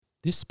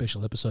This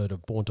special episode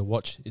of Born to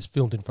Watch is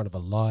filmed in front of a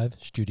live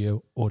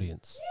studio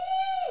audience.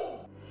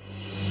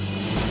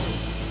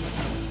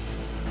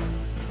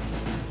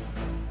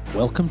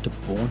 Welcome to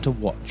Born to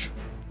Watch,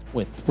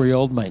 where three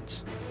old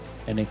mates,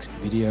 an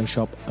ex-video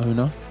shop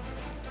owner,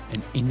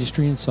 an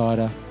industry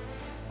insider,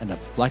 and a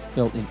black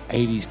belt in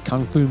 80s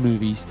kung fu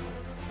movies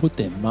put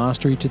their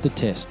mastery to the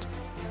test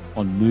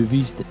on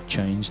movies that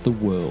changed the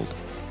world.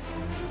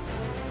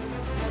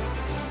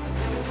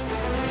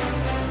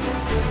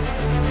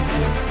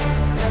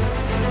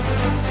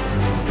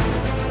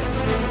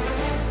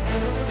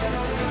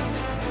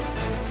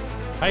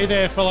 Hey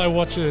there, fellow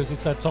watchers.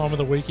 It's that time of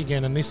the week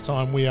again, and this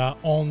time we are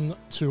on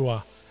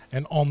tour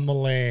and on the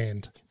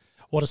land.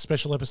 What a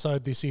special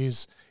episode this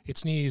is.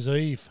 It's New Year's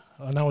Eve.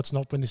 I know it's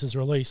not when this is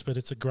released, but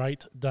it's a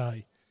great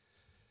day.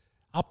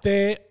 Up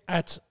there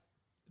at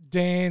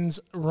Dan's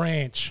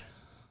Ranch.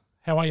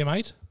 How are you,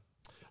 mate?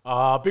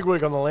 Big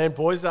week on the land,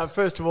 boys.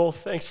 First of all,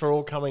 thanks for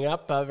all coming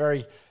up.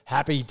 Very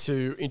happy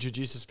to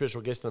introduce a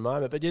special guest in a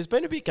moment. But there's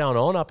been a bit going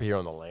on up here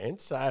on the land.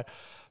 So a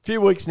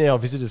few weeks now,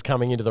 visitors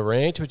coming into the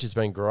ranch, which has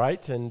been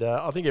great. And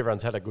I think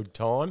everyone's had a good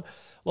time.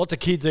 Lots of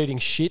kids eating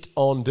shit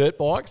on dirt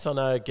bikes. I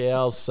know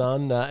Gal's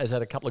son has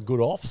had a couple of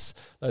good offs.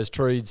 Those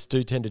trees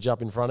do tend to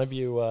jump in front of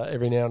you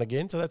every now and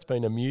again. So that's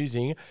been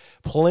amusing.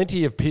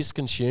 Plenty of piss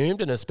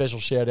consumed, and a special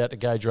shout out to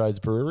Gage Roads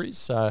Breweries.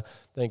 So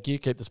thank you.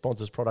 Keep the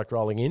sponsors product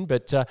rolling in.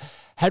 But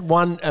had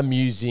one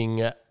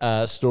amusing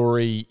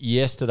story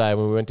yesterday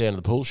when we went down to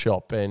the pool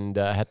shop and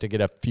had to get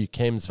a few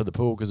chems for the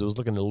pool because it was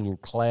looking a little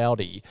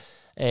cloudy.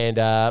 And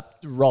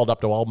rolled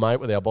up to old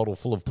mate with our bottle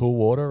full of pool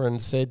water and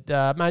said,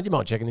 mate, you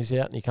mind checking this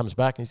out? And he comes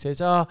back and he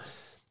says,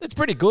 it's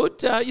pretty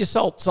good. Your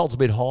salt's a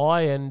bit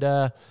high and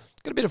got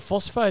a bit of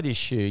phosphate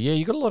issue. Yeah,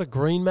 you got a lot of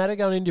green matter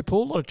going into your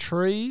pool, a lot of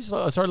trees, a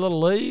lot of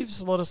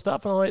leaves, a lot of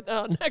stuff. And I went,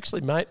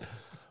 actually, mate,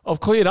 I've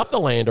cleared up the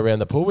land around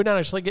the pool. We don't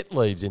actually get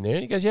leaves in there.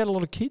 And he goes, you had a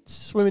lot of kids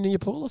swimming in your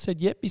pool? I said,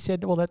 yep. He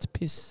said, well, that's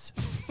piss.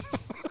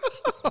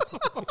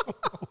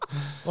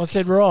 I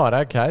said, right,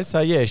 okay. So,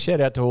 yeah, shout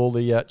out to all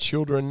the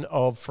children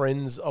of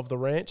friends of the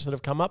ranch that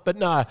have come up. But,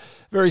 no,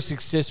 very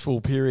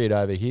successful period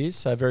over here,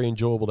 so very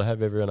enjoyable to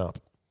have everyone up.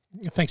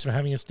 Thanks for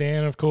having us,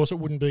 Dan. Of course, it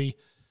wouldn't be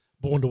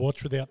Born to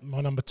Watch without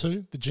my number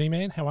two, the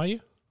G-Man. How are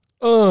you?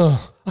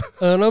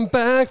 And I'm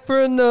back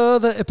for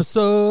another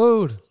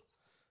episode.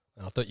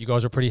 I thought you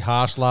guys were pretty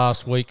harsh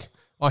last week.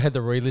 I had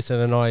the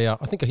re-listen and I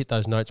think I hit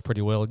those notes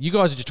pretty well. You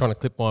guys are just trying to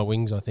clip my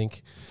wings, I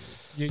think.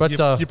 Your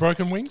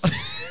broken wings?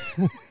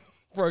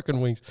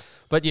 Broken wings.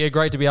 But yeah,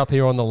 great to be up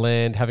here on the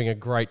land, having a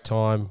great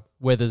time.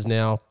 Weather's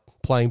now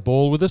playing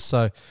ball with us.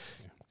 So as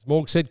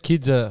Morg said,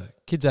 kids are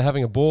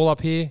having a ball up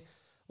here,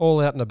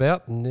 all out and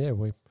about. And yeah,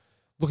 we're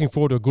looking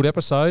forward to a good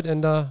episode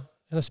and a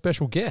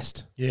special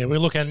guest. Yeah,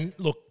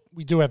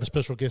 we do have a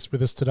special guest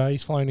with us today.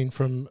 He's flown in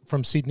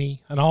from Sydney,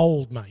 an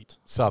old mate.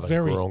 Southern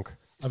Gronk.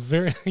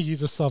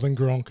 He's a Southern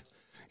Gronk.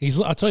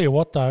 I tell you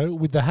what though,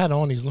 with the hat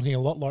on, he's looking a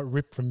lot like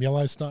Rip from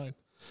Yellowstone.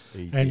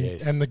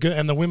 And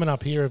the women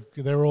up here,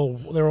 they're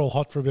all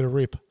hot for a bit of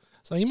Rip.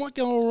 So he might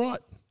go all right.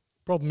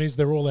 Problem is,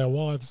 they're all our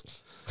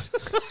wives.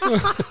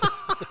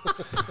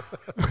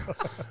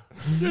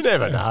 You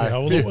never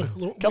know.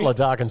 A couple of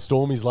dark and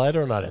stormies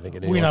later, and I don't think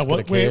anyone's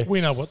going to care.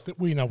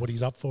 We know what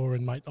he's up for,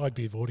 and mate, I'd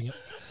be avoiding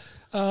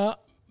it.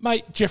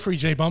 Mate, Jeffrey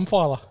G.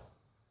 Bumfiler.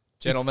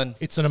 Gentlemen.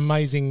 It's an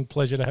amazing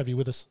pleasure to have you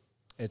with us.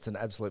 It's an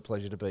absolute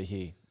pleasure to be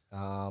here.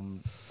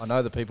 I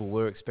know the people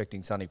were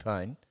expecting Sonny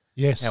Payne.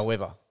 Yes.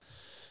 However,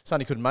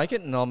 Sonny couldn't make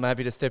it, and I'm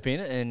happy to step in.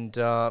 And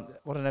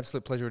what an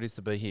absolute pleasure it is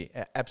to be here.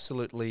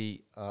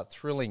 Absolutely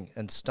thrilling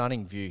and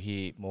stunning view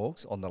here,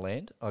 Morgs, on the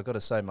land. I got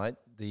to say, mate,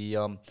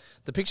 the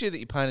picture that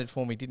you painted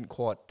for me didn't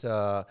quite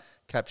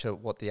capture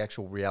what the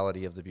actual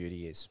reality of the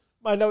beauty is.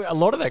 I know a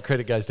lot of that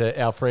credit goes to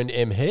our friend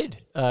M. Head,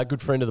 a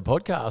good friend of the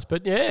podcast.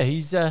 But yeah,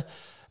 he's a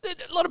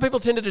lot of people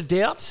tended to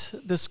doubt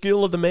the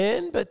skill of the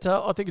man, but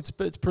I think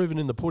it's proven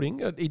in the pudding.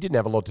 He didn't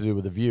have a lot to do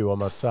with the view, I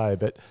must say,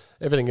 but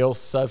everything else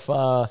so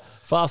far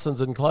fastens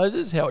and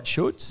closes how it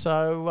should.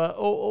 So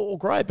all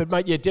great. But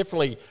mate, yeah,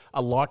 definitely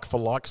a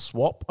like-for-like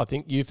swap. I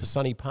think you for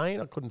Sonny Payne.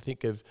 I couldn't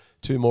think of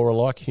two more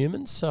alike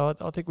humans. So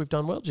I think we've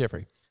done well,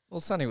 Jeffrey. Well,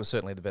 Sonny was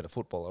certainly the better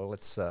footballer.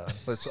 Let's. I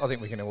think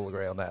we can all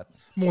agree on that.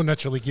 More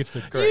naturally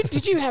gifted.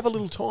 Did you have a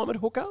little time at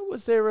hooker?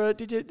 Was there?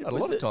 Did you? A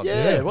lot of time.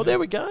 Yeah. Well, there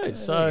we go. Yeah,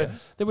 so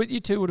you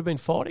two would have been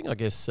fighting, I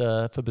guess,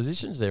 for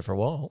positions there for a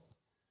while.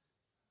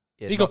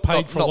 Yeah, he got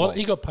paid for a lot.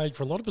 He got paid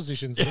for a lot of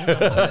positions.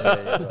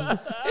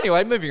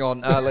 Anyway, moving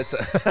on. Let's.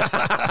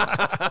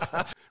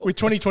 With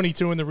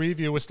 2022 in the rear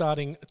view, we're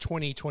starting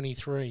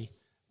 2023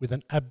 with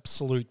an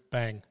absolute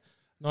bang.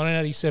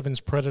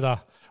 1987's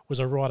Predator was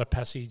a rite of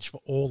passage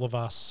for all of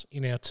us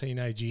in our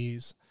teenage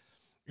years.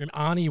 And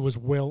Arnie was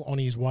well on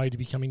his way to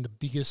becoming the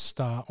biggest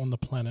star on the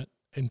planet,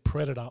 and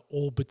Predator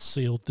all but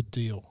sealed the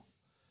deal.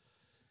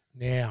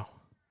 Now,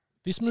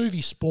 this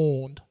movie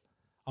spawned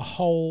a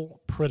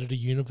whole Predator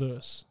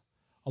universe,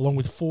 along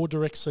with 4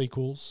 direct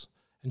sequels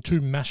and 2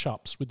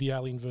 mashups with the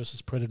Alien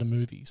vs. Predator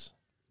movies.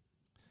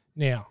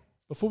 Now,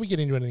 before we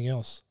get into anything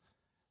else,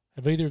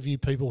 have either of you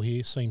people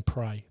here seen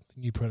Prey,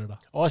 the new Predator.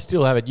 I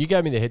still have it. You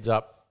gave me the heads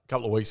up a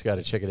couple of weeks ago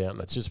to check it out,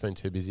 and it's just been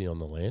too busy on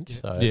the land.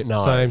 So Yeah,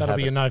 no, same. That'll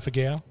be a no for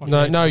Gow.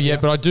 No,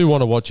 yet, but I do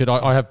want to watch it.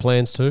 I have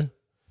plans to.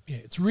 Yeah,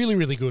 it's really,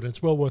 really good, and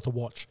it's well worth a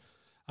watch.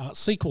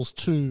 Sequels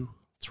 2,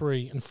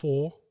 3, and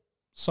 4,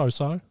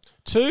 so.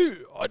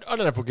 2, I don't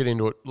know if we'll get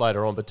into it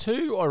later on, but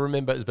 2 I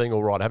remember as being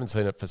all right. I haven't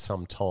seen it for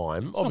some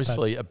time. It's not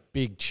Obviously, a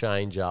big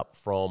change up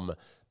from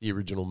the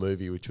original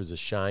movie, which was a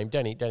shame.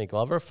 Danny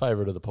Glover, a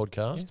favourite of the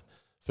podcast,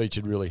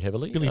 featured really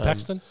heavily. Billy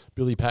Paxton.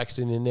 Billy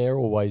Paxton in there,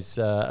 always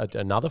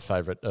another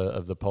favourite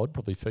of the pod,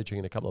 probably featuring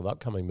in a couple of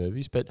upcoming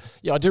movies. But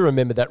yeah, I do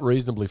remember that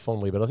reasonably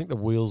fondly, but I think the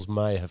wheels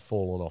may have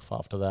fallen off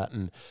after that.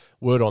 And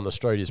word on the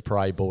street is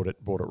Prey brought it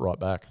right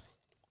back.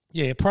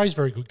 Yeah, Prey's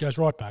very good, goes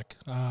right back.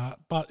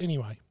 But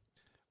anyway.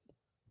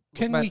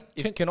 Can I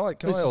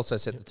also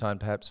set the tone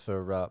perhaps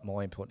for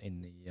my input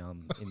in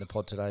the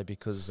pod today,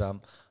 because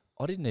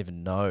I didn't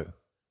even know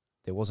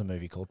there was a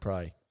movie called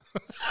Prey.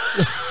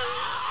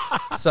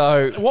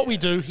 So What we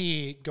do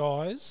here,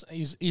 guys,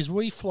 is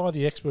we fly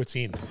the experts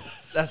in.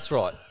 that's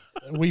right.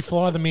 We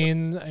fly them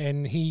in,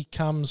 and he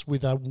comes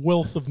with a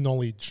wealth of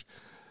knowledge.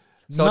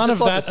 So I'd None of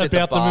just like to that set the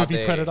about the bar movie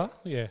there. Predator.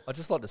 Yeah. I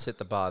just like to set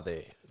the bar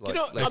there. Like,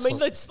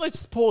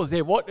 Let's pause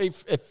there. What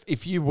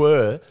if you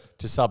were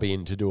to sub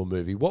in to do a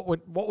movie? What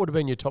would have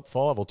been your top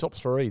 5 or top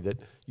 3 that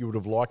you would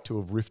have liked to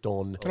have riffed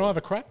on? Can I have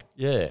a crack?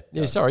 Yeah.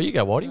 Sorry, you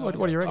go, Whitey. What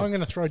do you reckon? I'm going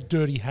to throw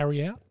Dirty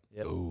Harry out.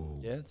 Yep.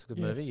 Yeah, it's a good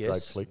movie. Great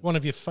Yes, flick. One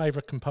of your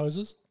favourite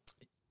composers.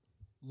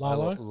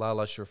 Lalo.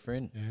 Lalo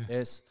Schifrin. Yeah.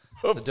 Yes,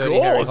 Of the Dirty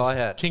Harry course.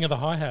 hi-hat. King of the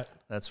hi-hat.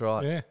 That's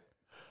right. Yeah.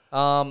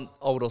 I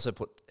would also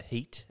put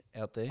Heat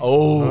out there.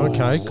 Oh,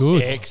 Okay,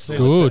 good.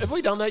 Excellent. Good. Have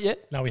we done that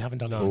yet? No, we haven't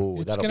done Oh,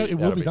 it. that'll It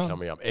will be done.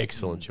 coming up.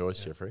 Excellent choice,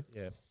 Jeffrey.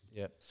 Yeah.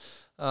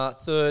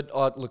 Third,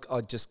 I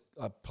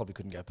probably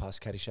couldn't go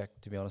past Caddyshack,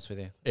 to be honest with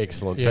you.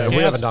 Excellent. Yeah. We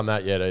Gow's- haven't done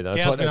that yet either.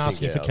 Gow's been that's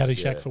in asking for Gow's,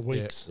 Caddyshack yeah. for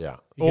weeks. Yeah.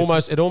 He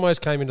gets It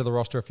almost came into the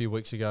roster a few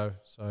weeks ago,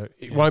 so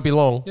it won't be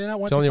long. Yeah, no, it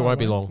won't Telling be you, far. it won't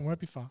be It long. won't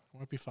be far.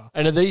 Won't be far.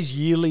 And are these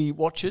yearly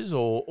watches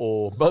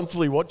or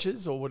monthly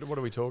watches, or what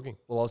are we talking?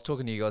 Well, I was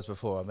talking to you guys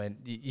before. I mean,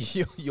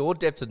 your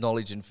depth of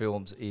knowledge in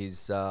films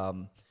is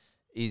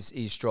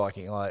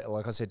striking.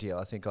 Like I said to you,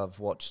 I think I've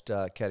watched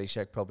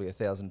Caddyshack probably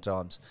 1,000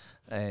 times,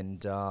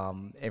 and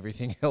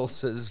everything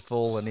else has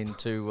fallen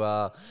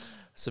into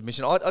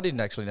submission. I didn't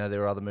actually know there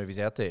were other movies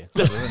out there.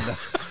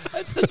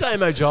 That's the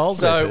Damo Giles.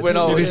 So method. when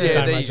I It was is the there,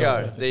 Damo there you Giles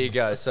go, method. there you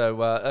go.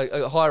 So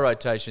a high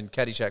rotation,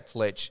 Caddyshack,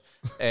 Fletch,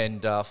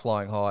 and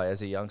Flying High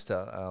as a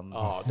youngster.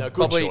 Oh, no, good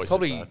probably choices,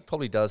 probably though.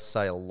 probably does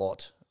say a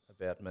lot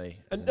about me.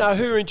 And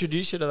who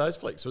introduced you to those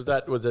flicks? Was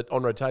it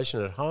on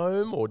rotation at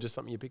home or just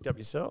something you picked up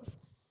yourself?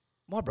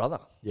 My brother.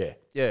 Yeah.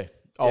 Yeah.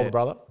 Older yeah.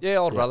 brother? Yeah,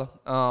 older brother.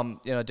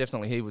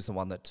 Definitely he was the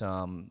one that,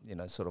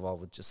 sort of I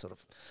would just sort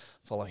of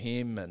follow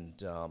him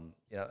and,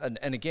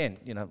 and again,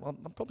 I'm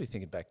probably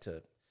thinking back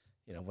to,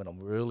 when I'm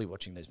really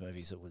watching these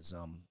movies, it was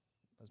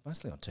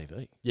mostly on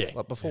TV. Yeah.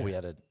 Like before we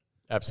added.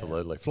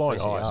 Absolutely. Flying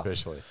VCR. High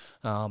especially.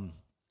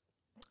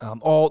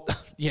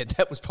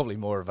 That was probably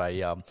more of a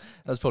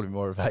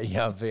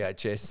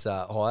VHS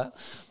hire,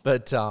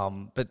 but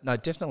no,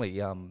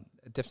 definitely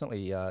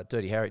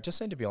Dirty Harry. It just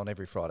seemed to be on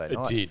every Friday It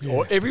night. did.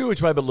 Or Every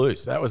Which Way But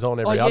Loose. That was on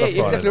every Oh other yeah,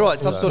 Friday exactly night. right.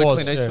 Some sort of Was,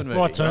 Clint yeah. Eastwood movie.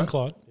 Right turn,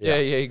 Clyde. Yeah,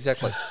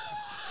 exactly.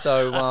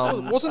 So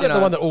Wasn't that the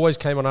one that always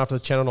came on after the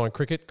Channel 9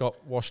 cricket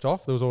got washed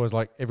off? There was always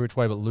like Every Which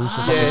Way But Loose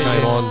or something Yeah,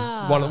 came yeah.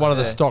 on. One of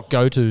the stock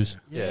go-tos.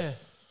 Yeah.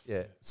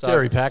 Yeah. So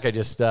Gary Packer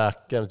just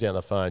comes down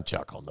the phone,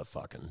 chuck on the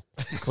fucking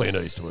Clint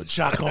Eastwood.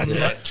 Chuck on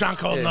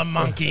the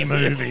monkey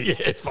movie.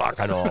 Yeah,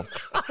 fucking off.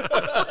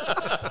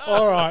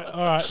 All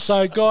right.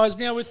 So, guys,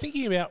 now we're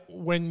thinking about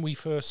when we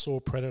first saw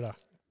Predator,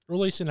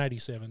 released in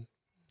 '87.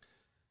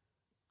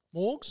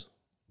 Morgs,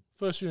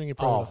 first viewing of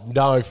Predator. Oh,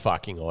 no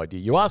fucking idea.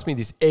 You ask me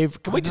this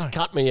can we I just know.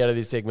 cut me out of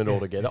this segment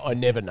altogether? I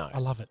never know. I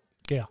love it.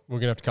 Yeah. We're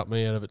going to have to cut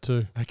me out of it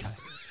too. Okay.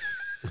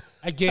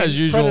 Again, As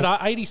usual. Predator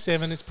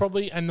 '87. It's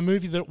probably, and the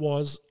movie that it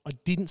was, I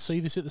didn't see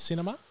this at the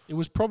cinema. It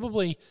was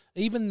probably,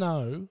 even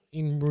though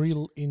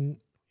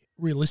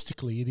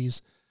realistically it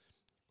is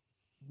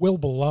well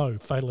below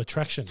Fatal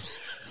Attraction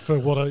for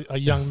what a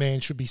young man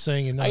should be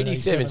seeing in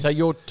 87. 1987. So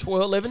you're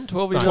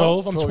 12 years 12.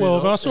 old? I'm 12 12.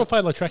 years And I old. saw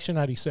Fatal Attraction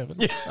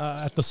 '87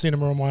 at the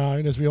cinema on my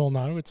own, as we all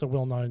know. It's a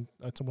well-known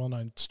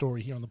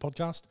story here on the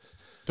podcast.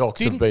 Docs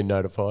Didn't- have been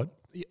notified.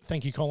 Yeah,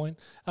 thank you, Colin.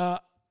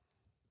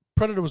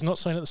 Predator was not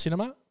seen at the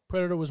cinema.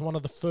 Predator was one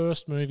of the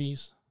first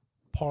movies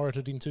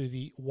pirated into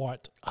the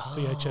white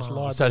VHS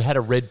library. So it had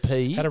a red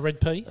P Had a red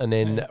P. and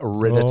then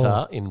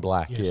Redditor in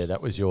black. Yes. Yeah,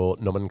 that was your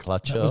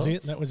nomenclature.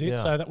 That was it. Yeah.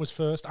 So that was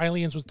first.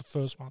 Aliens was the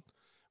first one.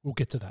 We'll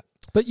get to that.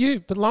 But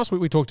last week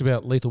we talked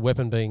about Lethal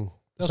Weapon being the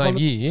That's same one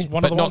of- year, it's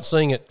one of but the not ones-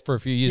 seeing it for a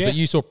few years. Yeah. But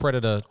you saw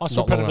Predator. I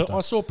saw not long Predator. after.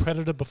 I saw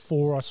Predator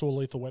before I saw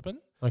Lethal Weapon.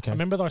 Okay. I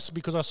remember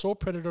because I saw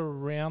Predator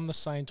around the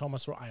same time I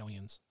saw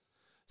Aliens.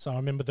 So I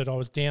remember that I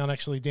was down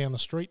the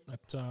street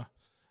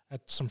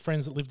at some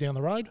friends that lived down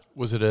the road.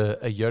 Was it a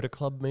Yoda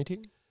Club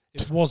meeting?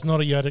 It was not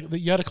a Yoda. The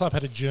Yoda Club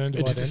had adjourned It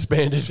by then.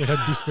 disbanded. It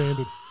had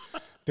disbanded.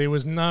 There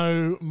was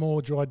no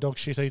more dry dog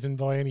shit eaten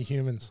by any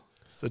humans.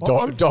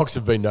 So docs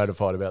have been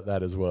notified about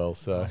that as well.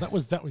 So That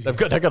was they've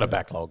got a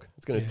backlog.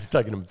 It's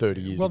taken them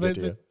 30 years to get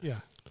to. yeah,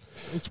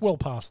 it's well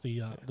past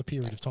the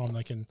period of time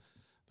they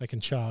can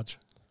charge,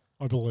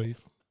 I believe.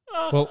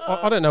 Well,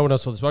 I don't know when I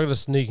saw this, but I got a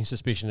sneaking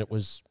suspicion it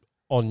was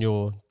on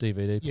your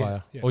DVD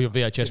player yeah. or your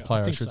VHS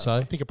player, I think should so. I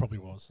say. think it probably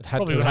was. It had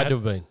Probably to when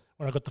have been.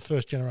 when I got the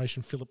first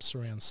generation Philips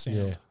surround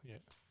sound. Yeah.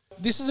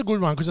 This is a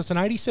good one because it's an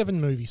 87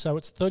 movie, so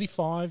it's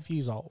 35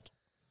 years old,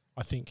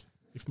 I think,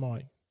 if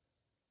my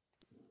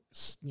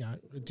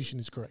addition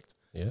is correct.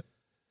 Yeah.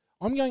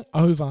 I'm going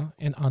over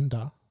and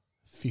under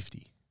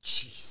 50.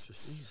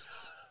 Jesus.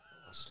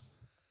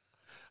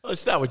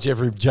 Let's start with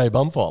Jeffrey J.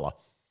 Bumfiler.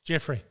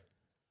 Jeffrey.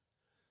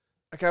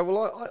 Okay,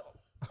 well,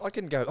 I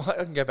can go.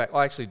 I can go back.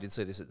 I actually did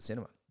see this at the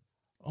cinema.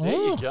 There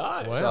you go.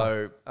 Wow.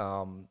 So,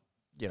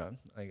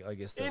 I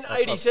guess In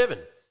 87.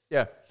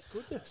 yeah,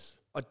 Goodness.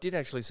 I did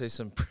actually see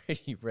some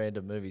pretty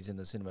random movies in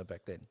the cinema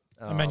back then.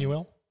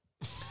 Emmanuel.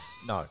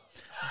 No,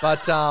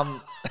 but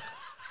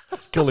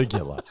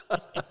Caligula.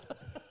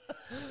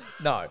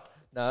 no,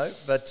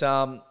 but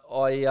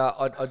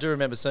I do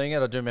remember seeing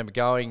it. I do remember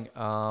going,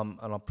 and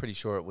I'm pretty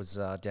sure it was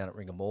down at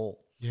Ringham Mall.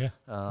 Yeah.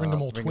 Ringham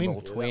Mall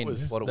Twin. Twin. What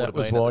it would That have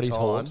was been at the Whitey's time.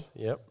 Haunt.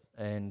 Yep.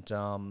 And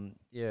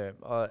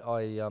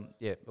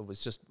it was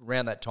just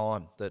around that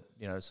time that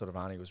sort of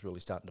Arnie was really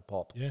starting to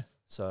pop. Yeah.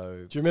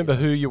 So Do you remember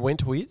who you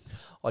went with?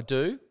 I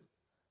do.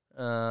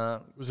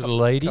 Was it a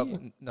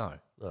lady? No.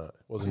 No, it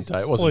wasn't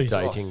Please.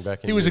 dating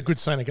back in He was the- a good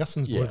St.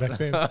 Augustine's boy back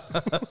then.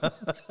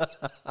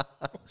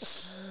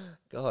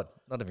 God,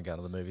 not even going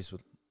to the movies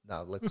with.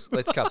 No, let's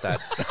cut that.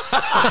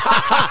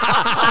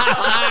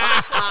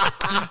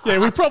 Yeah,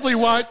 we probably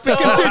won't, but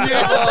continue.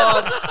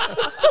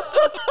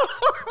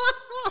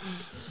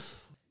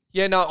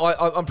 Yeah, no,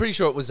 I'm pretty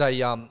sure it was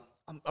a. I'm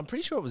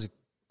pretty sure it was a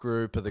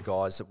group of the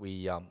guys that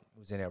we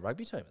was in our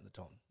rugby team at the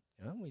time.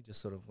 We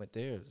just sort of went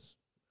there.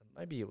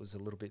 Maybe it was a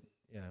little bit,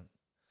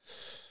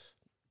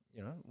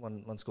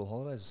 one school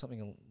holidays or something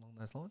along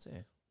those lines.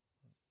 Yeah.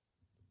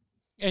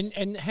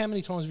 And how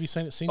many times have you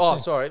seen it since Oh, then?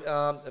 sorry.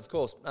 Of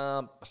course.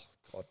 God,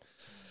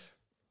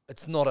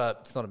 it's not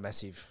a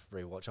massive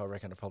rewatch. I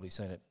reckon I've probably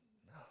seen it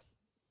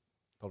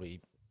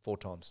probably 4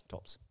 times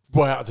tops.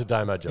 Wow, it's a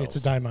demo, Joel. It's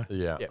a demo.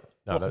 Yeah. Yeah.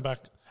 No, Welcome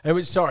that's, back.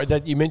 And sorry,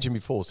 that you mentioned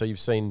before, so you've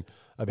seen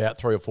about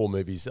 3 or 4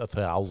 movies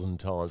 1,000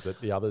 times, but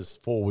the others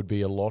 4 would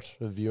be a lot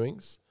of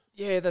viewings.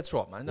 Yeah, that's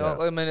right, man. Yeah.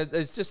 I mean,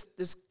 there's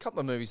a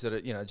couple of movies that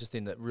are just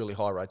in that really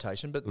high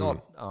rotation, but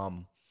not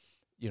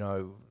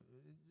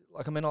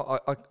like I mean,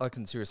 I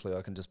can seriously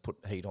I can just put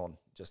Heat on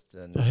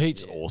and The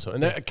Heat's awesome.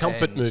 And they're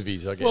comfort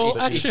movies, I guess. Well,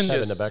 that you action-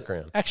 have in the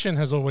background. Action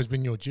has always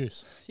been your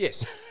juice.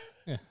 Yes.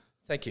 Yeah.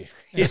 Thank you.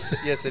 Yes,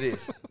 yes, it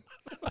is.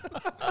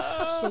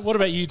 But what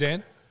about you,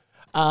 Dan?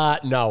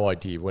 No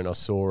idea when I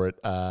saw it.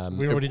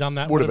 We've already done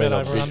that. Would What have been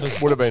about on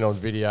over-unders? would have been on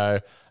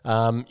video.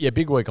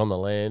 Big week on the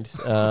land.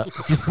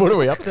 What are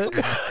we up to?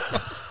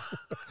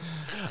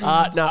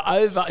 No,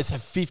 over. It's a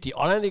 50.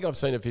 I don't think I've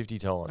seen it 50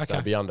 times. Okay.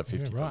 It'd be under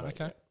 50. Yeah, for right, me.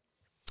 okay.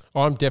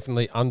 I'm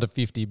definitely under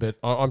 50, but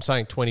I'm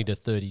saying 20 to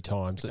 30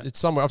 times. It's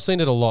somewhere. I've seen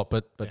it a lot,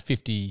 but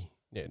 50,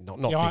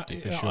 not 50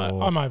 for sure.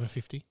 I'm over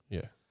 50.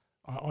 Yeah.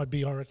 I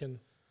reckon,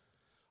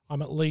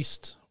 I'm at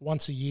least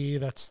once a year.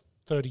 That's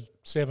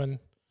 37.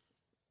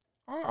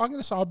 I'm going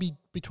to say I'll be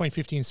between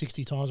 50 and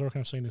 60 times. I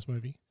reckon I've seen this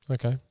movie.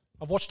 Okay.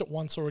 I've watched it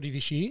once already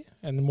this year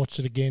and then watched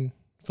it again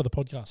for the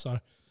podcast. So,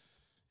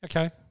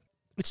 okay.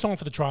 It's time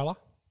for the trailer.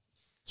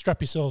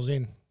 Strap yourselves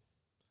in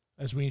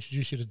as we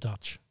introduce you to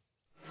Dutch.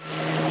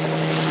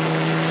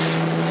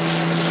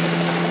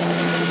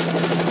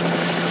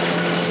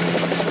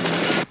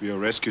 We are a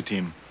rescue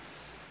team,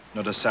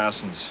 not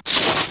assassins.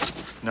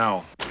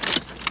 Now,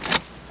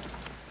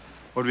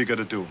 what do we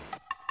gotta do?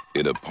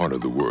 In a part of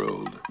the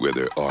world where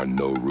there are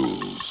no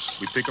rules,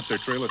 We pick up their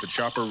trail at the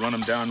chopper, run them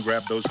down,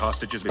 grab those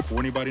hostages before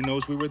anybody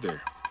knows we were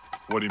there.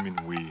 What do you mean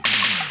we?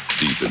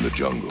 deep in the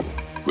jungle,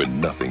 where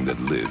nothing that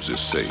lives is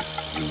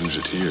safe, You lose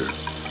it here,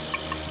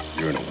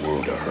 you're in a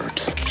world of hurt.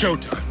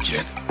 Showtime,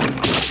 kid.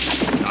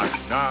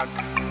 Knock, knock.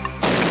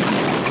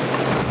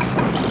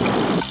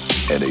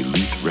 an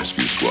elite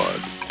rescue squad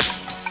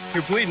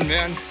You're bleeding,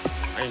 man.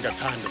 I ain't got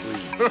time to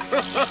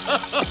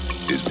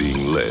bleed. is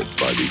being led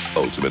by the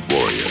ultimate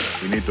warrior.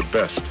 We need the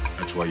best.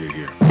 That's why you're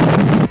here.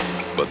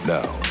 But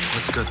now,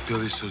 What's got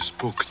Billy so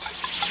spooked?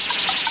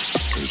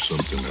 there's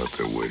something out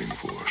there waiting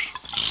for us.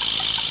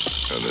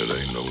 And it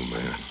ain't no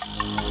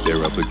man.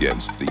 They're up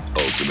against the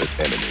ultimate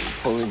enemy.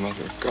 Holy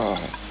Mother of God.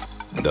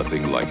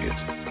 Nothing like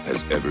it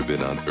has ever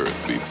been on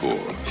Earth before.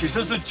 She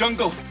says the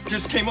jungle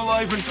just came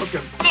alive and took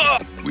him.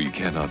 We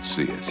cannot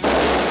see it,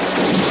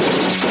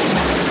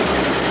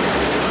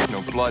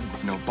 No blood,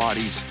 no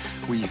bodies.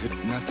 We hit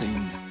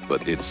nothing.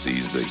 but it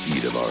sees the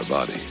heat of our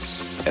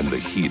bodies and the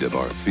heat of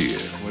our fear.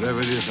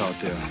 Whatever it is out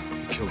there,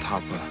 it killed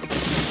Hopper.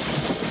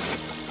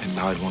 And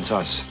now it wants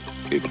us.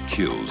 It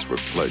kills for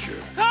pleasure.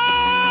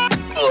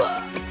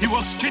 He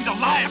was skinned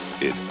alive!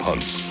 It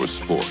hunts for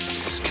sport.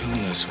 He's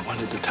killing us one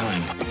at a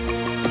time.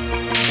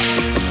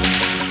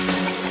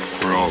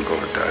 We're all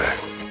gonna die.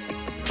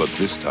 But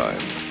this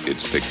time,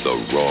 it's picked the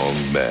wrong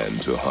man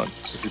to hunt.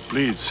 If it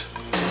bleeds,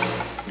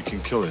 we can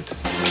kill it.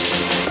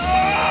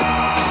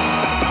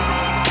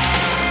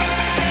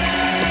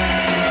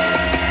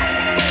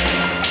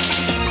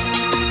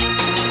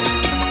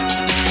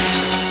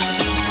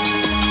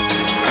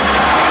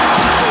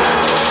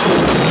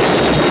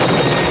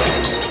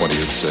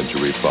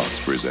 Century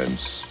Fox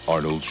presents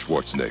Arnold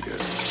Schwarzenegger.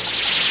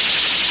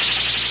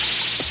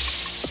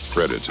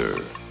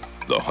 Predator.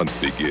 The hunt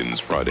begins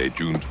Friday,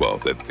 June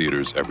 12th at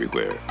theaters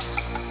everywhere.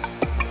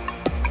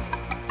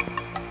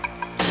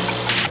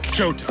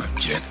 Showtime,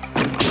 kid.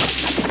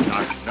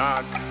 Knock,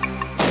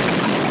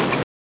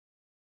 knock.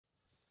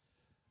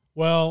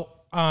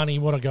 Well, Arnie,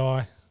 what a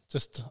guy.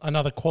 Just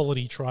another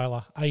quality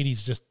trailer.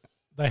 80s just,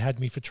 they had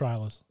me for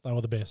trailers. They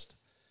were the best.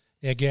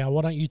 Yeah, Gow,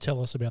 why don't you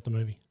tell us about the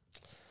movie?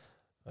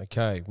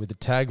 Okay, with the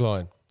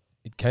tagline,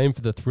 it came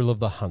for the thrill of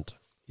the hunt.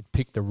 It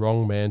picked the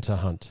wrong man to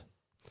hunt.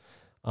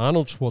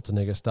 Arnold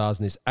Schwarzenegger stars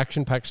in this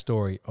action-packed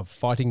story of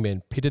fighting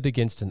men pitted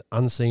against an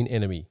unseen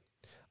enemy,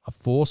 a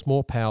force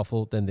more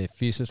powerful than their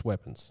fiercest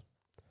weapons.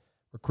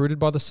 Recruited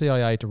by the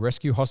CIA to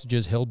rescue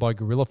hostages held by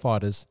guerrilla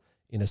fighters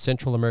in a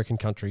Central American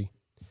country,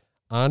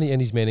 Arnie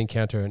and his men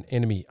encounter an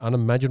enemy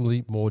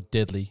unimaginably more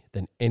deadly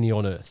than any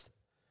on Earth,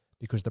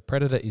 because the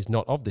Predator is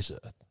not of this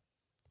Earth.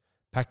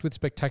 Packed with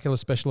spectacular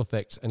special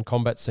effects and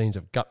combat scenes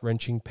of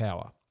gut-wrenching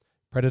power,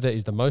 Predator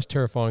is the most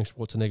terrifying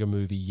Schwarzenegger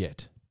movie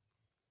yet.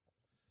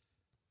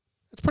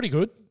 It's pretty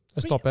good.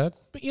 That's not bad.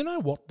 But you know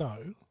what,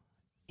 though?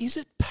 Is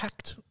it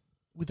packed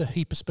with a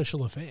heap of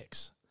special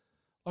effects?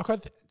 Like,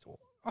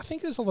 I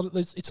think there's a lot of,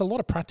 it's a lot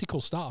of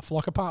practical stuff.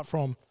 Like, apart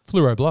from...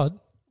 Fluoro blood.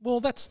 Well,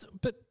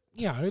 but,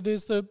 you know,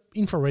 there's the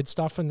infrared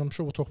stuff, and I'm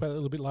sure we'll talk about it a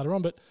little bit later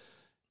on, but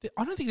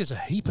I don't think there's a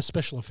heap of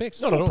special effects.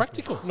 It's Not at all all.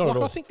 practical. Not at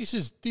all. I think this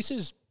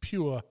is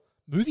pure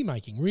movie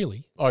making,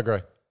 really. I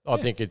agree. I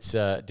think it's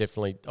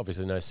definitely,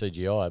 obviously no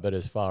CGI, but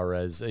as far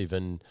as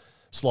even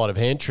sleight of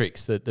hand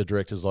tricks that the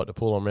directors like to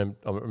pull,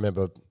 I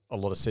remember a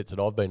lot of sets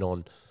that I've been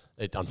on,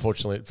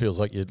 unfortunately it feels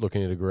like you're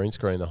looking at a green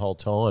screen the whole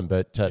time,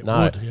 but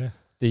no. Would,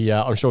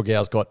 yeah. I'm sure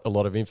Gow's got a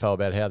lot of info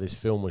about how this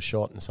film was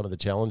shot and some of the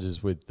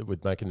challenges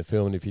with making the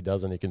film. And if he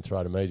doesn't, he can throw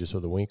it to me just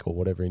with a wink or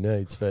whatever he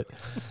needs. But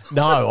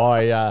no,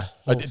 I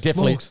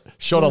definitely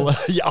shot on.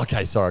 Yeah,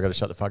 okay, sorry, I got to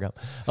shut the fuck up.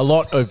 A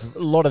lot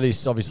of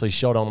this obviously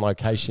shot on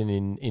location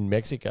in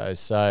Mexico.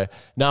 So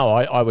no,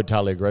 I would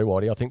totally agree,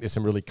 Whitey. I think there's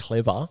some really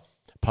clever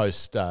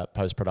post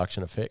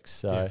production effects.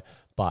 So,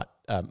 but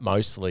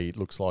mostly it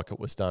looks like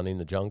it was done in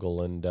the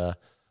jungle and.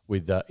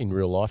 With in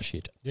real life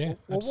shit. Yeah,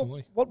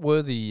 absolutely. What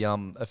were the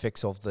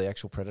effects of the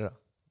actual Predator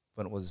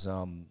when it was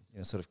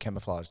sort of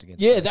camouflaged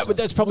against? Yeah,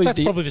 that's probably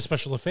the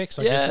special effects.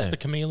 I guess it's the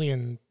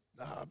chameleon.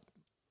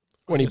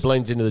 When he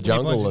blends into the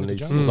jungle and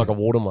into the he's like a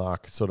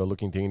watermark sort of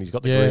looking thing, and he's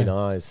got the green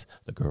eyes.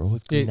 The girl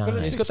with green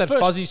eyes. He's got that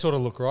fuzzy sort of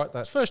look, right?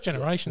 It's first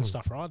generation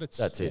stuff, right?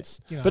 That's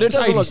it. You know, But it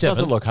doesn't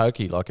 $87. look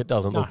hokey. Like it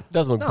doesn't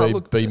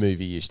look B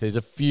movie-ish. There's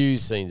a few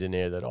scenes in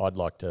there that I'd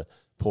like to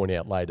point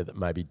out later that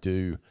maybe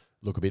do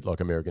look a bit like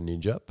American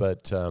Ninja,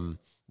 but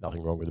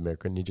nothing wrong with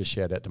American Ninja.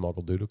 Shout out to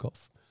Michael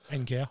Dudikoff.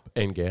 And Gow.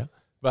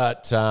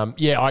 But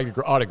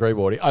I'd agree,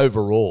 Wardy.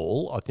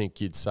 Overall, I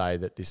think you'd say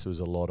that this was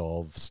a lot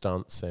of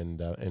stunts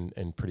and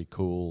pretty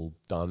cool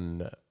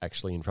done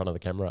actually in front of the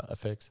camera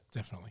effects.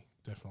 Definitely.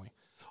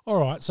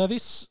 All right, so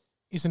this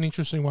is an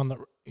interesting one that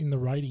in the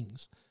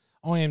ratings.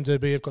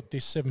 IMDb have got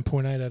this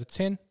 7.8 out of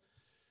 10.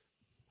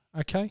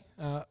 Okay,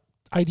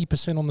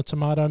 80% on the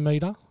tomato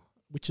meter,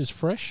 which is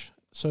fresh.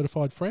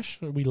 Certified fresh.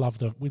 We love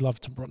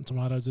Rotten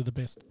Tomatoes. They're the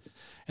best.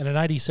 And an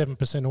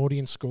 87%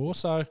 audience score.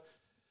 So,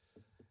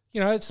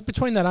 it's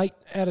between that 8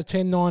 out of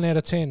 10, 9 out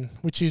of 10,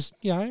 which is,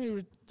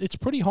 it's a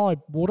pretty high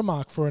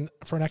watermark for an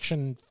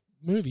action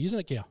movie, isn't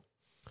it, Gow?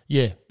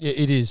 Yeah,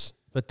 it is.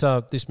 But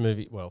this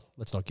movie, well,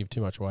 let's not give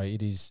too much away.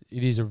 It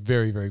is a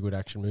very, very good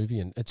action movie,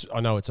 and I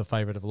know it's a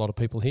favourite of a lot of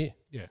people here.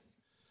 Yeah.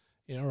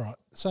 Yeah, all right.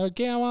 So,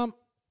 Gow,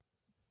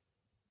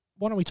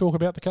 why don't we talk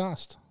about the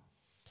cast?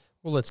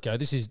 Well, let's go.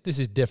 This is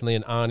definitely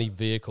an Arnie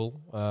vehicle,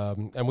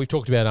 and we've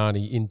talked about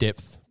Arnie in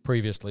depth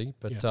previously.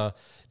 But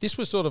this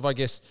was sort of, I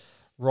guess,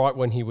 right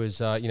when he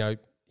was,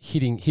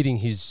 hitting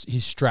his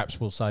straps,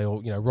 we'll say,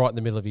 or right in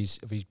the middle of his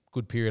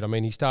good period. I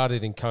mean, he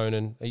started in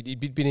Conan.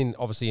 He'd been in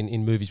obviously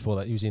in movies before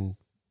that. He was in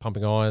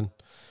Pumping Iron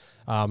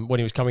when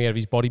he was coming out of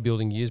his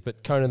bodybuilding years.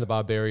 But Conan the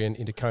Barbarian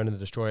into Conan the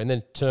Destroyer, and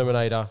then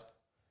Terminator,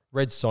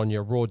 Red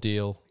Sonja, Raw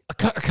Deal. I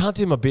can't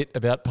do my bit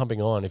about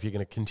Pumping Iron if you're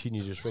going to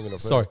continue just ringing off.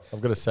 Sorry.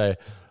 I've got to say,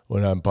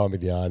 when I'm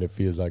pumping the iron, it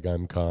feels like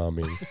I'm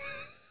calming.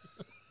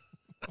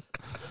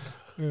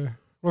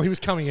 Well, he was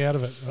coming out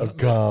of it. I'm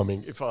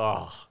calming.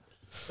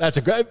 That's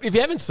a great. If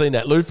you haven't seen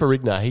that, Lou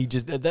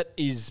Ferrigno, that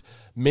is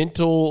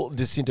mental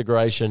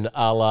disintegration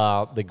a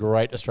la the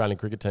great Australian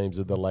cricket teams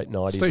of the late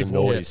 90s Steve and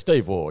Waugh. noughties.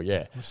 Steve Waugh,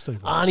 yeah.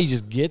 Steve Waugh. Arnie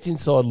just gets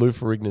inside Lou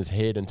Ferrigno's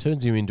head and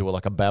turns him into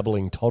like a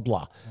babbling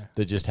toddler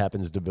that just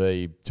happens to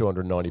be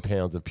 290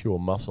 pounds of pure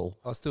muscle.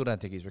 I still don't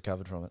think he's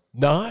recovered from it.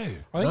 No.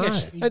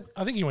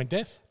 I think he went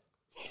deaf.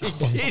 He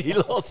did. He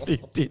lost. He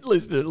did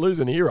lose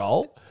an ear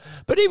hole.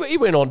 But he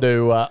went on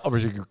to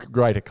obviously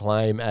great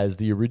acclaim as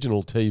the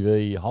original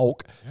TV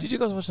Hulk. Did you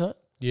guys watch that?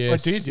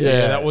 Yes. I did, Yeah,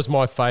 yeah. that was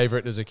my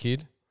favourite as a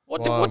kid.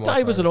 What One of my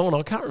day was it favourites. on?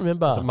 I can't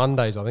remember. Was it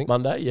Mondays, I think?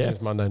 Monday, yeah. It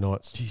was Monday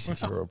nights.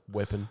 Jesus, you're a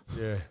weapon.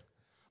 Yeah.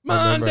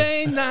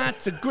 Monday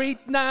night's a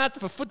great night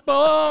for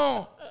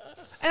football,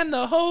 and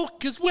the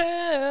Hulk as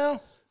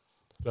well.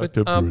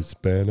 Dr. Bruce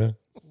Banner.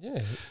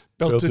 Yeah.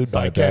 Belted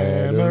by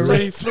Banner Gamma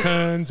Race. Race,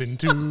 turns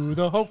into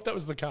the Hulk. That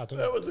was the cartoon.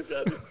 That was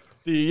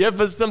the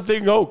ever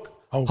something Hulk.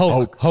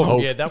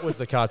 Hulk. Yeah, that was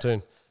the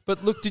cartoon.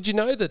 But look, did you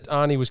know that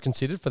Arnie was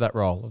considered for that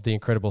role of the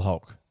Incredible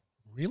Hulk?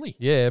 Really?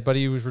 Yeah, but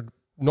he was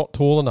not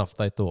tall enough,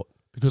 they thought.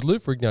 Because Lou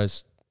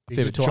Ferrigno's a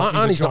fair He's bit a tall.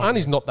 gi- he's a giant,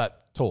 Arnie's not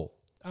that tall.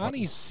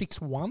 Arnie's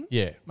 6'1",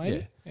 Yeah. maybe?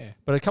 Yeah. Yeah.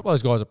 But a couple of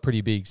those guys are pretty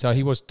big. So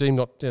he was deemed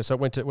not. Yeah, so it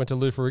went to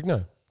Lou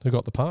Ferrigno, who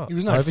got the part. He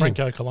was no over him.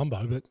 Franco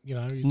Columbo, but,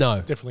 he's No.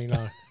 definitely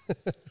no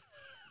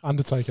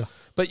Undertaker.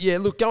 But yeah,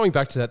 look, going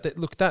back to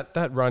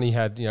that run he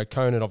had,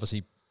 Conan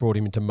obviously brought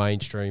him into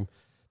mainstream,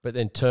 but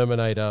then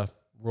Terminator,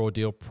 Raw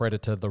Deal,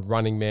 Predator, The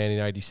Running Man in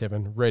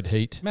 '87, Red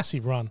Heat,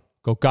 Massive run.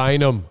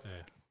 Gagainum,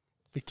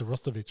 Victor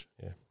Rostovich.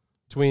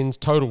 Twins,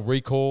 Total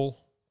Recall,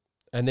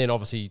 and then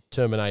obviously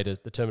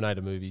the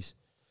Terminator movies.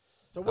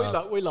 So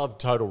we love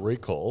Total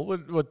Recall.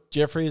 What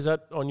Jeffrey, is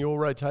that on your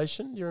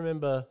rotation? You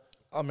remember?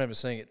 I remember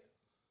seeing it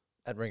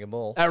at Ringa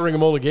Mall. At Ringa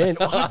Mall again.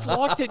 I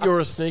like that you're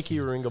a sneaky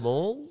Ringa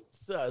Mall.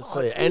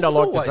 And I was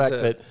like the always fact a-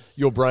 that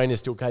your brain is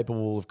still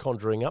capable of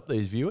conjuring up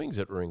these viewings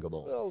at Ringa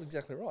Mall. Well,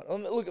 exactly right.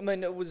 Look, I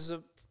mean, it was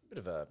a bit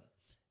of a,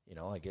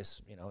 I guess,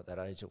 at that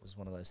age, it was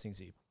one of those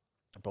things you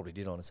probably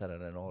did on a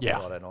Saturday night or Yeah,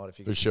 Friday night if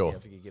you for could, sure.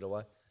 if you could get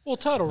away. Well,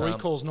 Total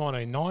Recall's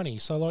 1990,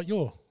 so like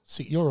you're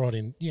right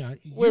in,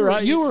 Where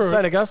are you were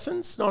St.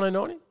 Augustine's,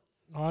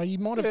 1990? you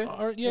might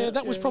have,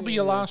 that was probably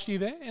your last year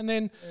there, and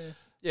then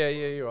Yeah,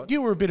 you're right.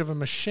 you were a bit of a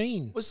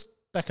machine Was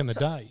back in the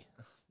day,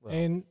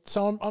 and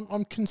so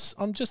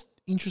I'm just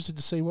interested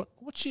to see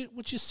what's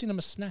your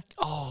cinema snack?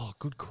 Oh,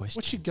 good question.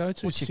 What's your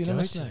go-to What's your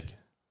cinema go-to? snack?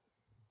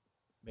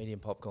 medium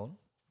popcorn,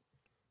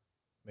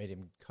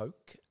 medium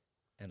Coke,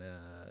 and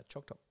a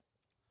choc top.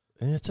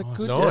 It's a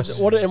good. Nice.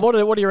 What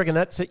do you reckon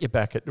that set you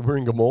back at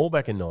Ringa Mall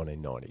back in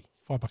 1990?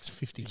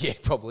 $5.50. Yeah,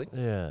 probably.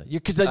 Yeah,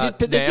 because they now,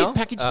 did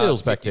package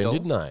deals back then, $50.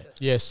 didn't they?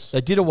 Yes.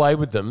 They did away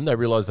with them. They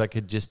realised they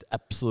could just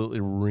absolutely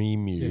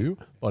ream you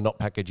by not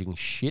packaging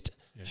shit.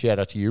 Shout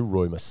out to you,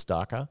 Roy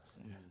Mustaka.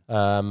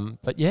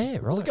 But yeah,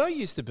 Well, the right. go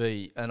used to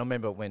be, and I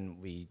remember when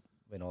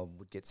I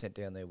would get sent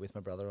down there with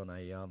my brother on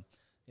a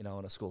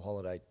on a school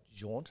holiday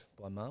jaunt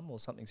by mum or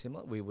something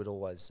similar, we would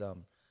always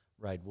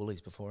raid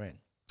Woolies beforehand.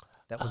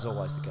 That was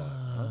always the go.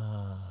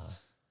 Right?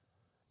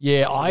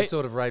 Yeah, So I we'd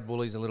sort of raid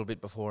Woolies a little bit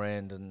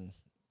beforehand, and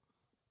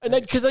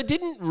because they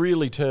didn't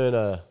really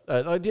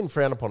they didn't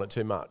frown upon it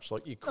too much.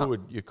 Like you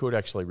could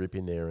actually rip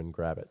in there and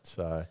grab it.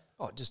 So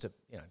just a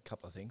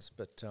couple of things,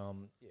 but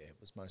it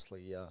was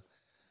mostly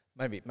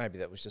maybe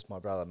that was just my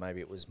brother. Maybe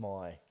it was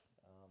my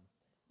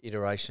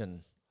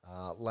iteration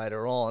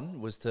later on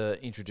was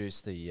to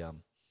introduce the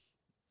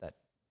that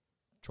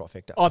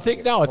trifecta. I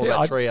think or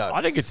that trio.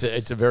 I think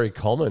it's a very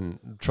common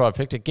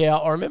trifecta. Gow,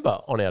 I remember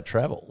on our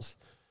travels,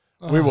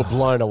 we were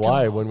blown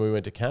away when we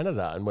went to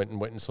Canada and went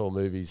and saw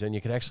movies, and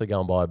you could actually go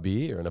and buy a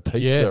beer and a pizza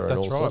Yeah, and that's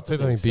all right. sorts of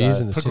People having things. beers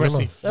So in the Progressive.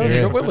 cinema. that was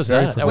Yeah. when was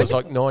Very that? That was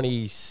progressive. like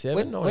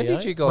 97, when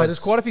did you guys? Mate, there's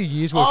quite a few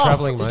years we were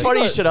travelling, mate. It's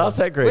funny you should ask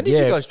that, Greg. When did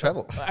you guys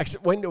travel? Actually,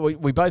 when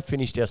we both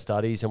finished our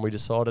studies and we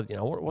decided,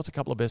 what's a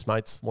couple of best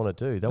mates want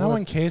to do? They No wanna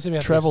one cares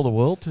about travel this. the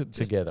world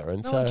together,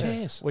 and No so one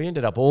cares. we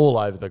ended up all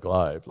over the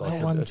globe. Like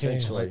No one cares.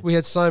 essentially. We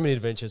had so many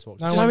adventures. No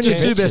so one many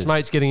cares. two best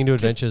mates getting into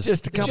adventures.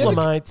 Just a Did you couple of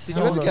ever- mates. Did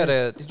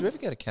you ever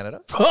go to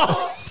Canada?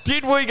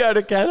 Did we go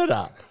to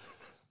Canada?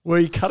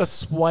 We cut a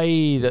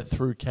swathe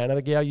through Canada.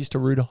 Gow used to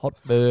root hot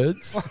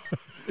birds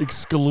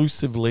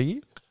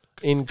exclusively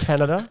in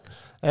Canada.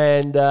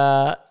 And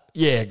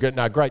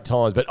great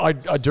times. But I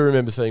do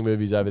remember seeing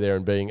movies over there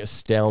and being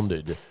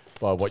astounded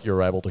by what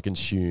you're able to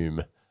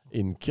consume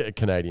in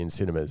Canadian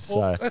cinemas.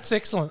 Well, So that's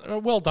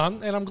excellent. Well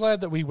done. And I'm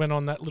glad that we went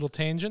on that little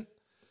tangent.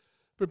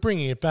 But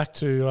bringing it back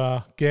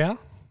to Gow,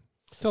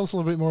 tell us a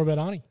little bit more about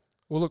Arnie.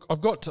 Well, look,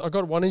 I've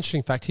got one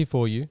interesting fact here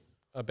for you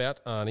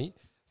about Arnie.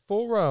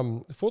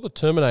 For the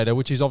Terminator,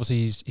 which is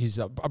obviously his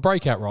a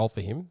breakout role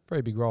for him,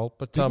 very big role.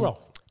 But Big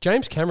role.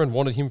 James Cameron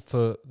wanted him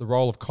for the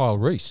role of Kyle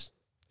Reese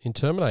in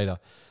Terminator.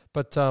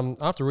 But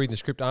after reading the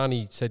script,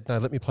 Arnie said, "No,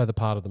 let me play the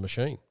part of the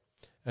machine."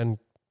 And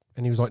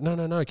he was like, "No."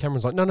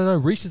 Cameron's like, "No.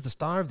 Reese is the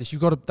star of this.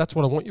 You've got to. That's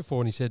what I want you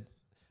for." And he said,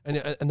 and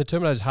the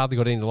Terminator's hardly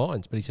got any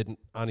lines, but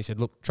Arnie said,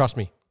 "Look, trust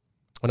me,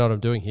 I know what I'm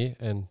doing here."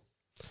 And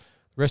the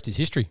rest is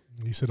history.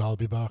 He said, I'll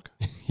be back.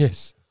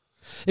 Yes,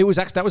 that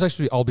was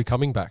actually I'll be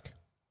coming back.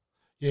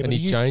 Yeah, And but,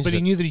 he changed he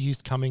it. knew that he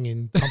used coming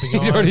in, pumping He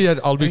iron. already had,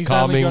 I'll And be he's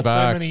only coming got so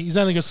back. many- he's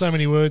only got so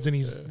many words in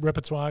his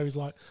repertoire. He's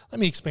like, let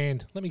me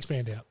expand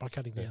out by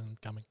cutting down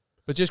and coming.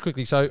 But just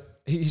quickly, so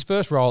his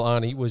first role,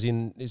 Arnie,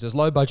 is a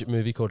low budget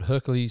movie called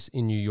Hercules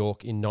in New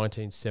York in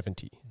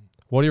 1970.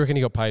 What do you reckon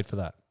he got paid for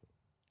that?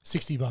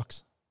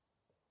 $60.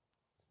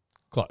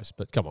 Close,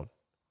 but come on.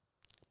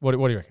 What do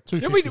you reckon?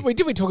 250.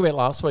 Did we talk about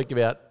last week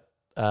about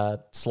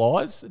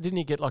Slice? Didn't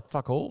he get like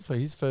fuck all for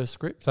his first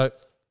script? So,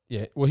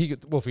 yeah, for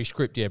his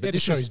script, yeah. He But had to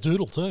this show was his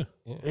doodle too.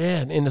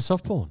 Yeah, in the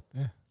soft porn.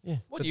 Yeah.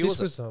 What but year this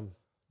was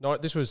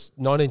it? this was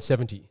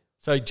 1970.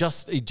 So he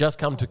just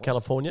come to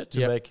California to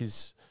Yep. make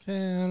his.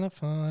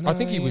 California. I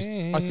think he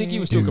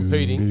was still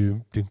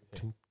competing.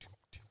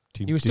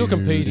 He was still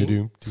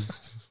competing.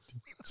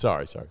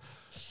 Sorry.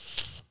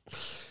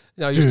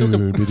 No, he was still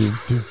competing.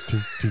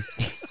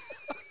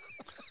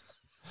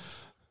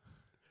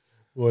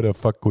 What a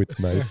fuckwit,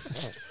 mate.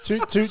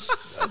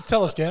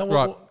 Tell us, Gal.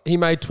 Right, he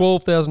made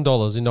 $12,000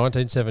 in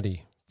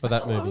 1970 for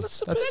that movie.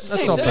 That's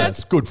not bad.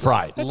 That's good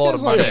freight. That lot sounds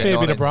of like a money. fair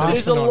bit of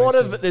brass.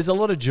 There's a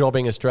lot of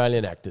jobbing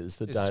Australian actors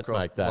that Jesus don't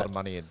Christ, make a that lot of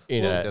money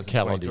in a 2023.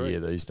 calendar year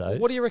these days.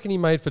 What do you reckon he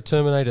made for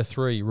Terminator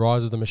 3,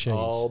 Rise of the Machines?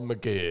 Oh my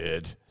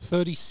god!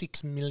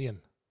 36 million.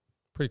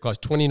 Pretty close,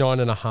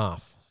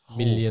 $29.5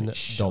 million.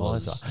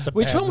 Shiza.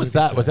 Which bad one was movie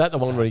that? too. Was that It's the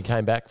one bad. where he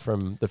came back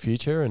from the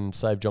future and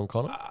saved John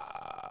Connor?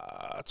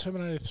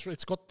 Terminator 3.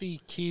 It's got the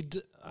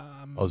kid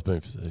I was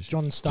being facetious.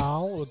 John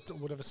Stahl or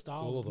whatever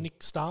Stahl.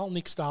 Nick Stahl.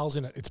 Nick Stahl's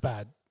in it. It's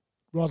bad.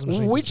 Rise of the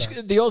Machines is Which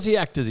bad. the Aussie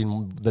actor's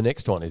in the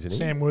next one, isn't he?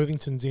 Sam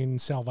Worthington's in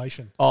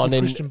Salvation. Oh, with and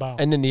then Christian Bale.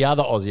 and then the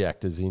other Aussie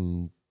actor's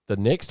in the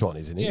next one,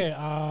 isn't he?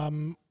 yeah,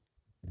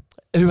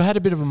 Who had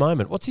a bit of a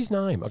moment? What's his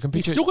name? I can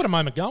he's picture. still got a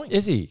moment going.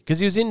 Is he? Because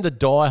he was in the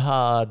Die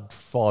Hard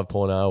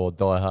 5.0 or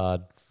Die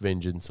Hard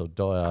Vengeance or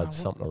Die Hard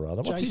something or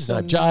other. What's his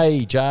name?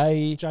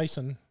 Jay.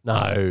 Jason.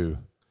 No.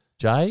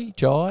 Jay?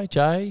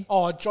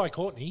 Oh, Jai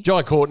Courtney.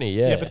 Jai Courtney,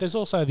 yeah. Yeah, but there's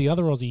also the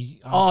other Aussie.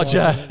 Oh,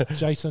 guy,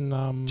 Jason.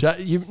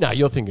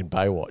 You're thinking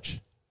Baywatch.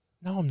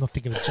 No, I'm not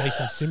thinking of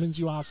Jason Simmons,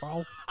 you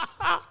asshole.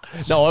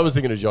 No, I was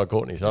thinking of Jai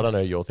Courtney, so I don't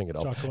know who you're thinking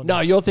Jai of. Courtney. No,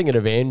 you're thinking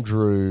of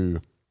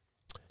Andrew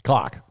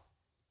Clark.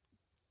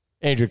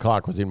 Andrew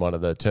Clark was in one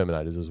of the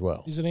Terminators as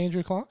well. Is it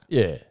Andrew Clark?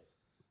 Yeah.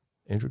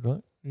 Andrew Clark?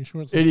 Are you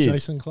sure it's It is.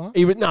 Jason Clark?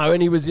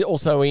 And he was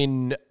also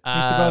in... He's the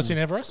guy that's in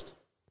Everest.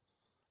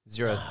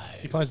 Zero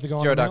He plays the guy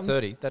on Zero the Dark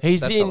mountain. 30. He's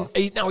that in...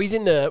 fella. He's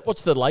in the...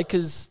 What's the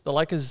Lakers? The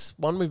Lakers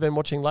one we've been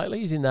watching lately?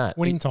 He's in that.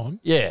 Winning Time.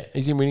 Yeah,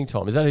 he's in Winning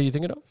Time. Is that who you're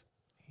thinking of?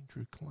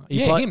 Andrew Clark. He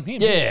Yeah, play- him.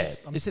 Yeah.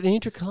 It's- I'm Is it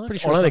Andrew Clark? pretty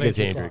sure I don't think not it's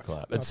Andrew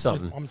Clark. It's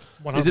something.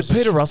 I'm Is it 100%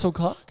 Peter sure. Russell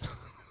Clark?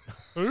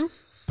 Who?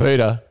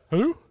 Peter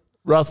Who?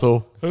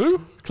 Russell Who?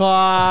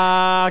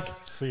 Clark.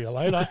 See you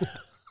later.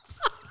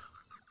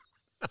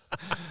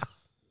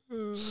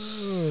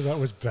 Oh, that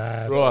was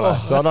bad.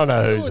 Right, so I don't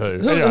know who's who.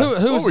 Anyway,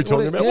 what are we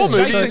talking about? yeah, What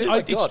movie Jason- is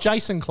it? It's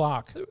Jason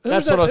Clark.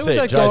 That's what I Who said, was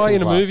that guy Jason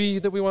in a Clark. movie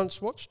that we once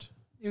watched?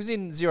 He was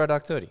in Zero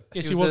Dark 30.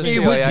 Yes, he was the in- He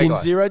CIA was CIA in guy.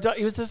 Zero Dark.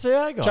 He was the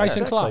CIA guy. Jason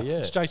Exactly, Clark. Yeah.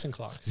 It's Jason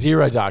Clark.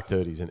 Zero Dark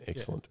 30 is an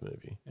excellent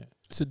movie.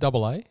 Is it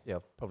double A? Yeah,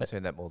 I've probably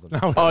seen that more than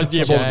Oh,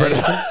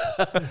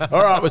 yeah,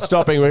 All right, we're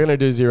stopping. We're going to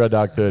do Zero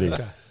Dark 30.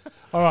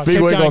 All right, Big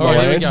keep week going, on the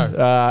Gary. Here we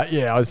land.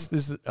 Yeah, this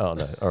is... Oh,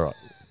 no. All right.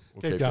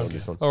 We'll Keep keep going, going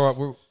this one. All right,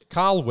 well,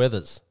 Carl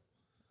Weathers,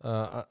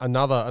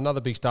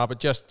 another big star, but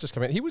just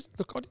come out. He was,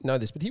 look, I didn't know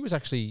this, but he was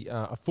actually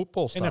a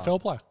football star.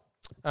 NFL player.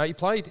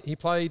 He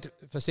played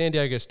for San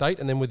Diego State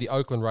and then with the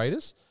Oakland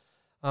Raiders.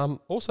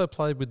 Also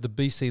played with the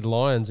BC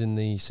Lions in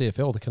the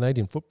CFL, the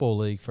Canadian Football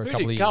League, for a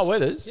couple of years. Carl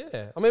Weathers?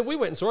 Yeah, I mean, we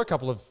went and saw a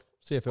couple of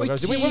CFL We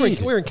games. did.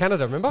 We were in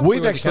Canada, remember? We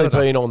We've went to actually Canada.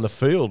 been on the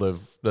field of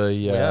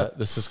have.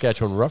 the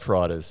Saskatchewan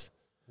Roughriders.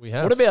 We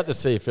have. What about the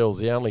CFL's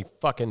the only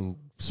fucking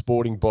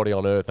sporting body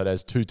on earth that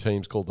has two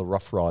teams called the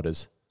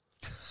Roughriders?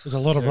 There's a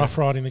lot of rough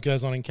riding that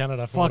goes on in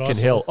Canada. from what I Fucking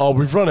saw. hell. Oh,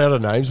 we've run out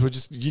of names.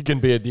 You can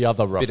be the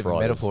other bit of a Roughriders.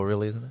 metaphor,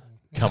 really, isn't it?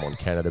 Come on,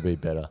 Canada, be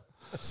better.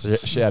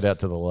 Shout out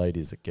to the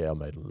ladies that Gow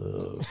made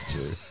love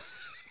to.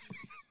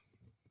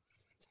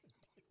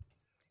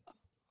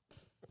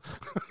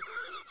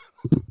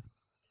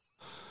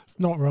 It's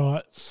not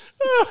right.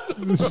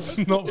 It's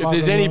not If there's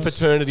fucking any right.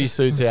 paternity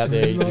suits out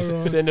there, you No, just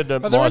right. send it to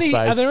Are there any-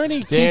 MySpace. are there any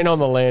Dan kids- on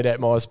the land at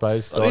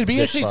MySpace. It'd be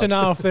interesting to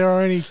know if there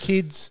are any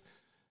kids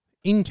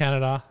in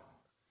Canada.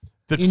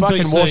 that in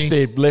fucking BC. wash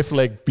their left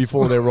leg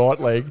before their right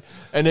leg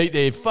and eat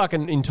their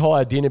fucking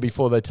entire dinner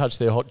before they touch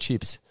their hot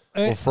chips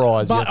or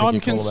fries. But you I'm call them over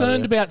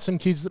concerned there. about some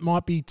kids that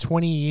might be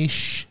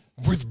 20-ish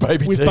with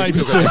baby with teeth. baby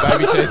teeth.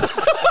 Baby teeth.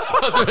 I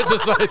was about to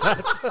say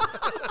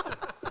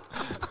that.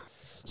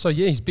 So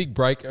yeah, his big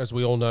break, as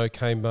we all know,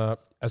 came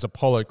as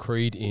Apollo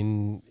Creed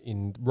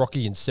in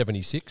Rocky in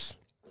 '76.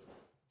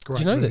 Great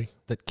Do you know movie.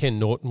 that Ken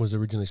Norton was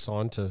originally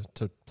signed to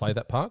play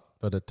that part,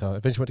 but it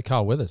eventually went to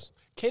Carl Weathers.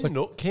 Ken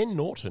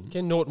Norton.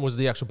 Ken Norton was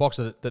the actual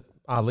boxer that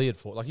Ali had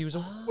fought. Like, he was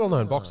a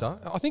well-known boxer.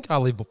 I think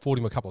Ali fought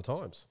him a couple of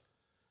times.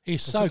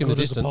 He's so took him the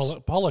good as distance. Apollo.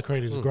 Apollo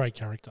Creed is a great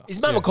character. His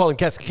mum will call him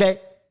Clay.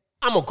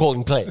 I'm going to call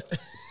him Clay.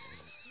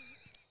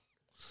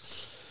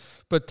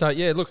 But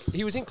yeah, look,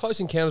 he was in Close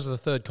Encounters of the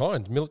Third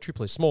Kind, military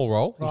police, small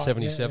role in Right,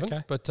 '77. yeah,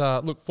 okay. But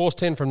look, Force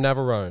 10 from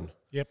Navarone,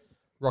 Yep.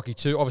 Rocky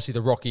 2, obviously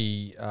the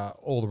Rocky,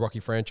 all the Rocky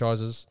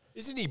franchises.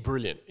 Isn't he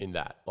brilliant in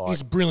that? Like,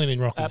 He's brilliant in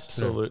Rocky.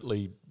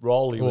 absolutely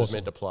role he was Awesome.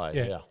 meant to play.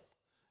 Yeah. Yeah.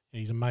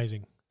 He's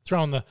amazing.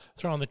 Throwing the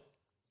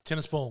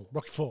tennis ball,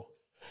 Rocky 4,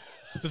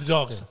 to the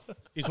dogs.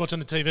 He's watching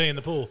the TV in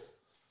the pool.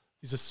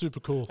 He's a super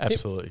cool.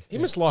 Absolutely.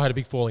 Him and Sly had a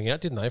big falling out,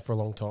 didn't they, for a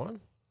long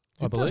time?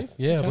 I believe.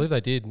 Yeah, I Okay. believe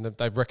they did. And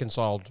they've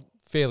reconciled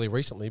fairly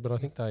recently, but I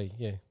think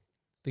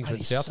things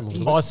went south a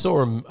little I bit.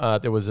 saw him.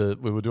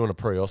 We were doing a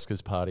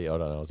pre-Oscars party. I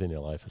don't know. I was in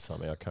LA for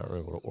something. I can't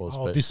remember what it was.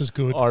 Oh, but this is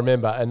good. I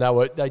remember, and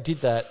they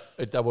did that.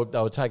 They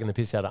were taking the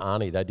piss out of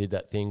Arnie. They did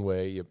that thing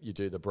where you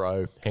do the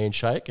bro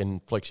handshake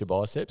and flex your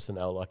biceps, and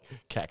they were like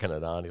cacking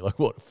at Arnie, like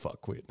what a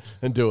fuckwit,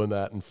 and doing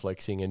that and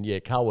flexing. And yeah,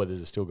 Carl Weathers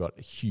has still got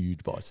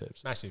huge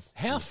biceps. Massive.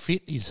 How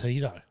fit is he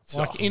though?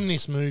 Like in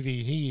this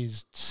movie, he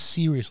is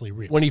seriously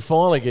ripped. When he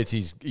finally gets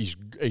his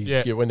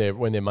Yeah. when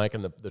they're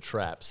making the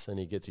traps and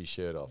he gets his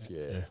shirt off,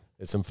 yeah.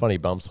 There's some funny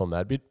bumps on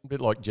that.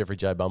 Bit like Jeffrey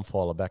J.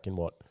 Bumfiler back in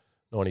what,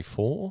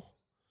 94?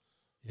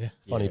 Yeah.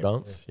 Funny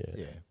bumps. Yeah.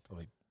 Yeah,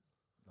 probably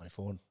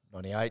 94,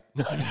 98.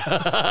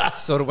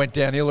 Sort of went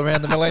downhill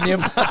around the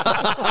millennium.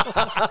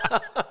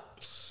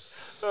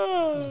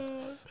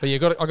 But yeah,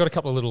 I got a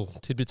couple of little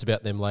tidbits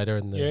about them later.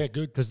 Yeah,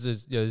 good. Because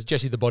there's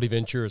Jesse the Body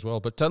Ventura as well.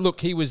 But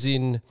look, he was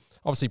in,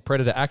 obviously,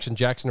 Predator, Action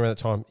Jackson around that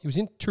time. He was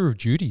in Tour of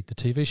Duty, the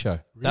TV show.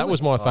 That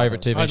was my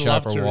favourite TV I show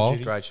love for Tour a of while.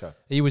 Duty. Great show.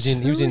 He was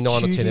in 9 or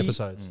 10 Duty.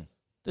 episodes.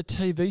 The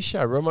TV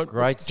show.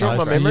 Great Do you I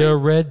remember my see memory? a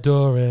red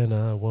door and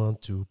I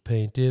want to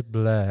paint it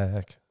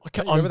black. I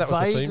remember that was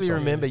the theme vaguely song,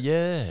 remember,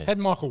 yeah. Had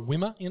Michael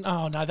Wimmer in?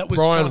 Oh no, that was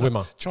Brian China,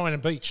 Wimmer. China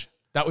Beach.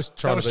 That was That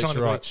China was Beach,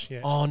 China right. Beach.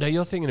 Yeah. Oh, no,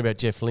 you're thinking about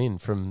Jeff Lynne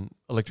from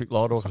Electric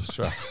Light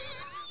Orchestra.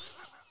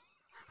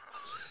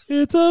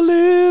 It's a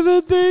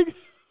living thing.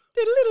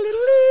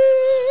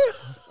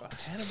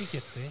 How did we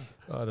get there?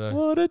 I don't know.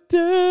 What a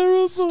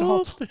terrible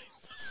Stop. thing.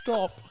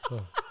 Stop.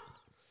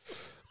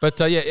 But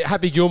yeah,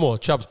 Happy Gilmore,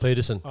 Chubbs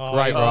Peterson. Oh,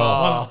 Great yes.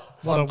 role.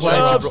 What a Chubbs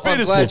what I'm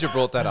Peterson. glad you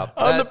brought that up.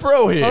 I'm the That-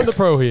 pro here. I'm the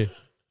pro here.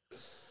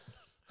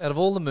 out of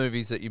all the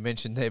movies that you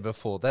mentioned there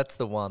before, that's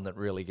the one that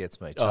really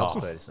gets me, Charles Oh.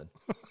 Peterson.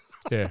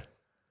 Yeah.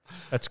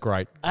 That's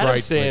great. Adam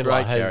Great. Sandler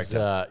great has,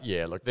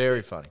 character. look,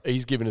 Very funny.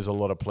 he's given us a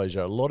lot of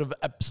pleasure, a lot of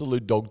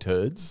absolute dog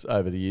turds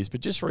over the years.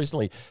 But just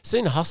recently,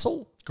 seen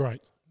Hustle?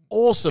 Great.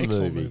 Awesome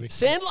Excellent movie. movie.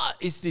 Sandler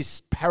is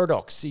this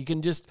paradox. He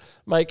can just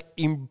make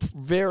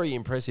very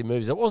impressive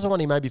movies. That was the one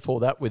he made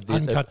before that with the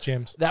Uncut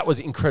Gems. That was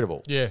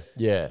incredible. Yeah.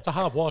 Yeah. It's a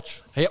hard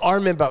watch. Hey, I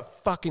remember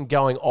fucking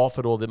going off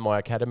at all my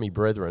Academy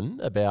brethren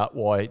about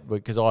why,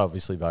 because I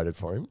obviously voted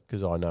for him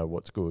because I know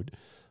what's good,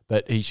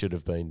 but he should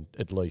have been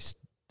at least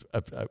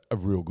a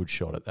real good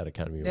shot at that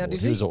Academy Now, Award. did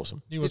He he- was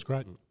awesome. He was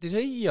great.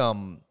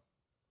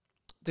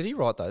 Did he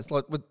write those?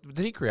 Like,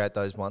 did he create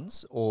those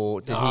ones,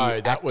 or did he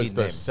that act was in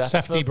the them?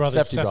 Safdie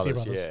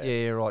brothers. Yeah.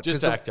 Yeah, right. Just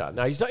 'Cause the- actor.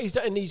 No,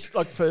 he's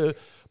like for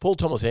Paul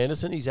Thomas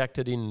Anderson. He's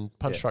acted in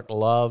Punch Drunk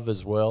Love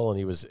as well, and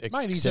he was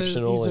Mate,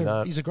 exceptional in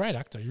that. he's a great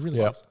actor. He really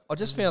Yeah. is. I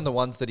just found the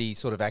ones that he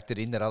sort of acted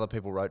in that other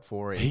people wrote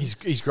for him. He's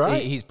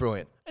great. He's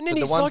brilliant. And then But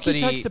the he's ones like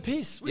he that takes the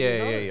piss with his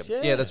eyes,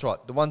 yeah. yeah. That's right.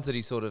 The ones that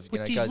he sort of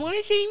goes.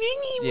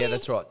 Yeah,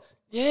 that's right.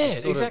 Yeah,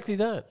 sort of- exactly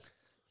that.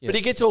 Yeah. But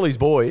he gets all his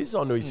boys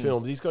onto his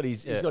films. He's got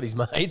his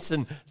mates,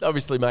 and they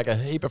obviously make a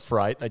heap of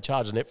freight. They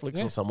charge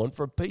Netflix or someone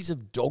for a piece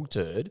of dog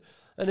turd,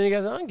 and then he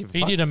goes, "I don't give a He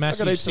fuck. did a I got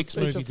massive heaps of 6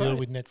 freight." movie deal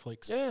with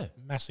Netflix. Yeah,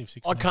 Massive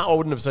 6 I movie.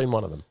 wouldn't have seen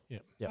one of them.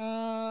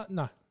 Yeah.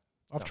 No.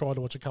 I've tried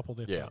to watch a couple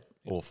there. Yeah,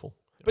 awful.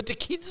 But do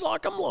kids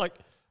like them? Like,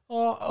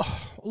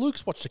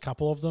 Luke's watched a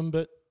couple of them,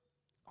 but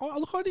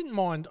I didn't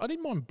mind. I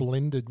didn't mind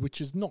Blended, which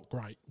is not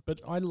great,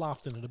 but I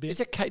laughed in it a bit. is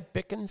it Kate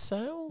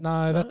Beckinsale?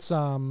 No, that's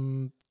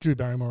Drew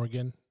Barrymore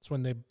again. It's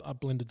when they're a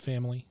blended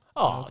family.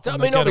 Oh, and I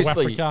they mean, go to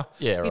obviously, Africa.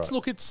 yeah, right.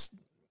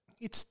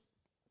 It's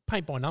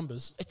paint by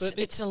numbers.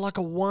 It's like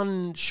a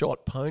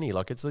one-shot pony.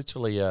 Like it's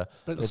literally a.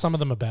 But some of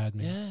them are bad,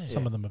 man. Yeah.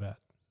 Some of them are bad.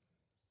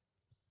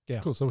 Yeah.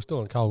 Cool. So we're still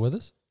on Carl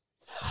Weathers.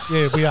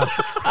 Yeah, we are.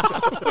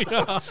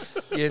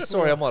 Yeah,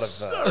 sorry, I might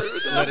have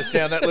let us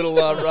down that little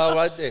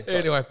railroad there. Sorry.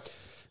 Anyway,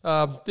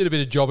 did a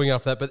bit of jobbing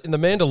after that. But in The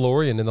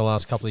Mandalorian in the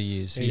last couple of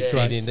years, he's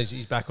great. been in.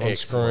 He's back on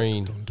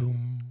screen.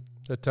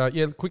 But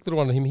yeah, quick little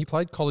one on him. He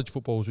played college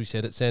football, as we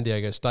said, at San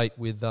Diego State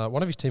with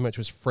one of his teammates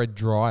was Fred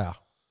Dreyer.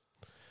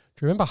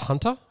 Do you remember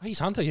Hunter? He's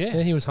Hunter, yeah.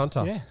 Yeah, he was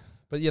Hunter. Yeah.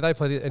 But yeah, they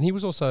played it, and he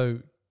was also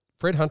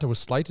Fred Hunter was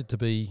slated to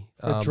be.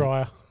 Fred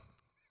Dreyer.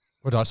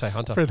 What did I say,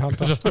 Hunter? Fred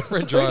Hunter.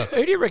 Fred Dreyer.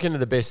 Who do you reckon are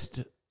the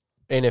best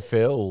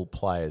NFL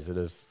players that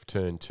have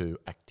turned to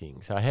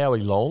acting? So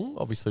Howie Long,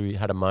 obviously, we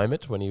had a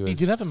moment when he was. He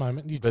did have a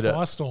moment. He did But,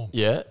 Firestorm.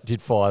 Yeah, did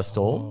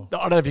Firestorm. I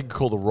don't know if you could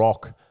call The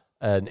Rock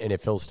an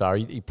NFL star.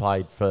 He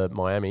played for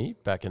Miami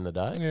back in the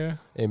day,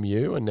 Yeah.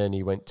 MU, and then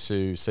he went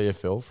to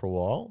CFL for a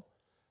while.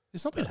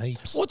 There's not been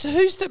heaps.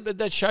 Who's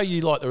that show you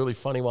like, the really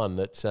funny one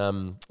that's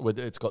with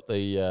it's got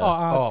the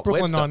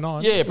Brooklyn Webster.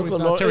 Nine-Nine. yeah, With,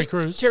 Brooklyn Terry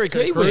Crews. Terry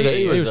Crews.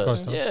 He was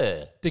close to it.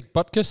 yeah. Dick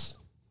Butkus.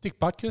 Dick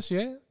Butkus,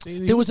 yeah.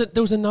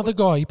 There was another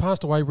guy. He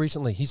passed away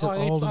recently. He's an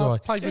he older guy.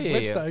 played with Yeah,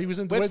 Webster. yeah. He was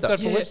in Webster. Webster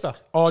for Yeah. Webster.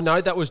 Oh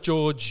no, that was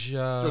George.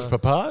 George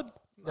Papard.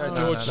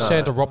 George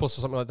Santaropoulos or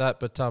something like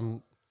that. But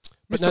Mr.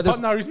 no,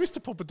 there's- He's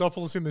Mr.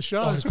 Papadopoulos in the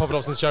show. oh, he's popping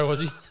off in the show,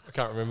 was he? I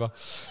can't remember.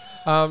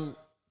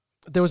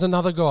 There was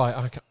another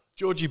guy.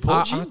 Georgie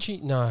Porgy. Archie?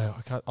 No,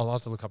 I can't. I'll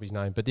have to look up his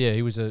name. But yeah,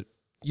 he was a.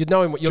 You'd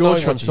know him. You'll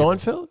George know him from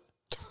once you- Seinfeld.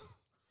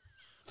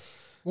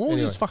 Morgs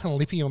is fucking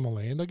lippy on the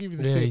land. I'll give you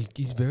the Yeah, tip.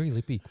 he's very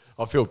lippy.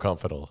 I feel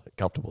comfortable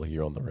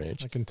here on the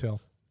ranch. I can tell.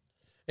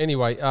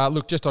 Anyway,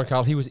 look, just on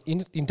Carl, he was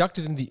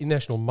inducted in the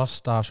International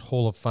Moustache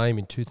Hall of Fame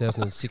in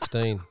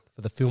 2016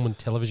 for the film and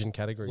television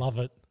category. Love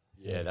it.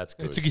 Yeah, that's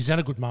good. He's had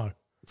a good mo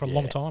for a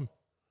long time.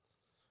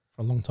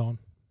 For a long time.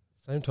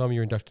 Same time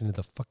you're inducted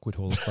into the Fuckwit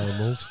Hall of Fame,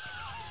 Morgs.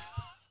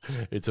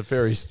 It's a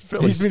fairly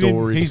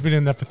story. He's been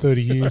in that for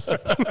 30 years.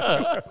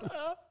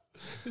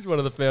 He's one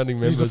of the founding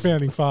members. He's a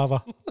founding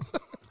father.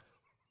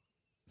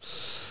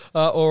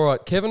 All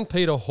right, Kevin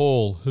Peter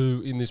Hall,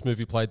 who in this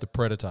movie played the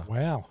Predator.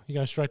 Wow. You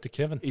go straight to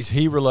Kevin. Is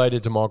he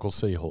related to Michael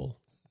C. Hall?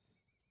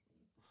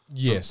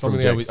 Yes, From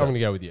I'm going Dexter. to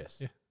go with yes.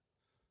 Yeah.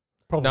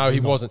 Probably No, he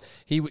not. wasn't.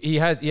 He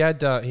had What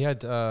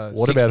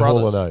six about brothers.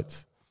 Hall and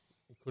Oates?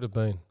 He could have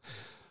been.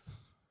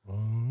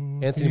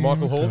 Anthony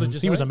Michael Hall, did you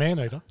say? He was a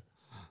man-eater.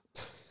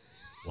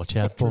 Watch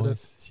out,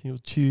 boys. She'll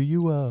chew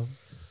you up.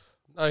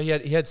 No, he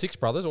had six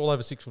brothers, all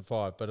over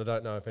 6'5", but I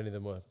don't know if any of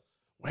them were. Wow,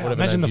 Whatever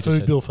imagine the names you just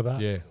food said. bill for that.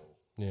 Yeah.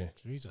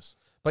 Jesus.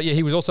 But yeah,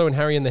 he was also in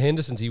Harry and the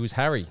Hendersons. He was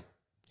Harry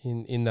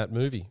in that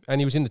movie.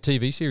 And he was in the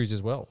TV series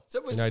as well. So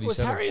in was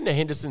 87. Harry and the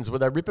Hendersons, were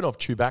they ripping off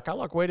Chewbacca?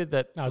 Like, where did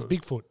that... No, it's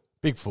Bigfoot.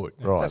 Bigfoot,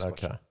 Yeah, right, Sasquatch.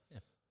 okay.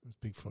 It was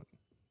Bigfoot.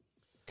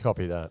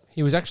 Copy that.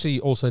 He was actually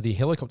also the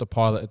helicopter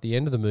pilot at the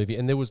end of the movie.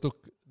 And there was, look,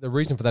 the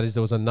reason for that is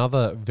there was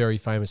another very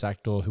famous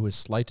actor who was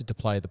slated to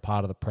play the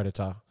part of the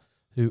Predator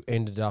who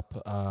ended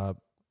up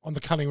On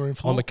the cutting room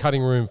floor. on the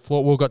cutting room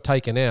floor. Well, got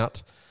taken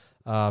out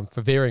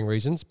for varying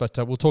reasons, but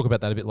we'll talk about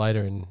that a bit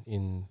later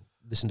in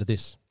Listen to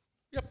This.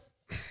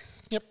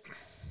 Yep.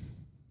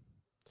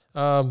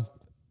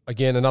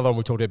 Again, another one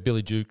we talked about,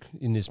 Billy Duke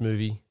in this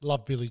movie.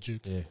 Love Billy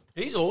Duke. Yeah.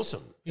 He's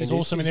awesome. He's And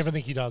awesome in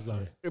everything he does,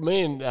 though.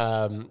 Me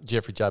and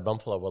Jeffrey J.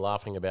 Bumfalo were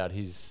laughing about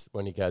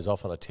when he goes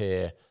off on a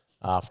tear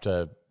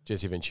after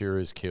Jesse Ventura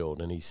is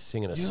killed and he's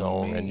singing a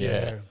song. And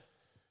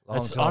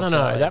That's, I don't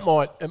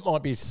know. It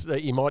might be.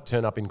 He might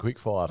turn up in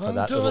Quickfire for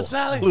that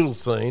little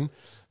scene.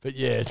 But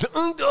yeah,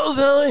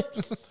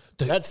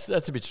 that's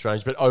a bit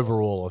strange. But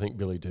overall, I think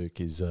Billy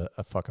Duke is a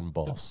fucking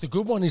boss. The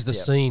good one is the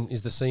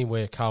scene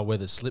where Carl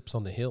Weathers slips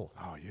on the hill.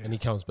 Oh yeah. And he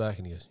comes back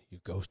and he goes,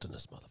 "You're ghosting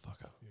us,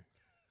 motherfucker.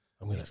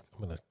 I'm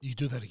gonna You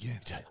do that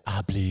again.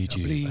 I bleed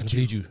you. I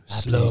bleed you I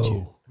slow, bleed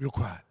you. Real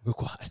quiet.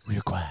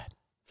 Real quiet.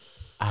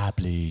 I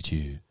bleed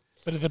you.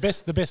 But the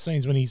best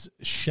scenes when he's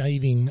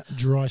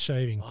dry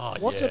shaving. Oh,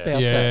 What's yeah. about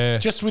that? Yeah.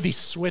 Just with his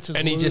sweaters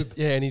And he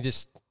lube.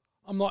 just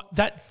I'm like,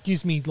 that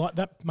gives me, like,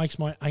 that makes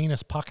my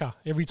anus pucker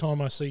every time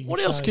I see him What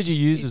else shave. could you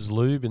use as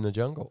lube in the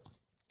jungle?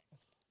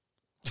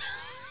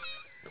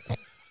 I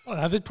don't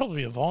know, there'd probably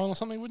be a vine or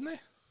something, wouldn't there?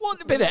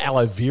 What about an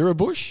aloe vera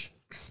bush?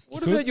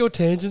 What about your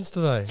tangents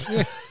today?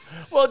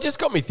 Well, it just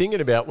got me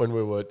thinking about when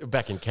we were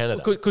back in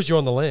Canada. Because you're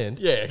on the land.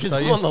 Yeah, because So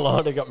I'm you- on the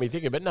line. It got me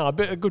thinking. But no,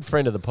 a good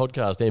friend of the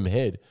podcast, M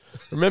Head.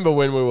 Remember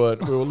when we were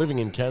living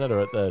in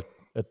Canada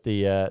at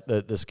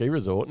the ski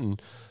resort,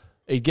 and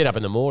he'd get up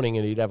in the morning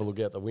and he'd have a look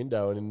out the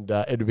window, and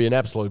it'd be an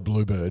absolute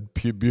bluebird,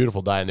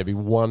 beautiful day, and there'd be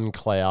one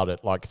cloud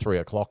at like 3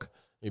 o'clock.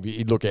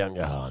 He'd look out and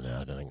go, "Oh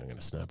no, I don't think I'm going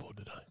to snowboard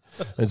today."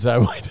 And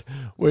so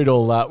we'd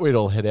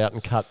all head out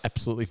and cut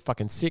absolutely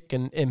fucking sick,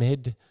 and M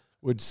Head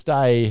would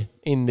stay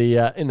in the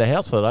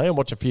house for the day and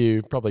watch a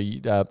few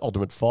probably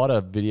Ultimate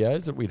Fighter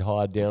videos that we'd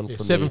hired down from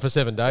 7 for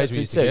 7 days. That's We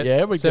it, used to get.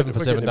 yeah, we 7 for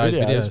 7 days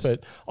videos.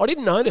 But I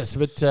didn't notice.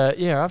 But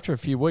after a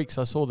few weeks,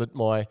 I saw that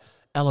my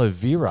aloe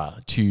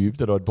vera tube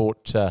that I'd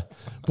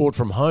bought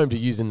from home to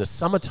use in the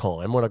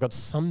summertime when I got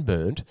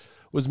sunburnt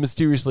was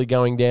mysteriously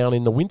going down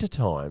in the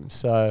wintertime.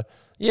 So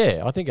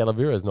yeah, I think aloe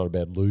vera is not a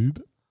bad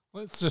lube.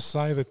 Let's just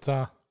say that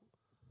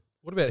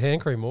What about hand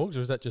cream, Morgs,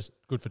 or is that just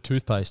good for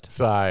toothpaste?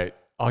 So I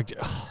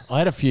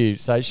had a few.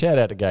 So shout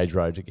out to Gage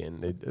Roads again,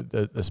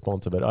 the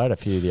sponsor. But I had a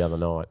few the other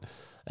night,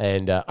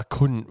 and my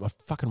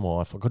fucking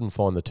wife, I couldn't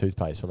find the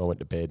toothpaste when I went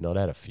to bed, and I'd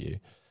had a few.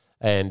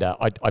 And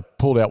I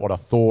pulled out what I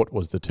thought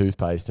was the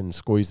toothpaste and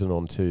squeezed it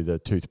onto the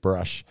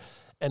toothbrush.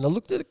 And I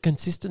looked at the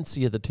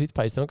consistency of the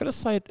toothpaste, and I've got to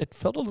say it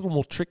felt a little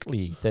more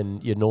trickly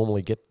than you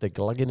normally get the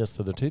glugginess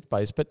of the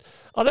toothpaste. But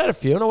I'd had a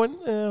few, and I went,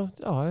 oh,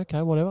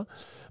 okay, whatever.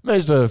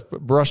 Managed to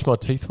brush my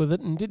teeth with it,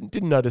 and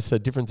didn't notice a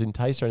difference in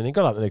taste or anything.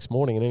 Got up the next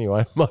morning, and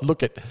anyway, I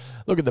look at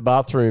the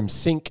bathroom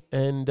sink,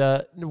 and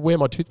where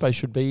my toothpaste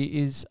should be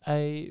is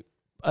a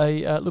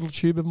little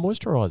tube of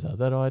moisturiser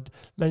that I'd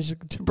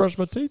managed to brush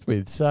my teeth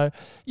with. So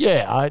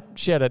yeah, I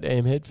shout out to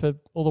Amhead for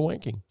all the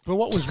wanking. But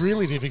what was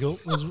really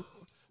difficult was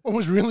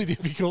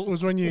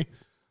when you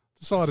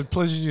decided to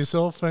pleasure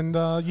yourself and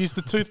used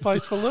the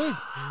toothpaste for lube.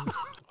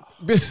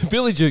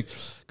 Billy Duke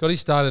got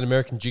his start in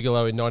American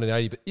Gigolo in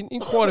 1980, but in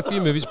quite a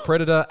few movies,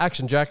 Predator,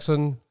 Action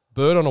Jackson,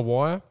 Bird on a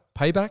Wire,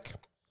 Payback,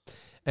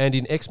 and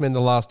in X-Men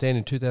The Last Stand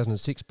in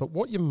 2006. But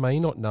what you may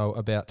not know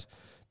about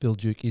Bill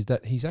Duke is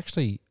that he's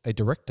actually a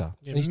director.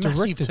 Yeah, and he's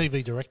massive directed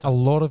TV director. a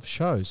lot of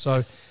shows.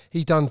 So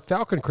he's done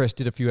Falcon Crest,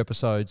 did a few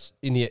episodes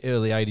in the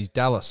early 80s,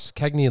 Dallas,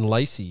 Cagney and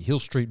Lacey, Hill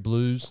Street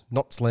Blues,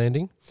 Knots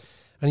Landing.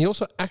 And he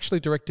also actually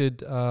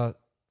directed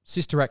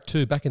Sister Act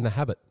 2, Back in the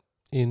Habit,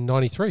 in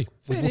 93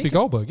 with Whoopi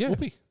Goldberg. Yeah.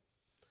 Whoopi.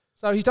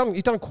 So he's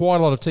done quite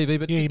a lot of TV,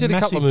 but Yeah, he did a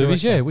couple of massive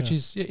movies, director, which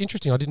is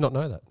interesting. I did not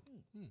know that.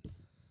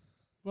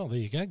 Well, there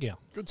you go, Gal.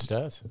 Good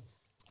stats.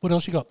 What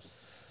else you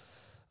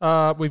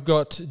got? We've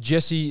got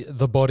Jesse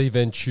the Body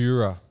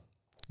Ventura.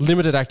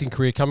 Limited acting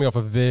career, coming off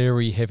a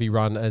very heavy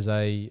run as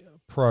a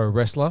pro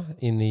wrestler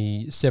in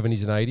the 70s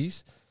and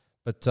 80s.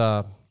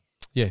 But,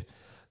 yeah.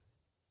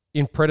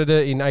 In Predator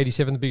in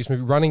 87, the biggest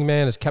movie. Running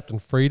Man as Captain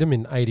Freedom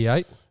in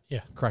 88.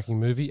 Yeah. Cracking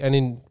movie. And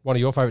in one of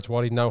your favourites,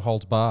 Whitey, No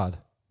Holds Barred.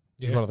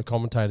 He's Yeah. one of the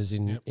commentators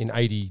in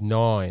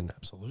 89.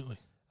 Absolutely.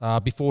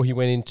 Before he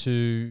went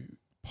into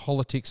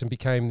politics and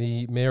became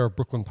the mayor of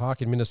Brooklyn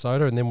Park in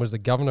Minnesota, and then was the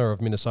governor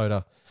of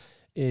Minnesota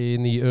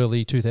in the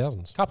early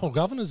 2000s. Couple of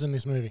governors in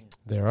this movie.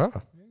 There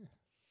are.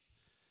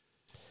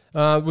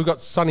 We've got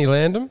Sonny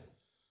Landham,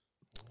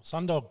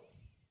 Sundog.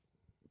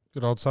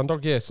 good old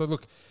Sundog. Yeah, so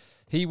look,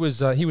 he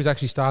was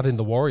actually started in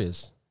the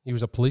Warriors. He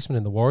was a policeman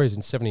in the Warriors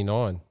in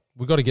 79.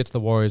 We've got to get to the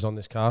Warriors on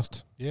this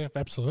cast. Yeah,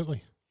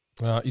 absolutely.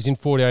 He's in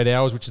 48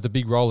 Hours, which is the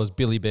big role as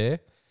Billy Bear,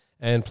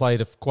 and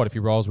played quite a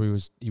few roles where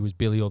he was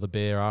Billy or the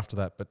Bear after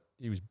that, but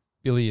he was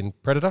Billy in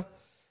Predator,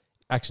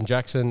 Action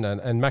Jackson,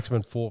 and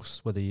Maximum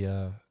Force were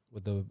the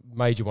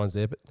major ones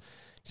there. But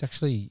he's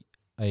actually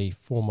a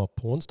former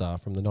porn star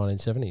from the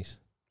 1970s.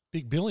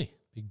 Big Billy.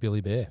 Big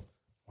Billy Bear.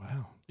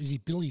 Wow. Is he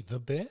Billy the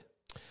Bear?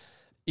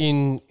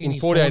 In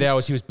his 48 porn-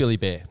 Hours, he was Billy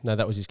Bear. No,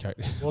 that was his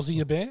character. Was he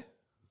a bear?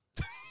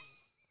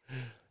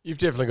 You've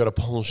definitely got a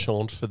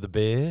penchant for the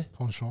bear.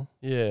 Penchant.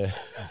 Yeah.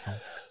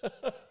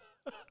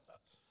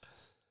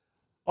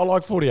 I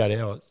like 48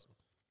 Hours.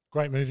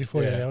 Great movie,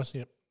 48 Yeah. Hours.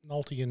 Yep.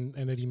 Nolte and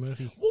Eddie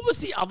Murphy. What was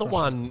the other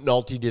one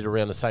Nolte did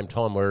around the same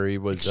time where he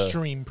was...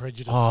 Extreme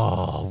Prejudice.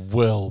 oh,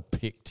 well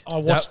picked. I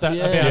watched that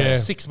yeah. about Yeah.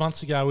 6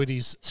 months ago. It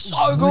is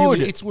So really-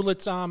 good. It's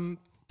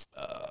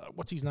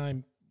what's his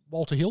name?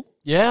 Walter Hill.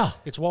 Yeah.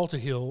 It's Walter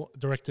Hill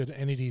directed,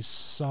 and it is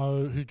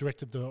so. Who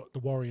directed the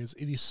Warriors?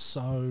 It is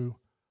so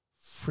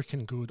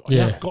freaking good. I Yeah.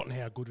 haven't forgotten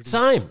how good it is.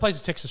 Same.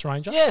 Plays a Texas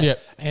Ranger. Yeah. Yeah.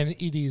 And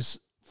it is.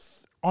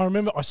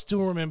 I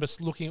still remember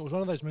looking. It was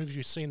one of those movies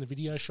you see in the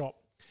video shop,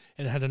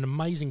 and it had an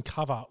amazing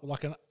cover,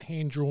 like a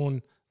hand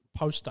drawn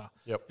poster.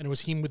 Yep. And it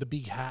was him with a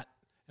big hat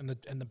and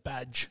the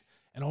badge.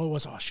 And I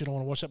always, I want to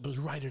watch that, but it was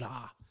rated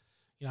R.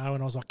 You know,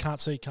 and I was like, can't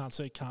see it.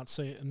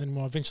 And then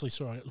when I eventually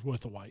saw it, it was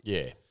worth the wait.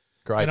 Yeah.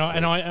 Great.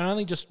 And I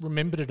only just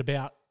remembered it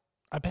about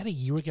a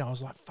year ago. I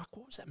was like, fuck,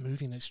 what was that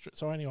movie?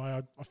 So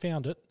anyway, I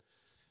found it,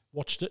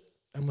 watched it,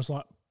 and was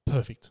like,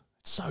 perfect.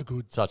 It's so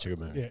good. Such a good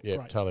movie. Yeah, Yeah,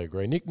 great. totally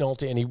agree. Nick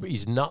Nolte, and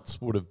his nuts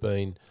would have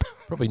been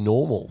probably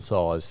normal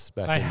size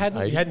back They in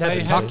hadn't, 80. He hadn't had they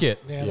the tuck hadn't- yet.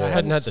 Yeah, Yeah. they Hadn't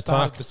hadn't had the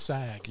started tuck. the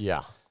sag.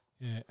 Yeah.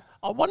 Yeah.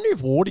 I wonder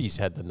if Wardy's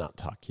had the nut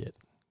tuck yet.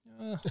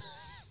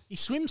 He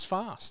swims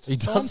fast. He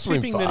So does I'm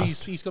swim tipping that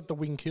fast. he's got the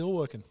wing keel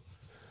working.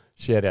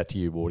 Shout out to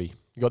you, Wardy.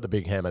 You got the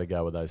big hammer to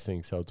go with those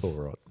things, so it's all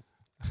right.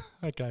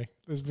 Okay.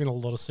 There's been a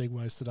lot of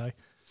segues today.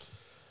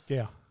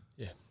 Yeah.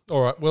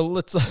 All right, well,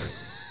 let's...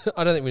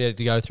 I don't think we need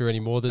to go through any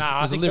more. There's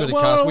a limited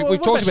well, cast. well, We've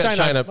what talked about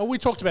Shayna. Well, we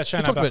talked about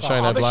Shayna. talked about Black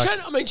last Shayna week.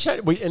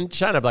 But Black.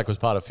 Shayna Black was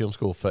part of film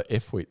school for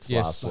FWITS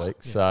Yes. last week.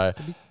 So,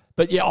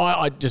 but yeah,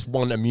 I just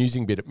one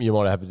amusing bit. You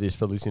might have this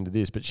for listening to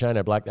this, but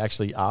Shayna Black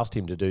actually asked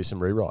him to do some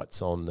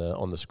rewrites on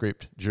the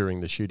script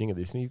during the shooting of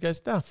this, and he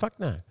goes, "No, fuck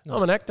no,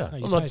 I'm an actor. No,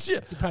 you I'm not. paid-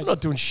 you paid- I'm not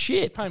doing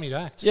shit." Pay me to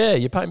act. Yeah,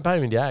 you pay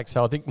me to act.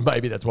 So I think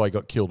maybe that's why he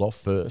got killed off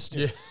first.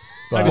 Yeah,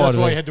 Maybe that's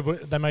why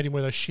they made him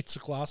wear those shits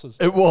of glasses.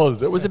 It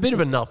was a bit of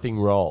a nothing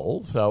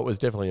role, so it was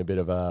definitely a bit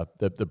of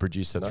the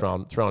producer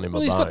throwing him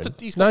Well, a he's bone. got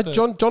the, he's No, got the,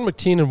 John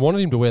McTiernan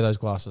wanted him to wear those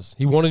glasses.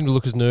 He wanted him to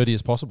look as nerdy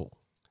as possible.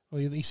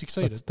 well, he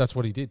succeeded. That's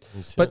what he did. He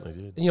But certainly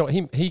did. you know,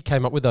 he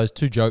came up with those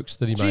two jokes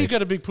that he Gee, you made.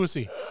 got a big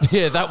pussy.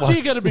 Yeah, that Gee, one.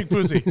 you got a big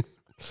pussy.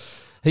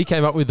 He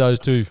came up with those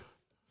two.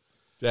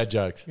 Dad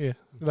jokes. Yeah,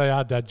 they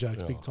are dad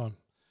jokes, big time.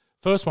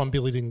 First one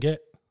Billy didn't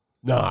get.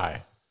 No.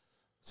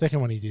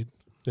 Second one he did.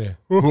 Yeah,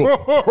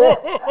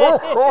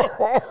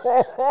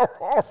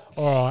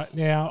 All right,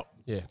 now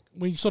yeah.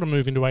 we sort of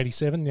move into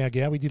 87 now,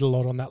 Gow. We did a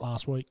lot on that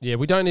last week. Yeah,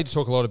 we don't need to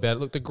talk a lot about it.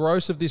 Look, the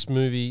gross of this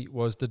movie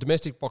was the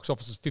domestic box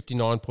office was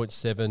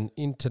 59.7,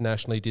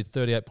 internationally did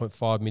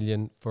 38.5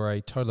 million for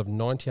a total of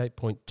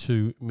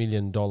 $98.2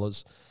 million.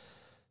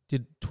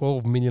 Did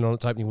 12 million on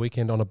its opening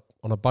weekend on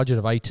a budget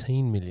of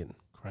 18 million.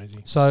 Crazy.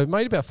 So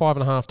made about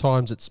 5.5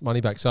 times its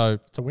money back. So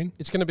It's a win.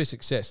 it's going to be a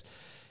success.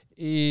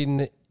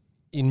 In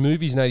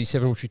movies in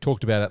 87, which we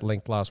talked about at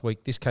length last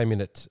week, this came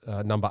in at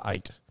number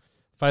 8.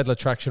 Fatal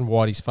Attraction,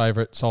 Whitey's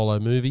favourite solo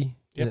movie,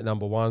 in at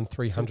number 1,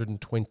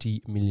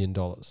 $320 million.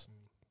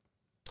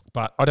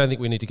 But I don't think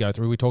we need to go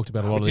through. We talked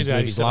about a lot of We these did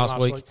movies 87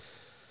 last week.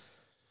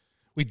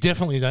 We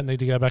definitely don't need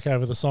to go back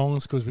over the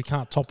songs because we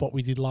can't top what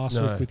we did last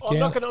No. week with I'm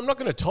Gow. not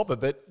going to top it,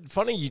 but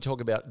funny you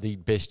talk about the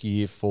best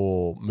year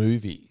for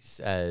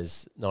movies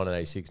as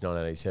 1986,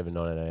 1987,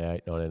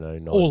 1988,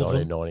 1999, All of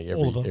them. 1990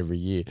 All of them. every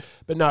year.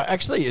 But no,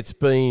 actually it's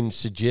been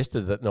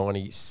suggested that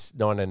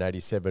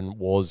 1987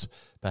 was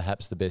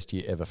perhaps the best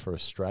year ever for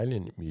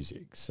Australian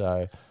music.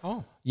 So,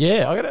 Oh.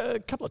 yeah, I got a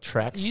couple of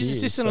tracks here. Is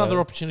this so- another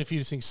opportunity for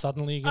you to sing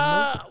Suddenly again?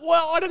 Mark?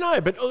 Well, I don't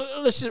know, but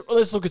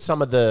let's look at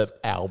some of the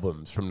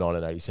albums from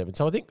 1987.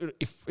 So I think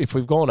if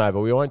we've gone over,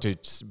 we won't do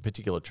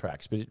particular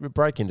tracks, but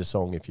break into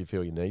song if you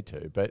feel you need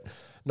to. But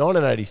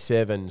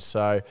 1987,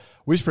 so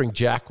Whispering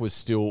Jack was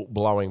still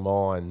blowing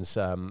minds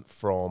from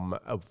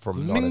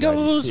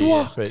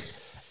 1986, but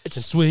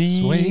it's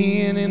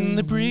Swaying in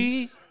the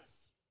breeze,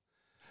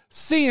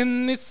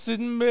 seeing this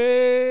it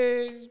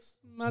makes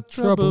my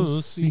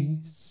troubles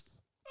cease.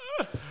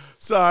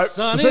 so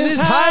Sun is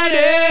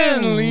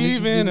hiding,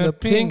 leaving a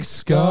pink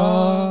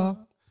scar.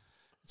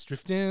 It's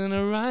drifting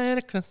right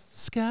across the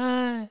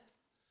sky.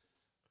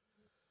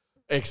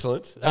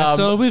 excellent. That's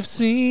all we've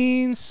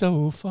seen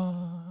so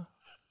far.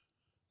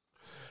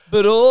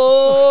 But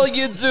all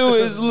you do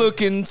is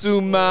look into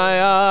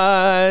my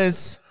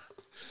eyes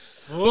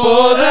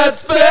for that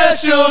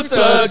special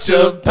touch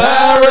of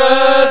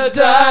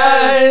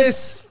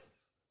paradise.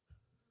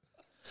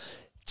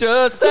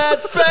 Just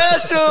that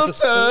special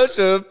touch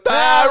of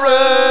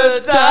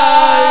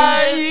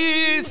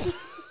paradise.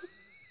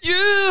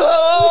 You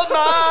hold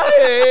my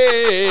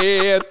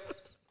hand.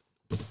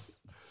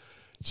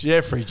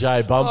 Jeffrey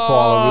J.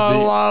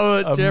 Bumfiler love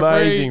with it, the Jeffrey.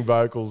 amazing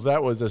vocals.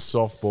 That was a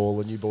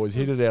softball, and you boys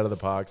hit it out of the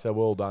park, so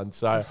well done.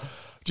 So,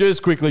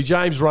 just quickly,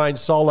 James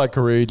Rain's solo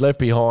career, Left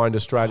Behind,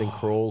 Australian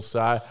Crawl.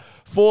 So,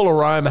 Fall of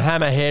Rome,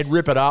 Hammerhead,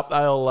 Rip It Up.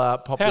 They'll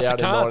pop House out of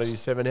in Cards.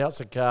 1987.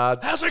 House of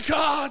Cards. House of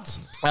Cards.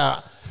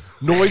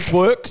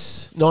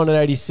 Noiseworks,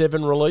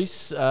 1987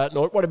 release.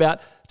 What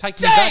about Take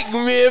Me Back. Take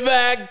Me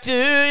Back to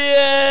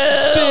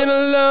You? Been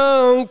a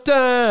long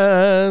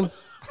time.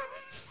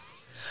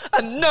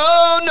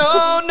 No,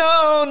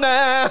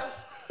 now.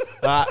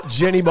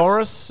 Jenny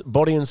Morris,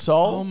 Body and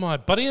Soul. Oh, my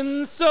buddy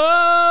and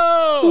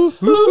soul.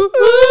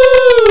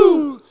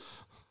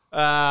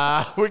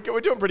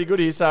 We're doing pretty good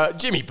here. So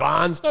Jimmy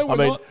Barnes, No, we're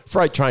not.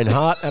 Freight Train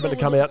Heart happened to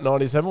come out in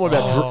 97. What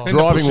about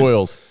Driving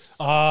Wheels?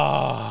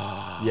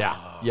 Ah. Yeah.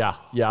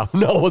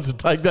 No one wants to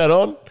take that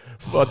on.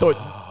 I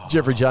thought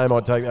Jeffrey J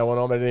might take that one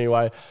on, but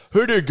anyway.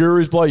 Hoodoo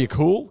Gurus Blow You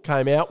Cool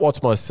came out.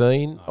 What's My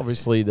Scene?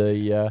 Obviously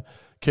the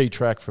key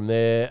track from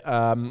there.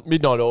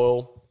 Midnight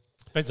Oil.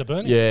 Beds are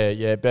burning.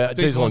 Yeah.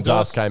 Diesel and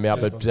Dust came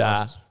out, but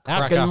How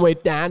Cracker. Can We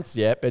Dance?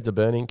 Yeah, Beds Are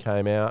Burning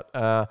came out.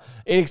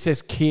 In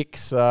Excess Kick,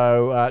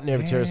 so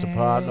Never Tear Us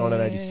Apart,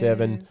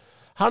 1987.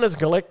 Hunters and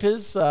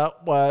Collectors,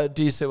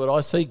 Do You See What I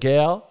See?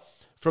 Gal,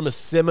 from a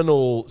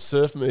seminal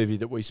surf movie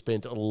that we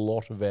spent a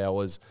lot of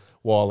hours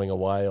whiling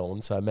away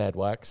on, so Mad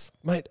Wax.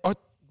 Mate, I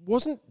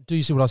wasn't Do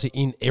You See What I See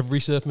in every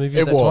surf movie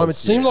It at that time? It was,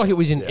 seemed yeah. like it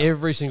was in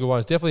every single one.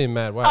 It's definitely in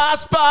Mad Wax. I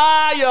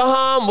spy your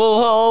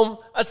humble home,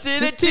 I see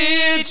the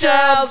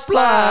teardrops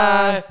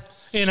fly,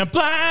 In a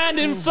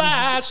blinding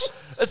flash.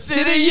 I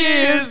see the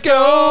years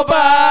go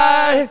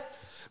by.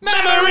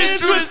 Memories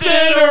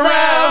twisted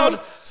around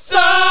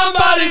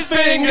somebody's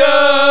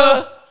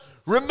finger.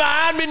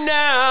 Remind me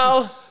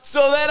now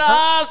so that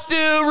I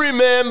still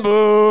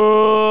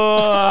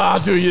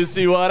remember. Do you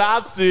see what I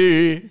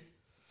see?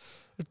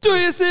 Do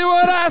you see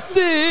what I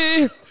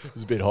see?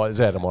 It's a bit high. It's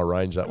out of my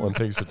range, that one.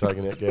 Thanks for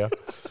taking that, Gal.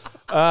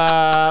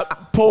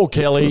 Paul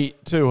Kelly,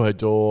 To Her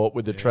Door,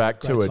 with the track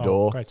To Her song,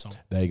 Door. great song.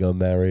 They got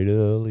married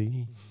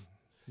early.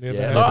 Never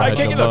Yeah, had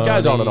look, that. it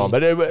goes on and on,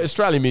 but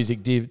Australian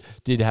music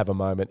did have a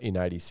moment in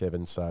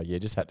 '87. So yeah,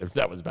 just had to.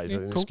 That was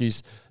basically an cool.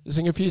 excuse to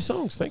sing a few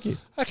songs. Thank you.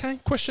 Okay,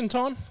 question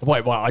time.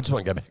 Wait, I just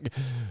want to go back.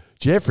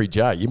 Jeffrey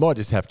J, you might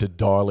just have to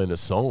dial in a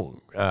song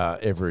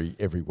every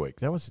week.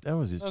 That was that's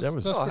that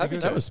pretty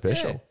was good.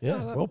 special.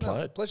 Yeah, well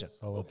played. Pleasure.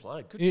 Well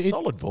played. Good, It-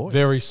 solid voice.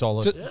 Very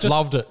solid. Just-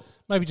 Loved it.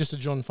 Maybe just a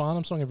John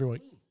Farnham song every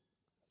week.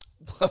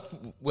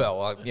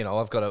 Well,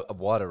 I've got a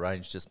wider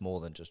range, just more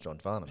than just John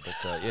Farnham. But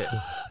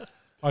yeah,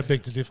 I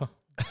beg to differ.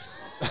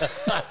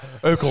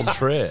 au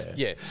contraire.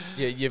 yeah,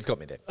 you've got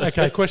me there.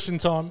 Okay, question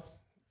time.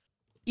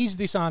 Is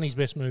this Arnie's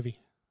best movie?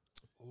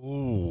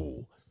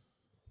 Ooh.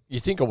 You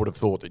think I would have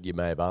thought that you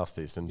may have asked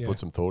this and Yeah. put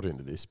some thought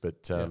into this,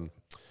 but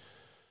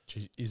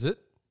Gee, is it?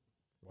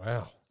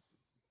 Wow.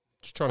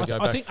 Just trying to go I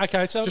back. think,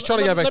 okay, so Just trying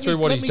to go back through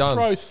what he's done.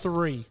 Let me throw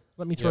three.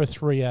 Let me throw Yep.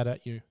 three out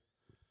at you.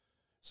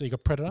 So you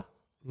got Predator.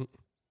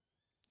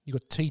 You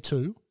got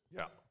T2.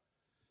 yeah.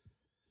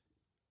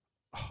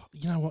 Oh,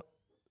 you know what?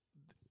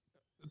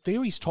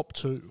 They're his top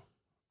two.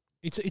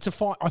 It's a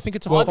fight. I think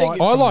it's a Well, fight. I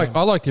from like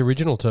them. the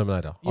original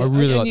Terminator. Yeah, I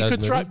really and like you those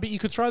could throw, movies. but you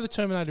could throw the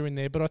Terminator in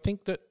there. But I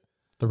think that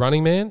The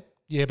Running Man.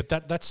 yeah, but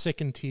that's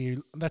second tier.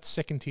 That's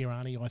second tier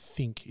Arnie. I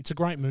think it's a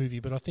great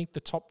movie, but I think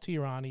the top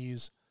tier Arnie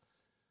is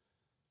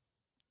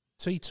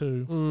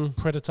T2,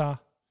 Predator.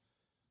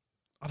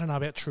 I don't know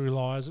about True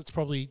Lies. It's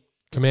probably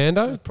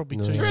Commando. probably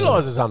No. two. True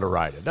Lies is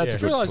underrated. That's a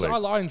True good Lies. flick.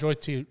 I enjoy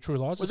True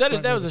Lies. Was It's that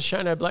great that was movie.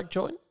 a Shano Black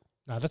joint?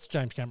 No, that's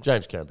James Cameron.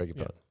 James Cameron, beg your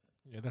Yeah. pardon.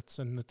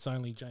 Yeah, it's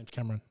only James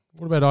Cameron.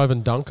 What about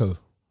Ivan Dunko?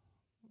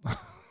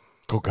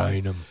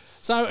 Cocaine 'em.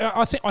 So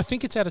I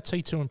think it's out of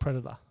T2 and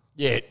Predator.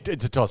 Yeah,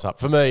 it's a toss up.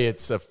 For me,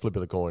 it's a flip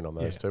of the coin on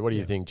those Yeah. two. What do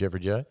you think, Jeffrey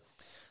J?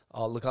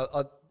 Oh, look, I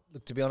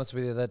look, to be honest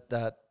with you, that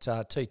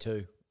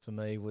T2 for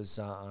for me was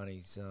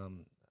Arnie's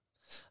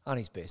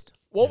best.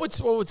 What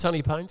would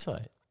Sonny Payne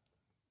say?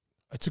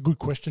 It's a good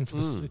question for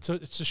this.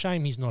 It's a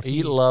shame he's not He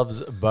here.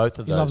 loves both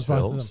of He those loves both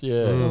of films. them.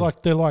 Yeah.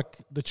 They're like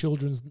the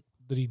children's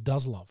that he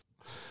does love.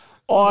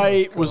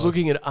 I was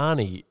looking at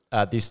Arnie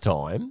at this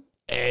time,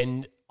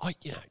 and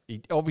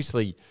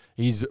obviously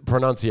his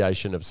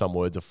pronunciation of some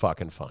words are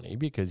fucking funny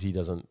because he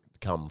doesn't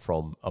come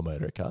from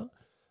America,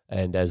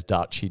 and as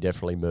Dutch, he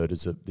definitely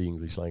murders the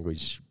English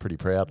language pretty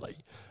proudly.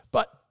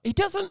 But he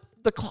doesn't.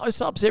 The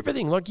close-ups,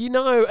 everything. Like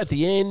at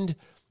the end,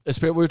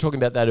 especially we were talking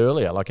about that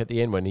earlier. Like at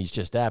the end when he's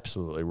just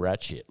absolutely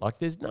rat shit. Like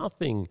there's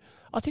nothing.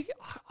 I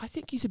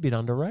think he's a bit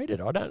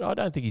underrated. I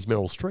don't think he's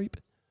Meryl Streep,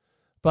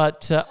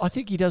 but I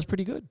think he does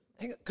pretty good.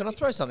 Can I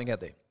throw something out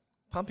there?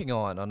 Pumping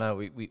Iron, I know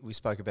we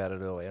spoke about it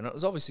earlier, and it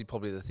was obviously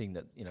probably the thing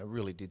that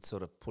really did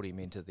sort of put him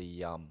into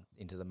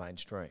the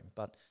mainstream.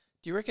 But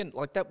do you reckon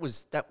like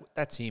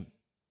that's him?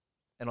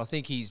 And I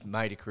think he's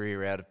made a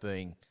career out of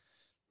being,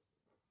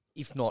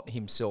 if not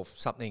himself,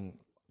 something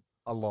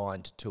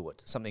aligned to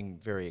it, something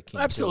very akin.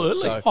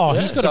 Absolutely. To it.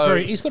 So,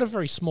 He's got a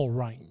very small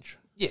range.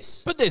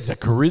 yes, But there's a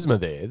charisma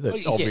there that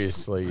yes.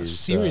 obviously is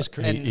Serious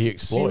charisma. he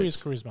exploits.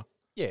 Serious charisma.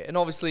 yeah, and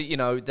obviously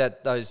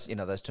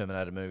those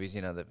Terminator movies,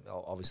 that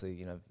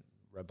obviously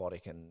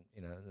robotic and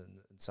and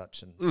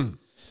such and.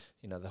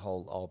 The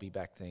whole "I'll be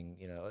back" thing,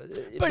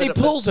 But he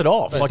pulls it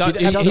off. Like it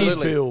doesn't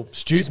absolutely. feel He's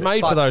stupid.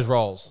 made for those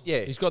roles. Yeah.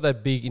 He's got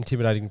that big,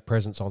 intimidating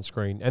presence on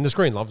screen, and the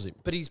screen loves him.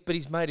 But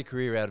he's made a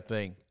career out of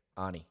being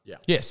Arnie. Yeah.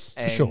 Yes,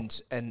 And, for sure.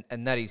 and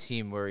that is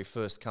him where he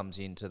first comes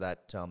into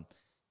that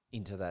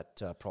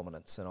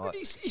prominence. And But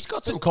he's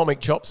got some comic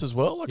chops as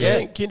well. Like Yeah. I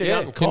think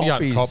Kindergarten Yeah. Cop,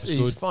 Kindergarten Cop's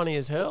he's good. funny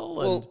as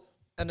hell.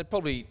 and it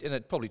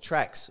probably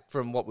tracks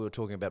from what we were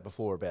talking about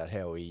before about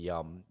how he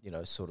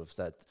sort of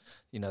that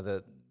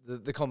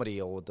the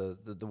comedy or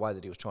the way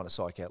that he was trying to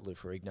psych out Lou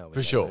Ferrigno in For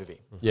that sure. movie.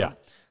 Yeah.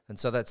 And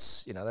so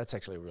that's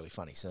actually a really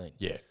funny scene.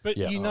 Yeah. But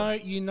yeah.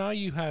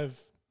 you have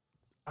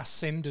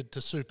ascended to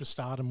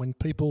superstardom when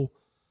people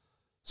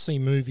see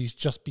movies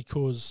just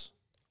because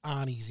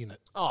Arnie's in it.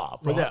 Oh,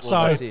 Right? without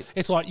So that's it.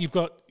 it's like you've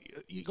got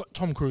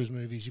Tom Cruise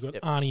movies, you've got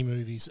Yep. Arnie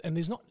movies, and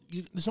there's not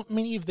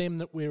many of them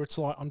where it's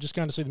like I'm just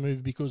going to see the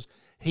movie because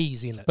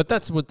he's in it. But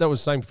that's what that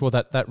was saying before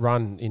that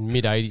run in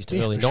mid 80s to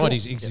Yeah, early for sure.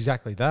 90s.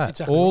 Exactly that.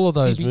 Exactly All right. of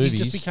those He movies.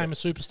 just became a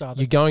superstar.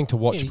 You're going to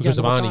watch Yeah, you're because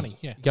of going to Arnie. watch Arnie,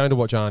 yeah. You're going to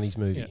watch Arnie's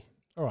movie. Yeah.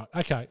 All right.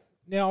 Okay.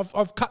 Now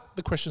I've cut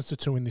the questions to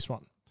two in this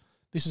one.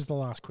 This is the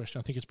last question.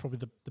 I think it's probably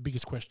the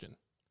biggest question.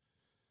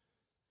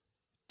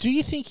 Do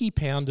you think he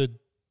pounded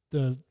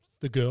the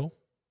girl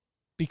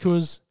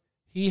because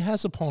he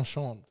has a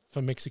penchant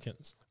for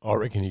Mexicans? I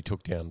reckon he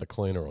took down the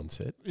cleaner on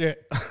set. Yeah.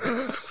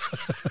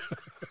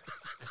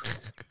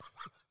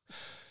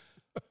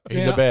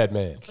 He's Now- a bad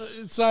man.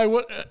 So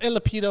what?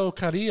 Elapido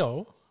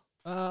Carrillo.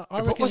 I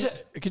What reckon was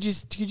it? Could you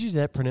do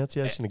that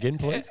pronunciation again,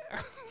 please?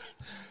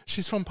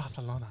 she's from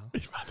Barcelona.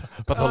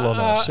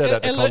 Barcelona. Shout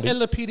out to Condi.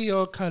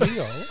 Elapido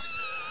Carrillo.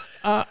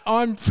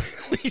 I'm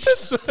fairly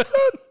certain.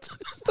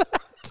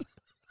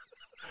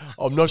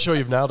 I'm not sure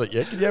you've nailed it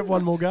yet. Can you have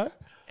one more go?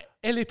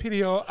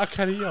 Elapido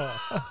Carrillo.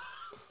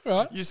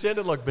 Right. You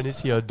sounded like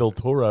Benicio del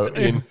Toro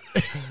in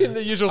In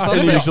the usual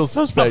The Usual I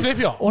Suspect. flip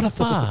you. What a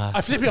far. I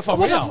flip you for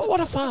What real.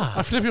 a far.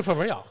 I flip you for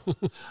real.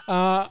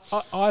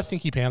 I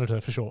think he pounded her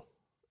for sure.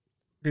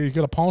 He's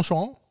got a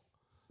penchant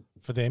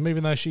for them,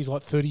 even though she's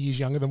like 30 years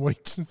younger than what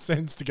he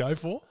tends to go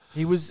for.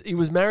 He was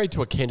married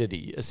to a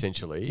Kennedy,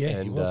 essentially. Yeah, he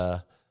and was.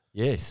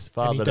 yes,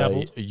 fathered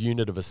dabbled. a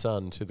unit of a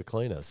son to the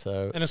cleaner.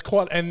 So And it's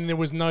quite, and there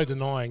was no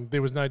denying,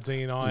 there was no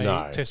DNA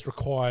No. test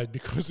required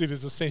because it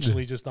is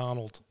essentially just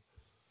Arnold.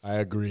 I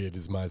agree, it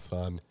is my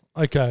son.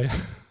 Okay.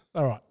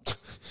 All right.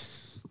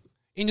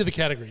 Into the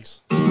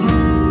categories.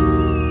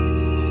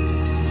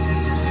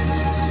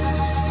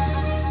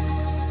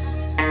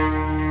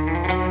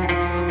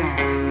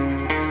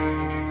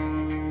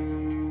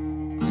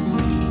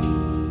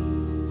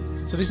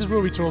 So this is where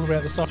we talk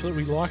about the stuff that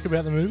we like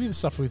about the movie, the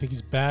stuff we think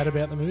is bad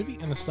about the movie,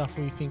 and the stuff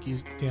we think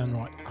is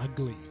downright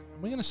ugly.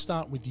 We're going to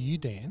start with you,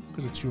 Dan,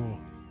 because it's your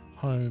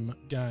home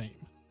game.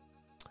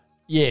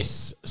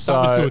 Yes,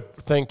 Start with so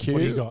good. thank you.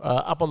 What do you got?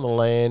 Up on the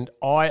land,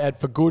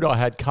 for good, I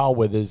had Carl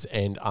Weathers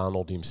and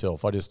Arnold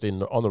himself. On the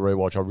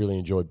rewatch, I really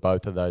enjoyed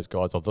both of those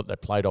guys. I thought they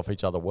played off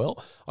each other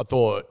well. I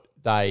thought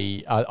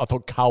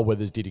Carl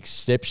Weathers did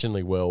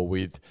exceptionally well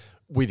with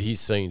his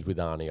scenes with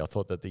Arnie. I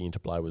thought that the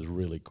interplay was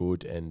really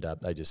good, and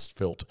they just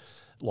felt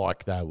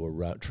like they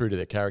were true to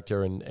their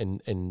character,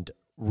 and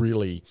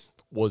really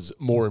was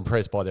more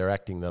impressed by their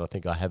acting than I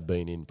think I have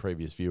been in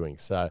previous viewings.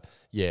 So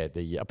yeah,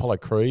 the Apollo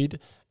Creed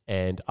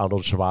and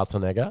Arnold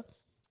Schwarzenegger,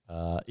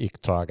 Ich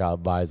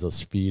trage weiße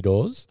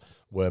Speedos,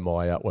 were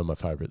my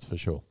favourites for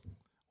sure.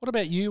 What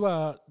about you,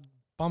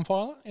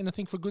 Bumfire?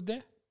 Anything for good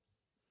there?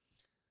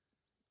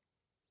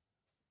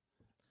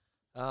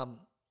 Not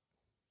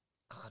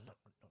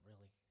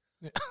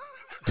really.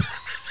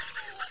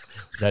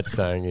 That's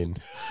saying in.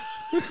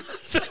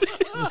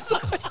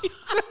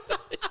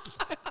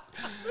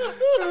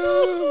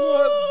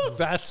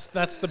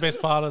 That's the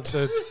best part of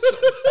the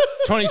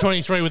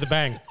 2023 with a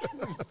bang.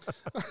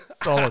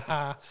 Solid.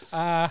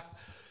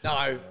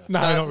 No,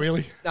 not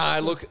really. No,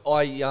 look,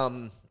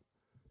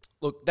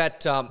 look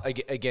that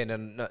again,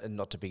 and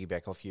not to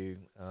piggyback off you,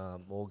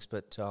 Morgs,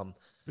 but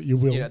But you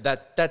will. you know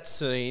that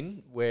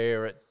scene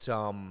where it,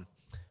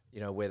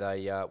 where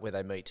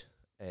they meet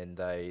and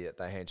they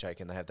handshake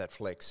and they have that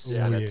flex,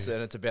 Yeah. and Oh,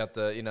 it's about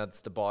the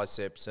it's the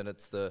biceps and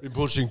it's the Been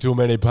pushing too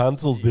many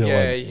pencils, Dylan.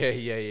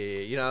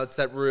 yeah. It's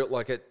that real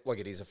like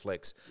it is a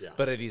flex,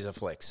 but it is a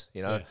flex,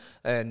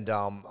 And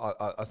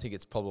I think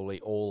it's probably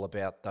all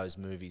about those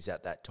movies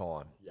at that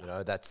time.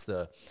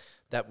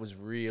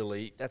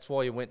 That's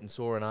why you went and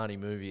saw an Arnie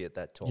movie at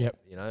that time. Yep.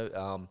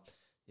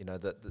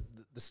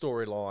 The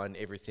storyline,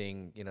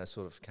 everything,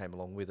 sort of came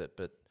along with it.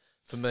 But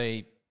for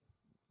me,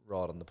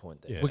 right on the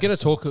point there. Yeah. We're going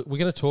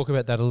to talk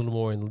about that a little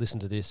more and listen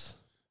to this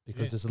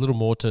because there's a little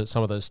more to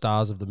some of those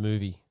stars of the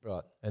movie,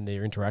 Right. and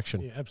their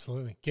interaction. Yeah,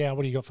 absolutely. Yeah,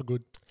 what do you got for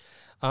good?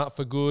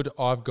 For good,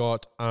 I've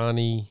got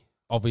Arnie,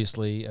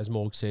 obviously, as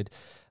Morg said,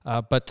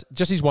 but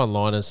just his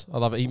one-liners. I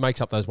love it. He makes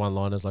up those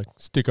one-liners like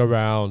 "stick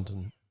around,"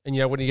 and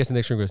when he gets in the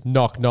next room, he goes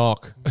 "knock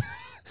knock,"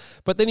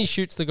 but then he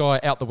shoots the guy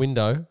out the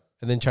window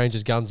and then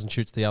changes guns and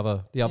shoots the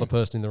other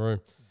person in the room.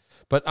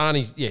 But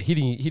Arnie's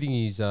hitting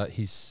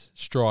his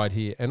stride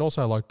here, and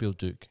also I like Bill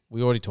Duke.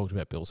 We already talked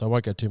about Bill, so I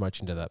won't go too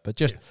much into that. But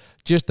just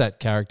that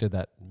character,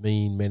 that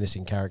mean,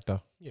 menacing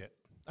character. Yeah.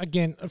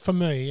 Again, for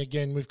me,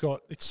 we've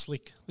got it's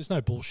slick. There's no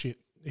bullshit.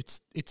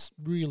 It's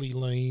really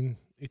lean.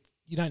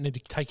 You don't need to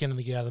take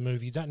anything out of the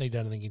movie. You don't need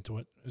anything into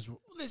it.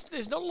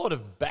 There's not a lot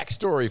of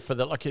backstory for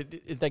that. Like,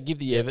 if they give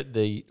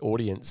the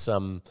audience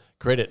some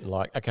credit and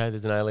like, okay,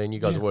 there's an alien, you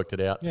guys have worked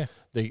it out. Yeah.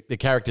 The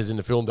characters in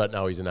the film don't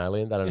know he's an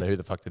alien. They don't know who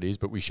the fuck that is,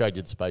 but we showed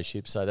you the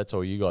spaceship, so that's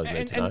all you guys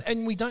need to know.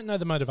 And we don't know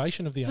the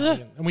motivation of the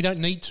alien, and we don't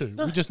need to.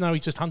 We just know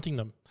he's just hunting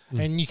them.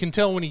 And you can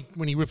tell when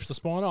he rips the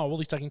spine,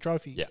 he's taking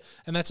trophies. Yeah.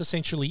 And that's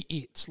essentially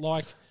it.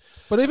 Like,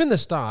 But even the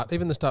start,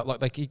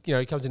 like he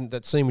comes in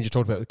that scene we just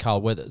talked about with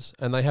Carl Weathers,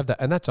 and they have that,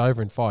 and that's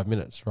over in 5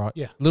 minutes, right?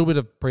 Yeah. A little bit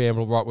of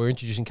preamble, right? We're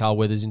introducing Carl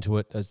Weathers into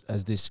it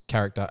as this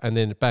character, and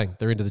then bang,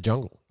 they're into the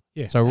jungle.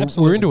 Yeah, So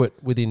absolutely. we're into it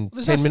within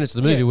There's 10 no- minutes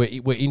of the movie.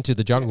 yeah. We're into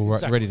the jungle, right,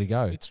 exactly. ready to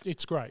go.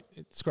 It's great.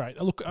 It's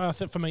great. Look, I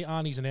think for me,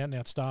 Arnie's an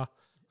out-and-out star.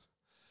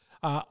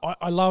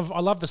 I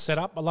love the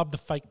setup. I love the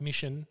fake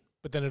mission,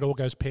 but then it all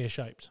goes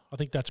pear-shaped. I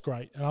think that's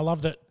great. And I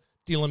love that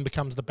Dylan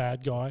becomes the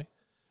bad guy,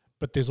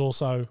 but there's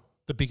also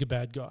the bigger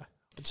bad guy.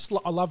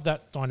 I love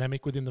that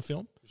dynamic within the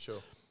film. Sure.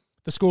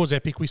 The score's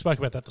epic. We spoke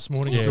about that this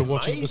morning. Score's As we were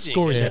watching. The amazing.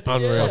 score is Yeah, epic.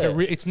 unreal.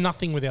 Like it's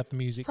nothing without the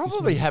music. This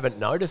Probably movie. haven't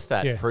noticed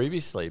that Yeah.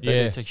 previously, but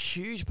Yeah. it's a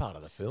huge part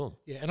of the film.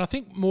 Yeah, and I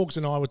think Morgs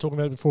and I were talking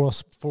about it before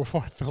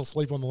I fell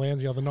asleep on the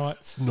lounge the other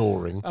night.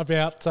 Snoring.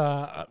 About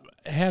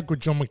how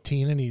good John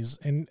McTiernan is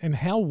and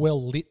how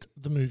well lit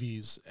the movie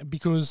is.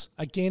 Because,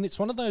 again, it's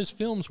one of those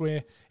films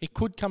where it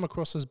could come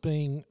across as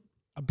being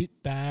a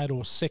bit bad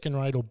or second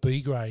rate or B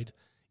grade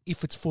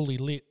if it's fully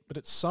lit. But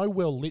it's so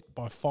well lit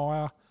by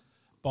fire,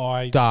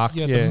 by Dark,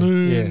 the yeah,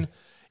 moon. yeah.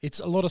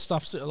 It's a lot of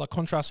stuff like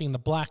contrasting in the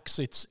blacks.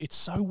 It's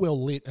so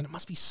well lit, and it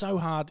must be so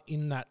hard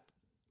in that,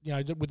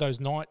 with those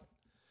night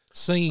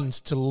scenes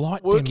to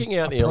light Working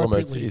them out the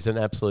elements appropriately. is an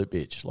absolute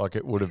bitch. Like,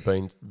 it would have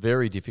been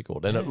very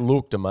difficult, and it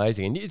looked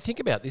amazing. And you think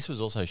about this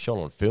was also shot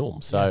on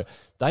film, so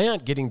they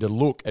aren't getting to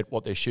look at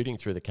what they're shooting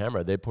through the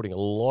camera. They're putting a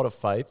lot of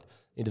faith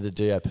into the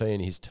DOP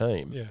and his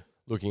team,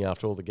 looking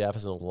after all the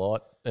gaffers and all the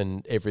light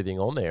and everything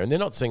on there. And they're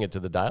not seeing it to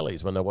the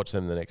dailies when they watch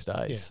them the next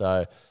day. Yeah.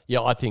 So,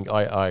 I think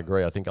I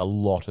agree. I think a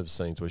lot of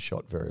scenes were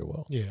shot very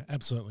well. Yeah,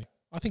 absolutely.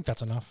 I think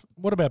that's enough.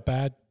 What about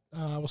bad?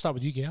 We'll start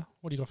with you, Gao.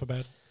 What do you got for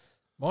bad?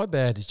 My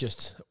bad is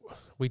just,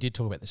 we did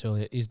talk about this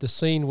earlier, is the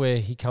scene where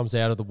he comes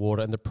out of the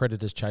water and the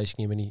predator's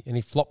chasing him and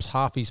he flops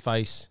half his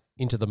face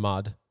into the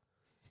mud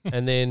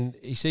and then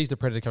he sees the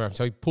predator come up.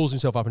 So he pulls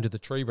himself up into the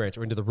tree branch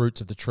or into the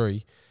roots of the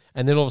tree,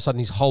 and then all of a sudden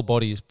his whole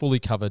body is fully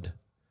covered,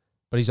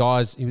 but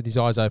with his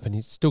eyes open, he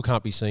still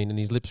can't be seen and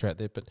his lips are out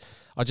there. But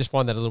I just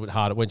find that a little bit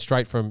hard. It went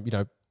straight from,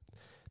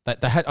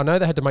 I know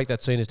they had to make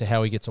that scene as to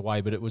how he gets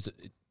away, but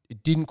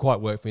it didn't quite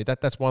work for me.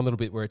 That's one little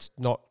bit where it's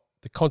not,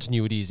 the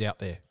continuity is out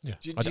there. Yeah.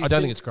 I don't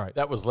think it's great.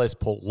 That was less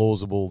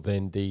plausible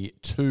than the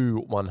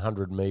 2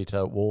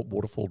 100-meter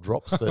waterfall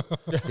drops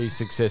that he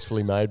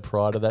successfully made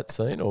prior to that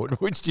scene, or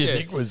which do you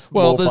think was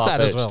more there's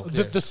that as far-fetched?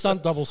 well. The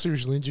stunt double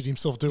seriously injured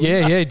himself doing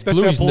Yeah, that. yeah, That's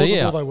blew how his knee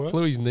plausible out. they were.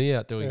 Blew his knee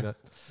out doing that.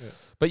 Yeah.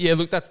 But yeah,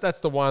 look, that's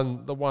the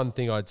one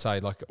thing I'd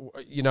say. Like,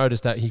 you notice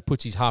that he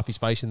puts half his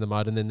face in the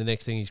mud, and then the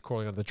next thing he's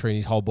crawling out of the tree, and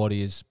his whole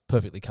body is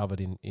perfectly covered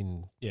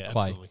in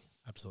clay.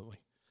 Absolutely.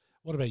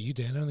 What about you,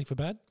 Dan? Anything for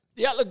bad?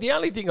 Yeah, look, the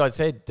only thing I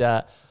said,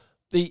 the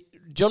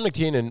John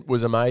McTiernan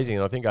was amazing,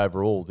 and I think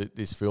overall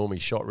this film he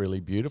shot really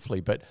beautifully.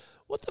 But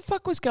what the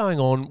fuck was going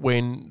on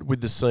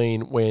with the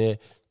scene where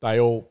they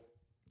all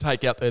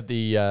take out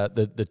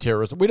the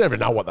terrorists? We don't even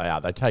know what they are.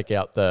 They take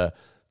out the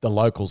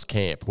locals'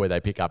 camp where they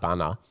pick up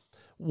Anna.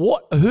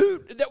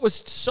 That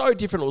was so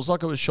different. It was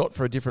like it was shot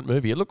for a different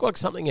movie. It looked like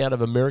something out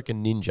of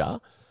American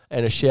Ninja.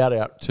 And a shout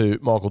out to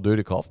Michael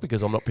Dudikoff,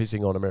 because I'm not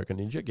pissing on American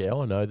Ninja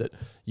Gal. I know that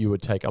you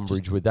would take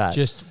umbrage with that.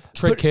 Just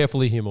tread But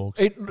carefully here,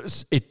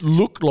 Morgs. It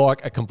looked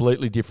like a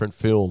completely different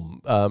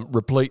film,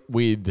 replete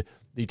with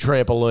the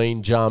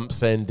trampoline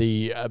jumps and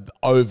the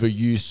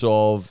overuse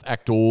of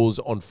actors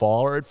on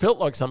fire. It felt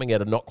like something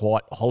out of Not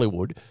Quite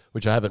Hollywood,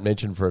 which I haven't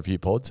mentioned for a few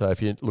pods. So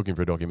if you're looking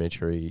for a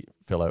documentary,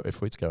 fellow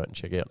F-wits, go out and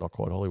check out Not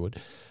Quite Hollywood.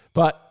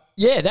 But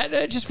yeah,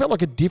 that just felt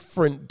like a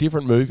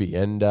different movie.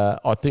 And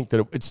I think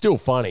that it's still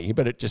funny,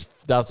 but it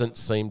just doesn't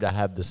seem to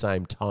have the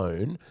same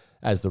tone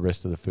as the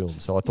rest of the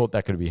film. So I thought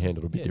that could be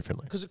handled a bit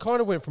differently. Because it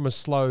kind of went from a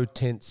slow,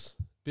 tense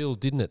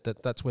build, didn't it?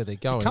 That's where they're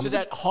going. To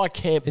that high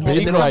camp And then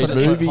B-grade also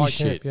that movie high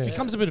shit. camp, yeah. It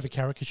becomes a bit of a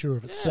caricature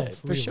of itself. Yeah,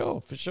 for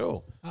really.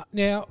 sure.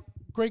 Now,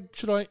 Greg,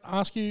 should I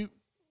ask you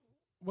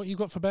what you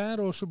got for bad,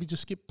 or should we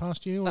just skip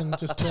past you and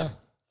just...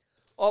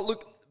 Oh,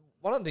 look,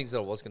 one of the things that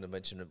I was going to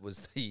mention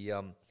was the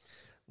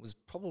was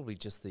probably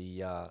just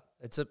the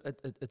it's a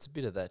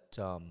bit of that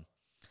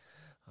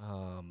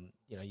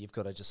you've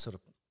got to just sort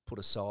of put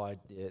aside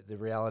the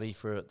reality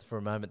for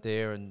a moment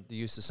there, and the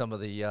use of some of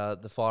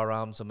the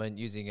firearms. I mean,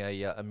 using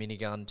a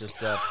minigun, just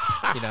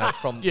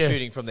from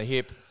shooting from the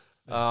hip.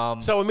 So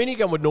a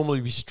minigun would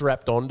normally be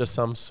strapped onto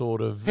some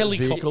sort of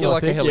Helicopter. vehicle, Yeah, I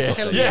like a think.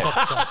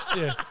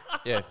 helicopter.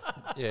 yeah.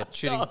 Yeah,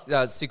 shooting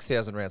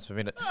 6,000 rounds per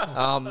minute.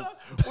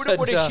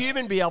 Would a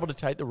human be able to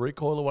take the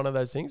recoil of one of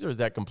those things, or is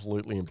that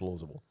completely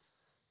implausible?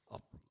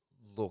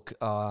 Look,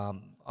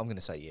 I'm going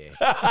to say yeah.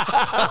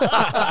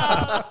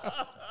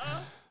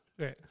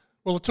 Yeah.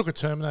 Well, it took a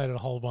Terminator to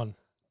hold one,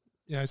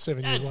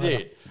 7 years That's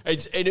later.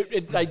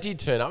 it. They did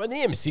turn up. And the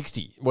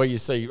M60, where you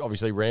see,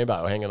 obviously,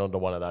 Rambo hanging onto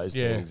one of those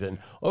Yeah. things. And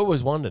I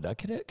always wondered,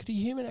 could a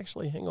human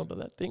actually hang onto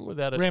that thing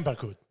without it? Rambo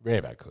could.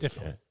 Rambo could.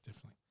 Definitely.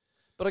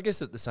 But I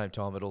guess at the same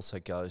time, it also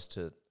goes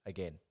to,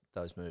 again,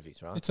 those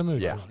movies, right? It's a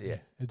movie. Yeah. right? Yeah.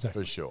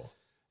 Exactly. For sure.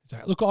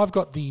 Exactly. Look, I've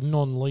got the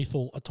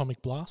non-lethal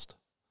atomic blast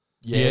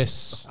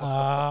Yes.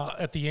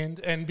 at the end,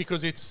 and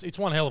because it's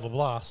one hell of a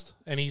blast,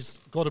 and he's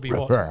got to be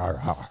what?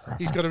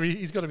 He's got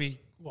to be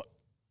what?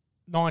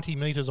 90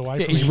 meters away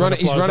Yeah, from he's him when running.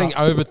 it He's blows running up.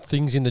 over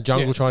things in the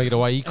jungle Yeah. trying to get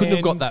away. He couldn't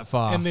have got that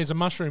far. And there's a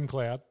mushroom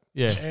cloud.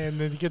 Yeah. And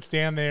then he gets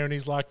down there, and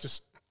he's like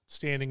just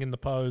standing in the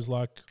pose,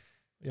 like,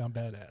 yeah, I'm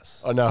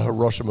badass. I know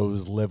Hiroshima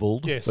was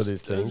leveled Yes, for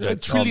this thing.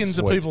 but trillions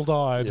I'm of sweet. people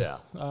died.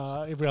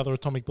 Yeah. Every other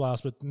atomic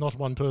blast, but not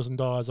one person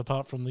dies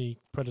apart from the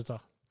Predator.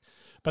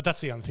 But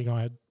that's the only thing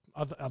I had.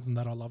 Other than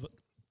that, I love it.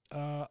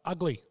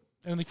 Ugly.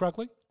 Anything for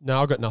ugly?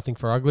 No, I got nothing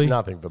for ugly.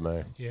 Nothing for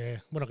me. Yeah,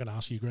 we're not going to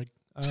ask you, Greg.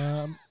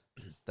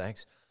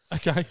 Thanks.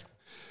 Okay.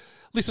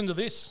 Listen to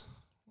this.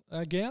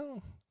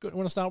 Gal,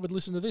 want to start with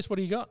listen to this? What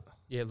do you got?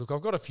 Yeah, look,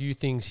 I've got a few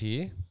things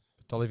here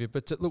to leave you,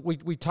 but look,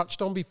 we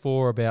touched on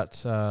before about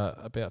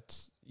the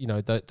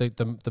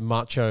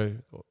macho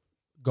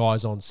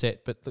guys on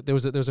set, but there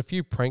was a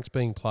few pranks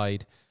being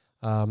played.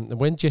 And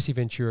when Jesse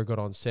Ventura got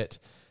on set,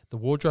 the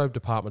wardrobe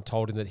department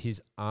told him that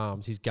his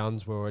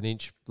guns were an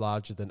inch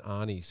larger than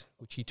Arnie's,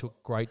 which he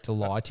took great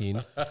delight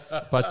in.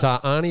 But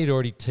Arnie had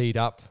already teed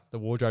up the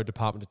wardrobe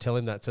department to tell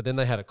him that. So then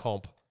they had a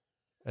comp,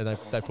 and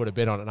they put a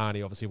bet on it. And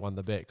Arnie obviously won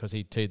the bet because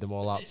he teed them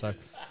all up. So,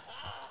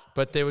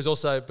 but there was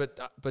also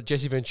but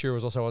Jesse Ventura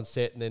was also on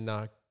set, and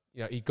then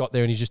he got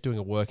there and he's just doing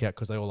a workout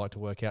because they all like to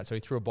work out. So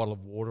he threw a bottle of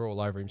water all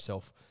over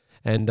himself,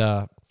 and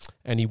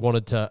he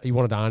wanted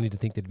Arnie to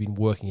think that he'd been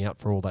working out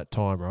for all that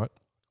time, right?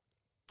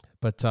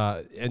 But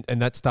and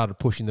that started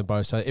pushing them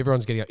both. So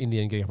everyone's getting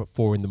up at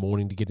 4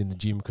 a.m. to get in the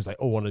gym because they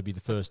all wanted to be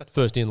the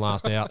first in,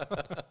 last out.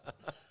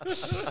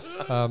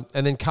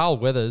 And then Carl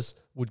Weathers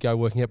would go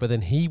working out, but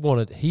then he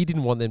wanted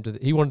everyone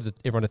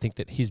to think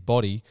that his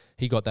body,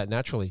 he got that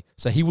naturally.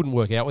 So he wouldn't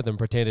work out with them,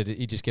 pretended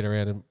he'd just get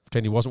around and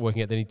pretend he wasn't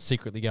working out. Then he'd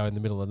secretly go in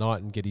the middle of the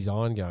night and get his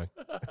iron going.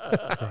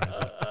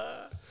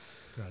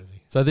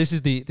 Crazy. So this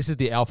is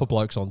the alpha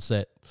blokes on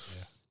set.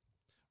 Yeah.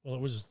 Well,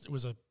 it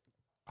was a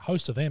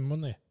host of them,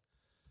 wasn't there?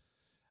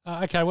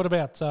 Okay, what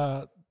about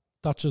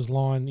Dutch's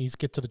line? His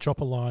get to the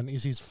chopper line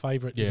is his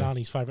favourite. Is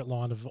Arnie's favourite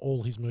line of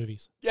all his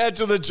movies. Yeah,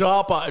 to the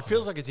chopper. It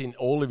feels like it's in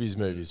all of his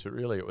movies, but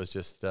really it was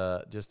just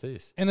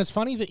this. And it's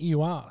funny that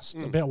you asked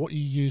about what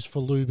you use for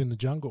lube in the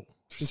jungle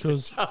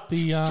because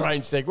the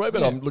Strange segue,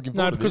 but I'm looking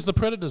forward to because this.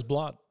 the Predator's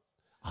blood,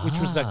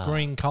 which was that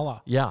green colour.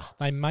 Yeah.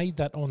 They made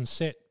that on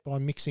set by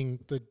mixing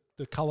the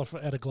colour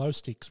out of glow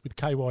sticks with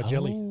KY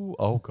jelly.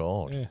 Oh,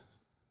 God. Yeah.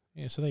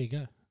 Yeah, so there you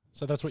go.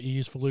 So that's what you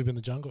use for lube in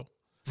the jungle.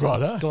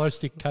 Righto. Glow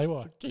stick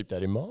KY. Keep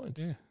that in mind.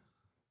 Yeah.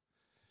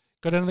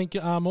 Got anything,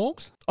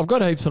 Morgs? I've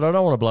got heaps, but I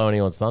don't want to blow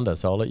anyone's thunder,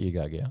 so I'll let you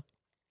go, Gal.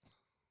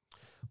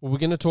 Well, we're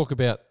going to talk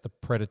about the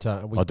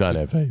Predator. I don't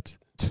have heaps.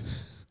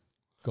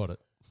 Got it.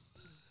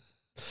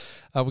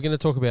 We're going to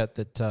talk about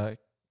that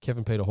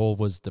Kevin Peter Hall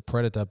was the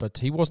Predator, but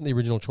he wasn't the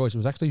original choice. It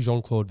was actually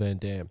Jean-Claude Van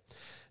Damme.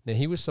 Now,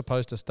 he was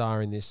supposed to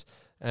star in this,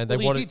 and they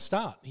wanted... he did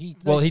start. They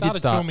did started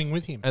start. filming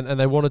with him. And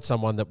they wanted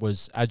someone that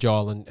was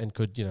agile and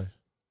could,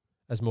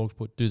 as Morgs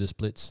put, do the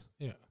splits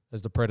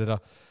as the Predator.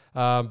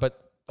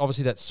 But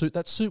obviously that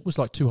suit was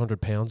like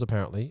 200 pounds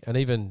apparently, and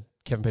even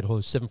Kevin Peter Hall,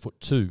 who's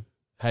 7'2",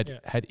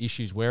 had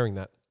issues wearing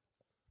that.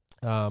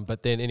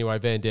 But then anyway,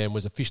 Van Damme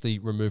was officially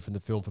removed from the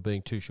film for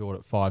being too short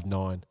at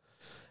 5'9",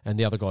 and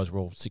the other guys were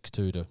all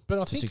 6'2" to But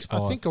I to think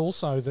 6'5". I think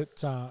also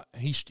that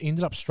he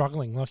ended up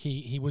struggling. Like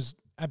he was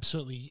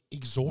absolutely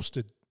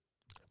exhausted.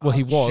 Well,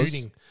 he was.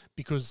 shooting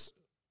because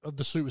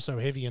the suit was so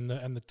heavy and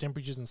the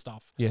temperatures and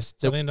stuff. Yes.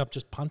 So they ended up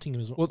just punting him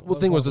as well. Well, the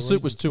thing was, the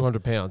suit was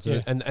 200 pounds,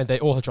 Yeah. and they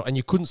all had trouble, and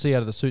you couldn't see out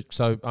of the suit.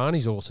 So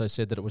Arnie's also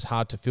said that it was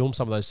hard to film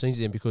some of those scenes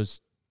in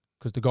because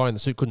the guy in the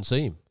suit couldn't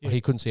see him. Yeah.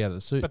 He couldn't see out of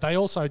the suit. But they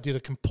also did a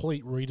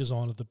complete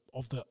redesign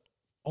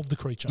of the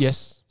creature.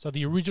 Yes. So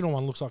the original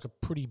one looks like a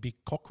pretty big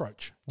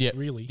cockroach. Yeah.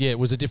 Really. Yeah, it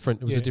was a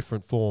different Yeah.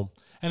 form.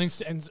 And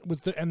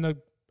the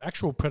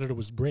actual predator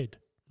was red.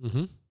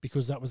 Mm-hmm.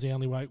 Because that was the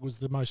only way, it was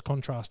the most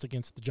contrast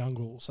against the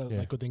jungle, so that Yeah.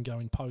 they could then go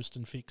in post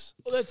and fix.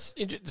 Well, that's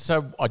interesting.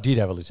 So I did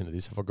have a listen to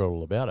this. I forgot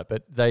all about it.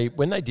 But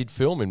when they did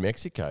film in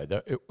Mexico,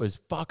 it was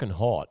fucking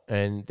hot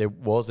and there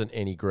wasn't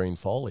any green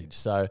foliage.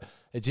 So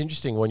it's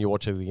interesting when you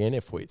watch the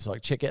NF It's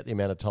like, check out the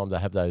amount of time they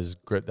have those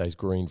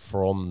green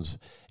fronds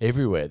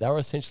everywhere. They were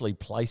essentially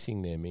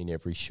placing them in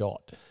every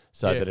shot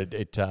so that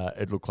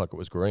it looked like it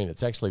was green.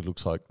 It actually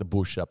looks like the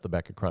bush up the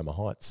back of Cromer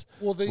Heights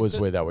was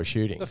where they were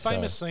shooting. The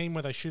famous scene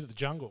where they shoot at the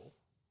jungle,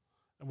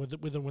 and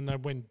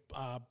when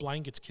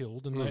Blaine gets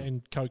killed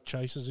and Coke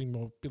chases him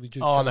or Billy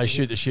Duke. Oh, and they chases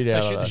shoot him, the shit out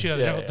of They shoot the shit out of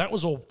the yeah, jungle. yeah.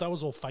 That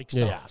was all fake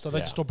stuff. Yeah. So they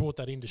just all brought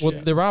that into Well,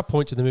 shit. there are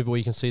points in the movie where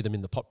you can see them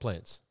in the pot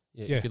plants.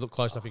 Yeah, Yeah. If you look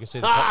close enough, you can see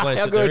the pot plants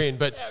How that they're good. in.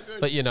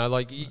 But you know,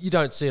 like you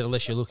don't see it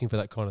unless you're looking for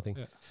that kind of thing.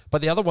 Yeah.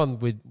 But the other one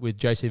with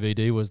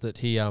JCVD was that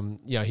he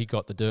he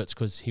got the dirts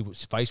because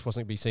his face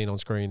wasn't going to be seen on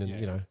screen, and Yeah.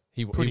 you know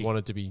he Pretty.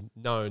 wanted to be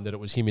known that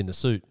it was him in the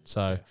suit.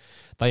 So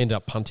they ended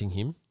up punting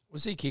him.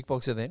 Was he a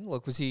kickboxer then?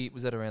 Like, was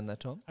that around that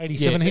time?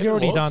 87. Yes, he'd it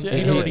already was, done. yeah.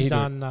 He'd He- already he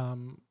done.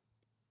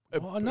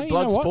 Oh, no, you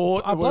know what?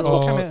 Bloodsport.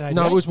 Bloodsport came out in 88.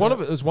 No, it was one of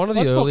the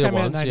Bloodsport earlier came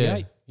out in ones. Yeah,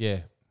 88. yeah.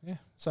 Yeah.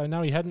 So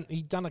no,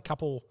 he'd done a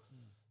couple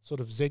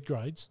sort of Z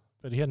grades,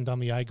 but he hadn't done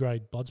the A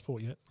grade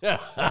Bloodsport yet.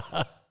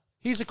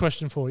 Here's a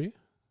question for you: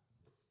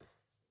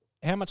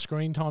 how much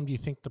screen time do you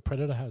think the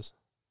Predator has?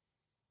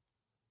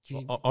 Do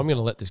you- I'm going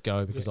to let this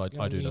go because yeah,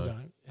 I do you know.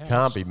 don't. How Can't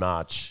much- be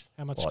much.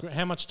 How much? What?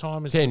 How much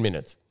time is 10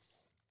 minutes.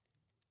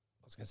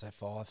 I was going to say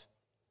 5.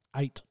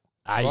 8?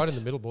 8. Right in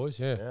the middle, boys.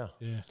 Yeah. Yeah.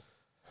 Yeah.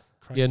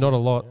 Yeah, not a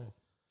lot.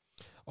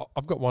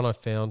 I've got one I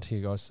found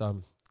here, guys.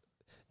 None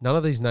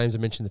of these names are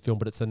mentioned in the film,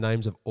 but it's the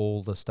names of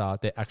all the stars,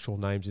 their actual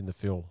names in the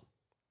film.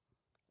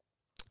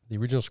 The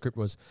original script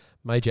was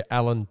Major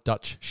Alan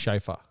Dutch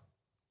Schaefer,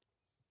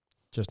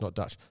 just not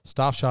Dutch.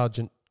 Staff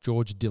Sergeant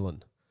George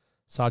Dillon,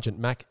 Sergeant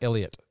Mac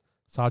Elliott,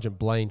 Sergeant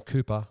Blaine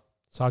Cooper,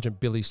 Sergeant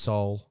Billy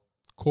Soul,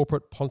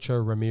 Corporate Poncho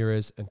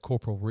Ramirez, and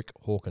Corporal Rick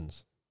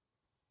Hawkins.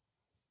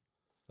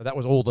 Now, that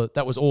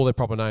was all their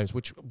proper names,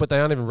 but they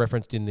aren't even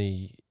referenced in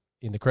the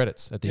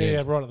credits at the end.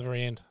 Yeah, right at the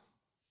very end.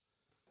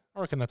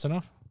 I reckon that's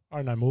enough.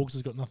 I know Morgs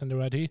has got nothing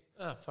to add here.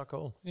 Ah, fuck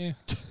all. Yeah.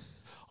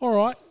 All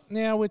right.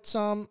 Now it's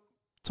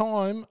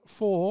time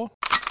for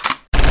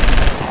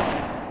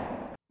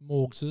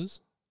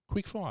Morgs's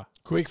quickfire.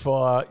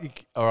 Quickfire.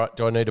 All right.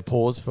 Do I need to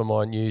pause for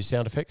my new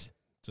sound effects?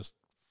 Just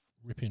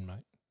rip in,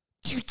 mate.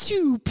 Choo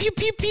choo. Pew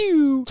pew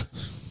pew.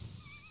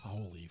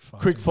 Holy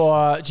fuck.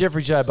 Quickfire.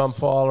 Jeffrey J.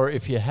 Bumfiler.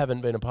 If you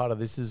haven't been a part of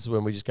this is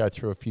when we just go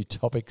through a few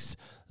topics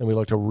and we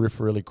like to riff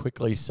really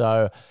quickly.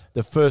 So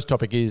the first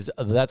topic is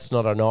That's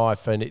Not a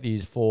Knife, and it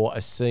is for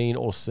a scene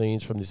or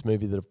scenes from this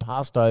movie that have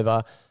passed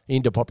over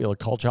into popular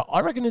culture.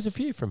 I reckon there's a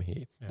few from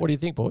here. Yeah. What do you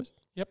think, boys?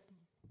 Yep.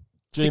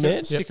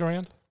 G-Man? Stick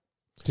around.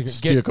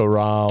 Stick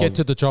around. Get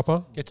to the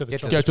chopper. Get to the Get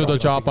to chopper. Get to the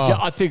chopper. Yeah,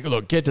 I think,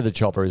 look, Get to the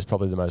Chopper is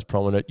probably the most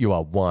prominent. You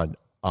are one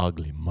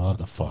ugly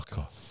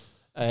motherfucker.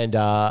 And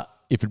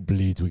if it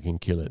bleeds, we can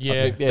kill it. Yeah, I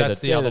think that's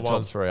the they're other top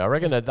one. three. I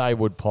reckon that they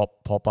would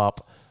pop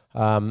up.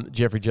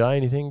 Jeffrey J,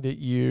 anything that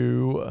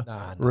you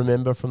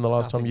remember from the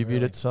last time Nothing you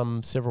viewed really.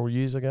 it several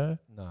years ago?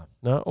 No.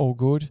 No, all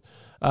good.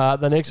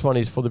 The next one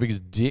is for the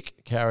biggest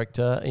dick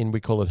character, and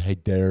we call it Hey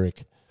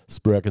Derek.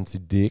 Spraken's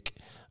dick.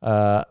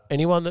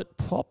 Anyone that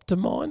popped to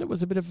mind? It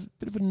was a bit of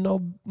a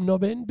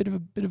knob end, bit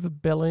of a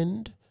bell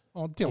end.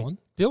 Oh, Dylan.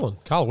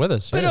 Dylan, Carl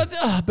Weathers.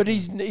 But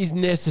he's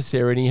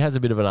necessary, and he has a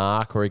bit of an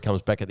arc where he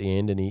comes back at the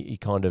end, and he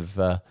kind of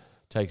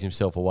takes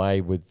himself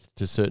away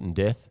to certain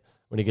death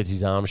when he gets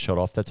his arm shot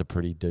off. That's a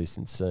pretty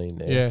decent scene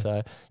there. Yeah.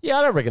 So yeah,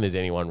 I don't reckon there's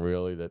anyone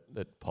really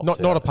that pops.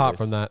 Not out apart of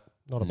from this. that.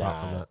 Not apart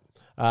from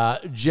Nah.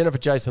 that. Jennifer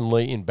Jason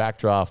Leigh in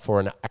Backdraft for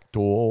an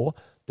actor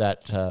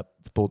that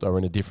thought they were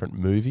in a different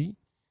movie.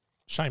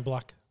 Shane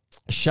Black.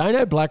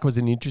 Shane Black was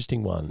an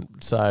interesting one.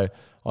 So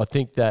I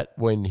think that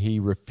when he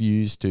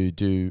refused to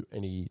do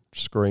any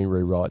screen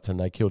rewrites and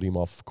they killed him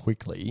off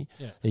quickly,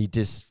 he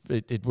just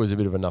it was a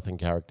bit of a nothing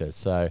character.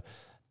 So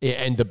yeah,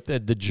 and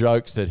the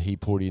jokes that he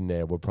put in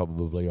there were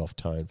probably off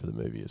tone for the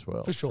movie as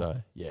well. For sure.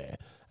 So yeah,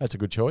 that's a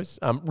good choice.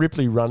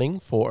 Ripley running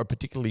for a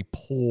particularly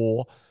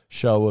poor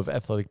show of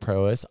athletic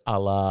prowess, a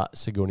la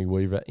Sigourney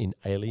Weaver in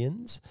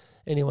Aliens.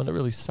 Anyone that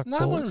really sucked No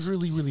one balls? was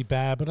really, really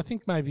bad, but I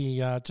think maybe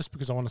just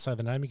because I want to say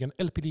the name again,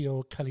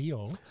 Elpidio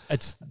Calillo.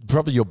 It's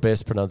probably your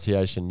best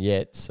pronunciation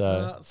yet.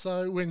 So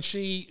So when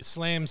she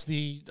slams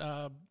the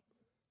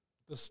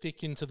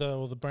stick into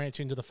or the branch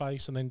into the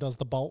face and then does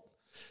the bolt.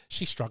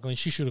 She's struggling.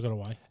 She should have got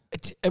away.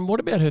 And what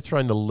about her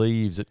throwing the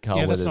leaves at Carl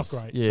Weathers? That's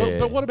not great. Yeah.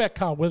 But what about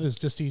Carl Weathers?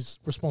 Just his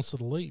response to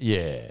the leaves.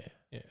 Yeah.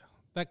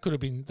 That could have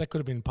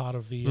been part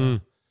of the,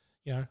 you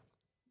know,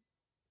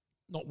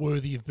 not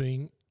worthy of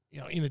being,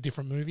 you know, in a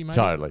different movie, maybe.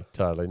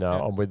 Totally. No,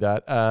 I'm with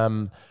that.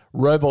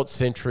 Robot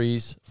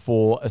sentries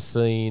for a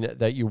scene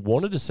that you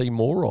wanted to see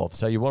more of.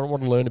 So you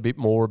want to learn a bit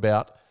more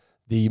about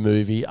the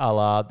movie, a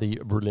la the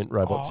brilliant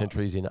robot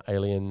sentries in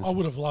Aliens. I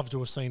would have loved to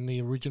have seen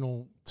the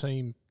original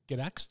team get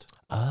axed.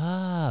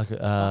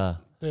 The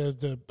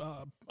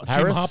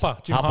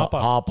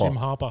Jim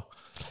Harper.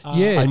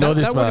 Yeah, I know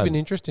this that would have man. been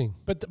interesting.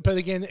 But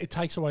again, it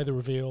takes away the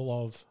reveal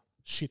of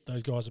shit.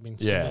 Those guys have been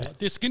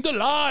they're skinned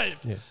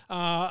alive.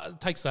 Yeah.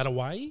 Takes that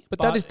away. But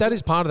that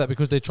is part of that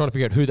because they're trying to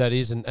figure out who that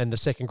is and the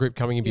second group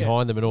coming in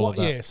behind them and all of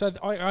that. Yeah, so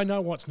I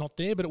know what's not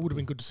there, but it would have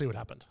been good to see what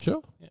happened.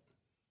 Sure. Yeah.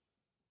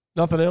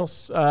 Nothing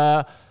else.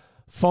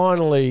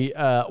 Finally,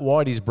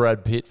 Whitey's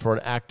Brad Pitt for an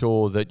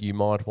actor that you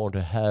might want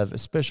to have a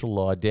special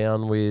lie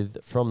down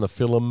with from the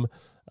film.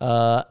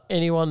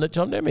 Anyone that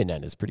John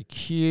Nana's pretty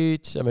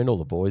cute. I mean, all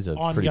the boys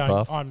are pretty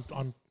buff. I'm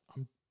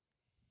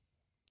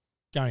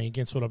going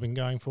against what I've been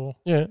going for.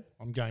 Yeah.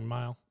 I'm going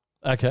male.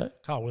 Okay.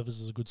 Carl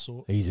Weathers is a good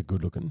sort. He's a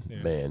good-looking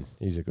man.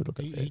 He's a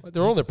good-looking man.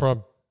 They're all in their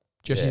prime.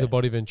 Jesse the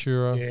Body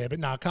Ventura. Yeah, but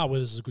no, Carl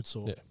Weathers is a good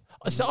sort. Yeah.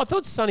 So I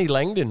thought Sonny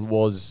Langdon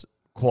was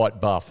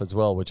quite buff as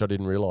well, which I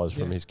didn't realise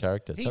from his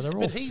character. So they're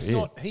all he's fit.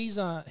 not.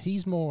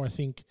 He's more. I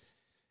think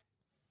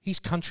he's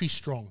country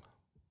strong.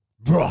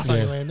 Right.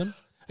 Sonny Landon.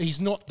 He's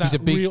not that He's a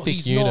big, real. thick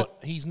He's unit.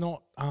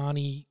 not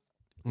Arnie.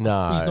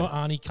 No. He's not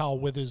Arnie Carl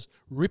Weathers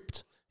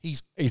ripped.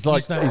 He's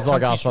like that he's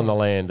like country us on the strong.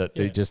 land that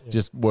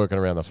just working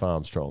around the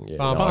farm strong. Yeah,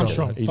 Farm I get it.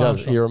 strong. He Farm does.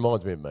 strong. He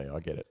reminds me of me. I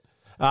get it.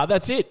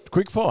 That's it.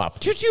 Quick fire.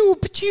 Choo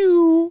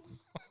choo.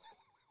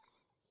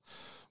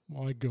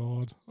 My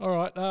God. All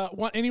right.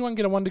 Anyone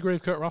get a 1 degree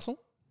of Kurt Russell?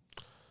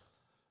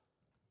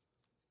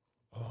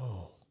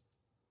 Oh.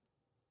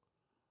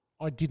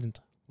 I didn't.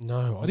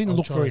 No. I didn't I'm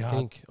look trying very to hard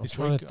think. I'm this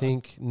trying week. to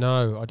think.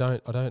 No, I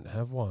don't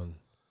have one.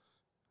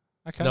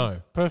 Okay.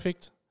 No.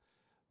 Perfect.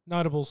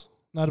 Notable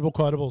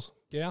quotables.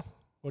 Yeah.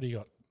 What do you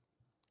got?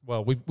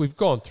 Well, we've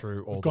gone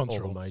through all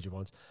the major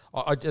ones.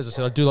 As I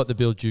said, I do like the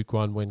Bill Duke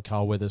one when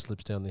Carl Weathers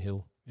slips down the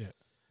hill. Yeah.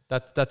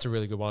 That's a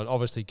really good one.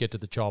 Obviously, get to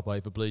the child play.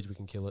 If it bleeds, we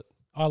can kill it.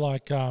 I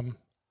like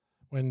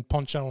when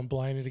Poncho and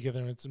Blaine are together,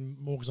 and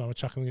Morgs and I were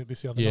chuckling at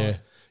this the other Yeah. night.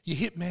 You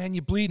hit, man,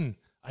 you're bleeding.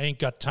 I ain't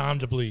got time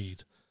to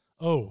bleed.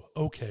 Oh,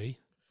 okay.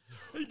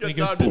 You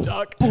got time to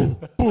duck.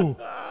 Boo.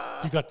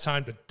 You got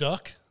time to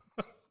duck?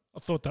 I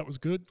thought that was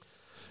good.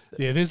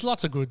 Yeah, there's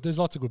lots of good.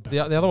 The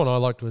other one I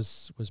liked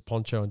was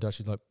Poncho and Dutch.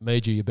 Like,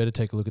 Major, you better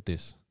take a look at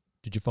this.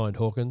 Did you find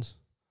Hawkins?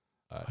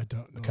 I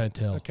don't know. I can't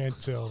tell. I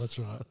can't tell. That's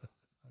right.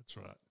 That's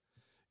right.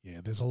 Yeah,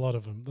 there's a lot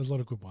of them. There's a lot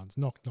of good ones.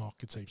 Knock, knock.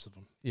 It's heaps of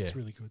them. Yeah. It's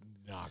really good.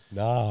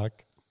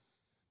 Knock.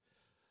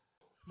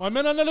 My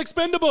men are not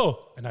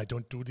expendable, and I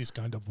don't do this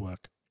kind of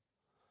work.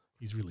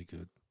 He's really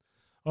good.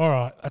 All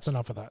right, that's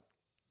enough of that.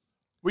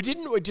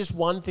 Just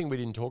one thing we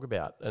didn't talk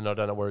about, and I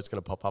don't know where it's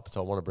going to pop up, so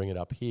I want to bring it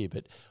up here.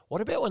 But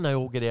what about when they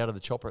all get out of the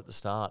chopper at the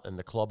start and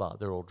the clobber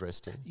they're all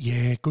dressed in?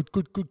 Yeah, good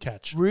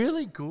catch.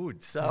 Really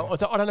good. So I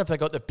don't know if they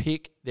got to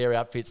pick their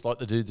outfits like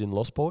the dudes in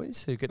Lost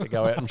Boys who get to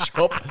go out and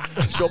shop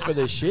for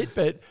their shit.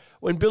 But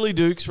when Billy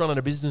Duke's running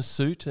a business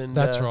suit and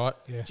That's right.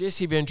 Yeah.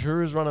 Jesse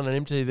Ventura's running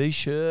an MTV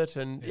shirt,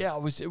 and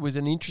it was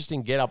an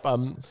interesting get up.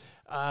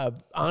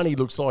 Arnie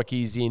looks like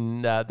he's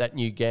in that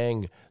new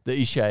gang, the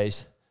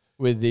Ishays.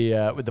 With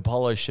the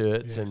polo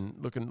shirts and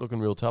looking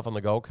real tough on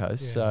the Gold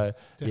Coast, so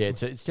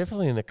definitely. it's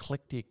definitely an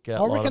eclectic.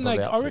 I reckon they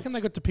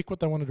got to pick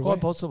what they wanted to wear.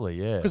 quite possibly,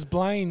 yeah. Because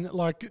Blaine,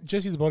 like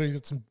Jesse the Body's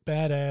got some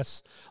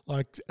badass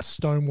like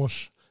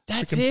stonewash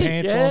That's freaking it,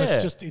 pants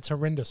yeah. on. It's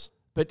horrendous.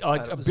 But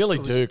Billy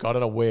Duke, I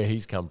don't know where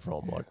he's come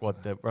from. Like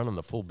what they're running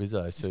the full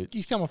bizzo suit.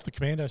 He's come off the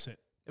Commando set.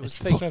 It was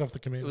Straight peak. off the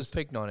Commando. It was set.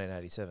 peak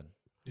 1987.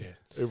 Yeah.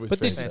 It was But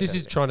this fantastic.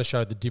 is trying to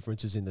show the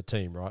differences in the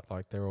team, right?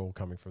 Like they're all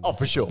coming from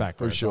for sure,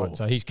 backgrounds, for sure. right?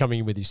 So he's coming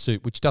in with his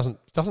suit, which doesn't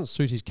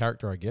suit his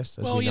character, I guess.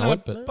 As we know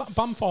it, but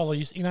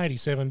Bumfiler in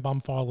 '87,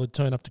 Bumfiler would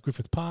turn up to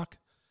Griffith Park,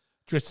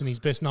 dressed in his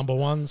best number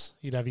ones.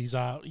 He'd have his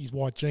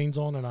white jeans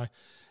on and a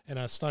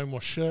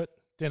stonewash shirt,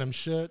 denim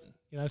shirt.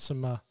 You know, some.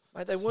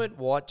 Mate, they weren't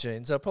white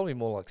jeans. They were probably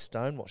more like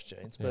stonewash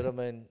jeans. But I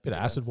mean, bit of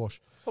acid wash.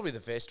 Probably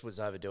the vest was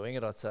overdoing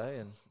it, I'd say,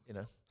 and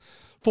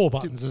 4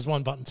 buttons. There's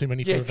 1 button too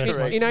many for a vest.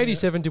 correct. mate. In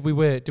 '87, did we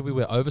wear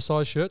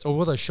oversized shirts or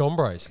were those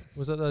chambres?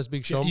 Was that those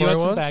big chambray You had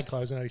ones? some bad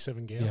clothes in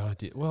 '87, Gail. Yeah, I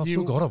did. Well, I've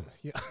still got them.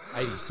 Yeah.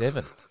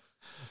 87.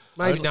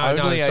 Maybe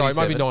Only sorry, 87.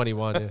 maybe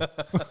 91. Yeah.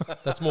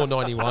 That's more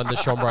 91. The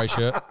chambray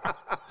shirt.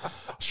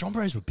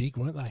 Chambres were big,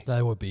 weren't they?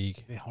 They were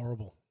big. They're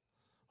horrible.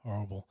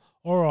 Horrible.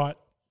 All right.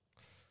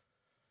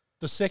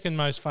 The second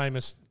most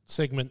famous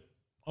segment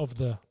of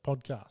the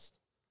podcast.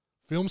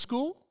 Film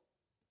school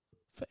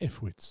for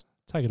F-wits.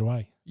 Take it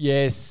away.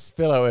 Yes,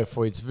 fellow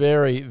F-wits,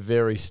 very,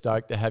 very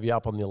stoked to have you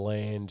up on the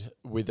land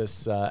with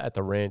us at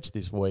the ranch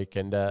this week.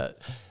 And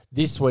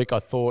This week I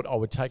thought I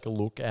would take a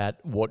look at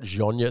what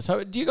genre.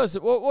 So do you guys,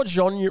 what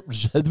genre,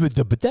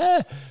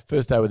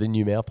 first day with a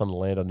new mouth on the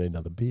land, I need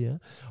another beer.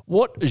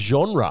 What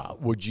genre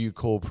would you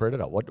call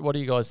Predator? What do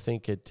you guys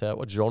think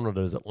what genre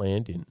does it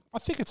land in? I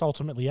think it's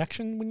ultimately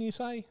action, when you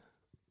say.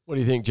 What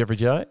do you think, Jeffrey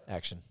J?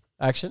 Action.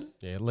 Action?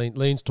 Yeah,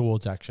 leans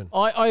towards action.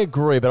 I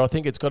agree, but I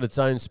think it's got its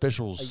own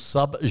special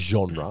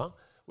sub-genre,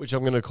 which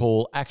I'm going to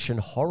call action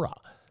horror,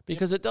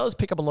 because it does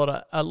pick up a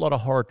lot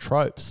of horror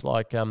tropes.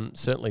 Like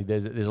certainly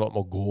there's a lot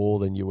more gore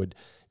than you would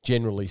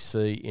generally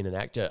see in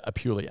a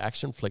purely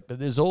action flick. But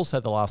there's also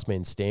The Last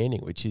Man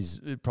Standing, which is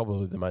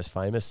probably the most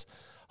famous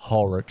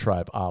horror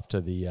trope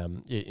after the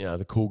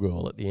the cool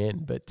girl at the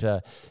end. But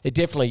it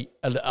definitely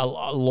a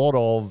lot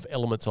of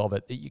elements of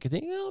it that you could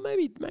think, oh,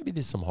 maybe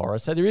there's some horror.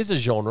 So there is a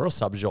genre, a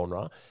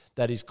sub-genre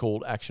that is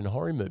called action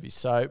horror movies.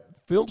 So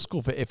Film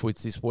School for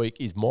F-Wits this week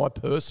is my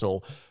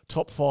personal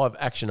top 5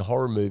 action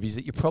horror movies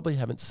that you probably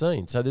haven't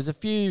seen. So there's a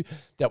few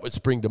that would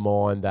spring to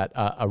mind that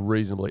are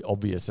reasonably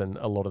obvious, and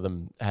a lot of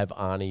them have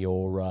Arnie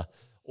or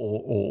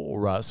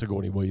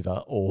Sigourney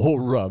Weaver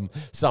or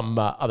some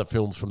other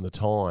films from the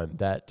time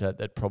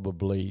that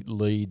probably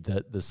lead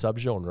the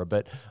subgenre.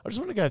 But I just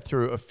want to go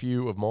through a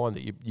few of mine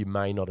that you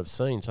may not have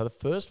seen. So the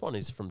first one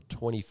is from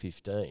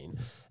 2015,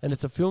 and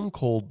it's a film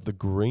called The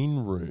Green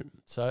Room.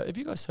 So have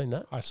you guys seen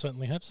that? I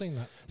certainly have seen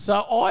that. So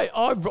I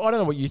don't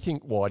know what you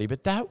think, Whitey,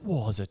 but that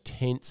was a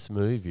tense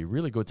movie,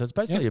 really good. So it's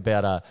basically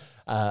about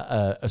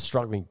a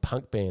struggling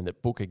punk band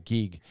that book a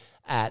gig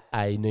at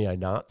a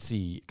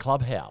neo-Nazi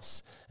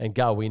clubhouse and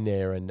go in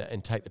there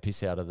and take the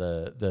piss out of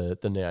the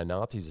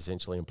neo-Nazis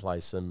essentially and play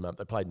some.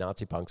 They played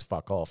Nazi Punks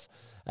Fuck Off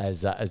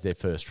as their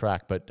first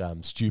track, but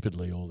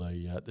stupidly all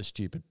the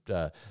stupid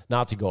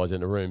Nazi guys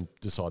in the room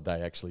decide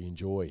they actually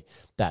enjoy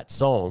that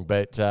song.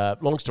 But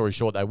long story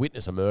short, they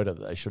witness a murder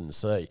that they shouldn't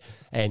see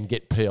and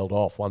get peeled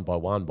off one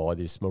by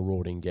this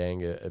marauding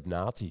gang of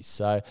Nazis.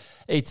 So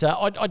it's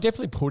I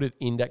definitely put it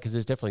in that because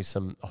there's definitely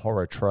some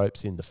horror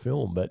tropes in the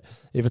film. But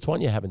if it's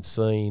one you haven't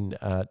seen,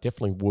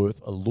 definitely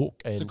worth a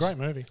look. And It's a great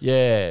movie.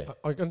 Yeah.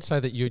 I'm going to say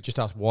that you just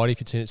asked Whitey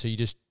if you'd seen it, so you're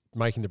just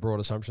making the broad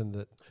assumption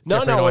that No,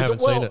 Jeffrey and I haven't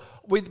seen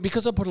it.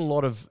 Because I put a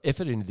lot of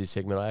effort into this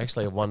segment, I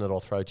actually have one that I'll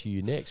throw to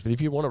you next. But if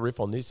you want to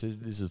riff on this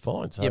is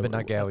fine. So Yeah, but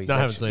no, Gowie. No, I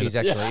haven't seen He's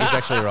it.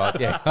 actually right.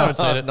 Yeah, I haven't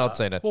seen it. Not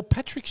seen it. Well,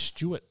 Patrick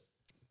Stewart,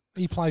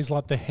 he plays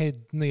like the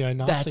head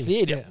neo-Nazi. That's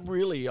it. Yeah.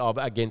 Really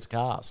against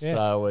cast. Yeah,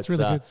 So it's it's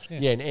really good. Yeah.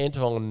 Yeah. And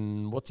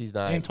Anton, what's his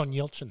name? Anton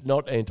Yelchin.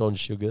 Not Anton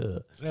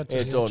Sugar.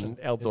 Anton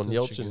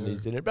Yelchin Sugar.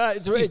 is in it. But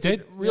it's He's it's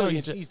dead. Really,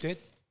 he's dead.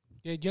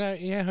 Yeah,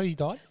 you know how he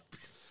died?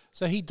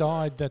 So he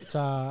died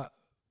that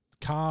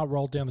car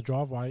rolled down the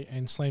driveway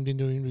and slammed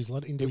into his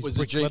it was a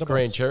brick Jeep letterbox.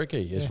 Grand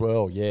Cherokee as Yeah.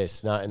 well.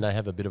 Yes, no, and they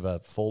have a bit of a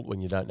fault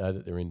when you don't know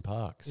that they're in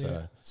park. So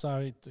Yeah. So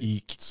it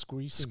Eek.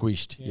 squeezed him.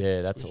 squished.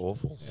 Yeah, that's squished.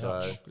 awful. Yeah.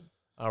 So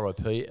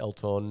R.I.P.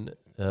 Elton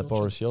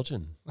Boris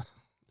Yelchin.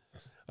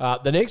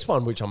 The next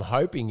one, which I'm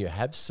hoping you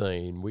have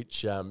seen,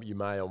 which you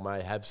may or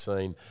may have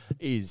seen,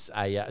 is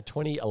a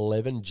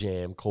 2011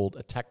 jam called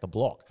Attack the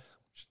Block.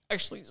 Which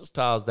actually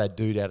stars that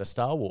dude out of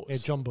Star Wars. Yeah,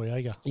 John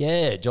Boyega.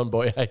 Yeah, John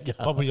Boyega.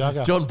 Baba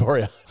Yaga. John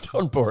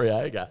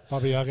Boyega.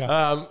 Baba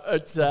Yaga.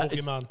 It's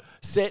Pokemon.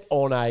 set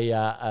on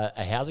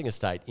a housing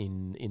estate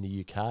in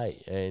the UK,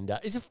 and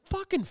it's a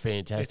fucking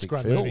fantastic It's a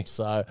great film. movie.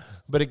 So,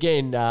 but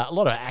again, a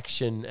lot of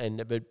action, and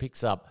it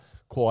picks up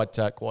quite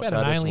About an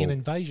noticeable. alien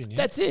invasion, yeah?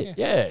 That's it.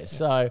 Yeah.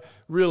 So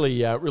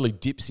really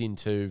dips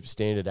into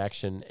standard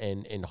action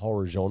and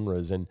horror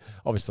genres, and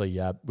obviously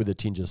with a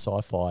tinge of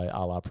sci-fi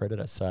a la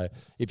Predator. So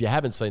if you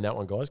haven't seen that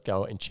one, guys,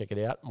 go and check it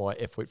out. My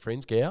F-Wit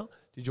friends, Gow.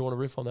 Did you want to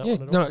riff on that Yeah,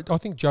 one at all? no, I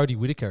think Jodie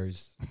Whittaker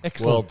is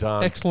excellent. Well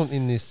done. Excellent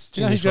in this. Do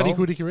you know who Jodie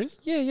Whittaker is?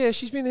 Yeah.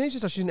 She's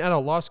in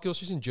Adult Life Skills.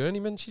 She's in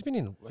Journeyman. She's been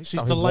in.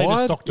 She's the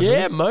latest Doctor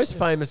Yeah, Who. most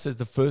famous as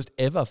the first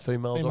ever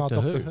female Doctor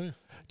Who.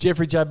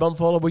 Jeffrey J.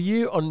 Bumfoller, were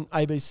you on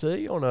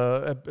ABC on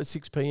a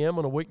 6 p.m.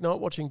 on a weeknight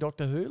watching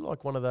Doctor Who,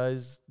 like one of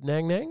those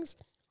nang-nangs?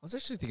 I was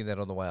actually thinking that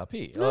on the way up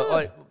here.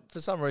 I, for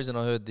some reason,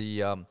 I heard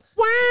the Wow!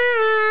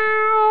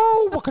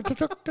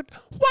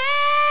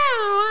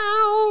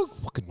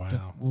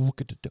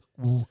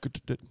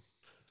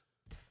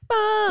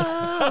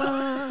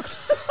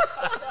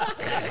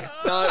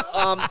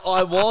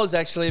 I was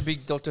actually a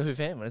big Doctor Who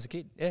fan when I was a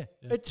kid. Yeah.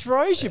 It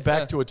throws you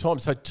back to a time.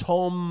 So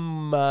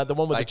Tom, the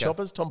one with Baker. the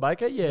choppers, Tom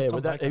Baker, yeah, Tom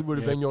with that, Baker. he would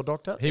have been your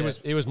doctor. He was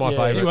my Yeah,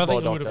 he favourite. was I think my he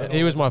would have doctor. been.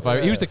 He was my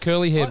favourite. He was the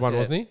curly haired one,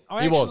 wasn't he?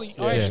 I He was,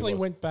 actually, yeah, I he actually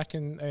was. went back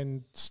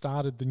and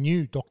started the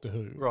new Doctor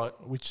Who, Right.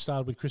 which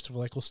started with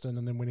Christopher Eccleston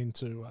and then went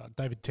into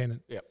David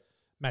Tennant, Yep.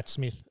 Matt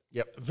Smith.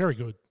 Yep. Very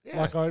good.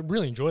 Yeah. Like I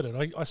really enjoyed it.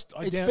 I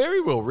It's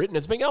very well written.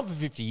 It's been going for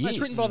 50 years. It's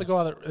written by the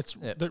guy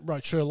that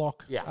wrote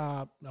Sherlock.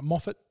 Yeah.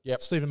 Moffat. Yep.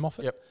 Stephen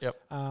Moffat. Yep.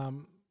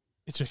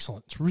 It's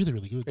excellent. It's really,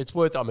 really good. It's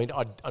worth. I mean,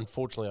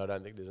 unfortunately, I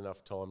don't think there's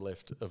enough time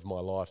left of my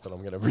life that I'm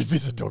going to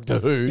revisit Doctor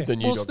Who, the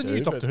new well, it's Doctor the new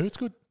Who. Doctor but Who. It's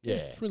good. Yeah.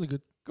 It's really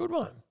good. Good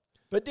one.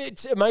 But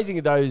it's amazing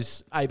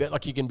those,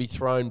 like you can be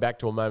thrown back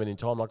to a moment in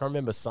time. Like I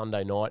remember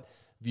Sunday night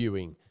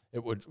viewing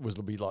was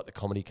be like the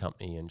Comedy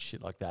Company and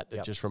shit like that.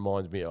 That just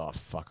reminds me, oh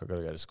fuck, I got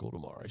to go to school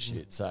tomorrow.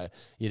 Shit. So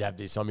you'd have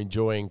this. I'm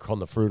enjoying Con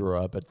the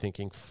Fruiterer, but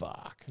thinking,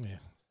 fuck.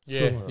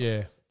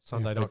 Yeah.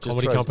 Sunday night It just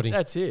comedy throws- company.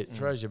 That's it.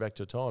 Throws you back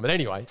to a time. But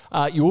anyway,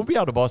 you will be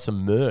able to buy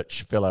some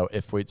merch, fellow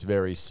F-Wits,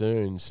 very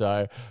soon.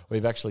 So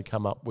we've actually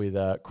come up with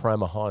a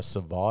Chroma High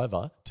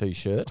Survivor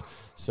T-shirt.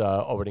 So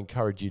I would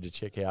encourage you to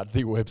check out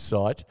the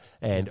website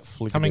and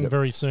flick Coming a bit of,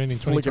 very soon in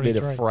flick a bit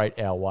of 2023. freight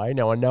our way.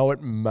 Now, I know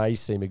it may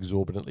seem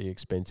exorbitantly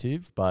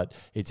expensive, but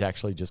it's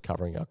actually just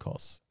covering our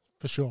costs.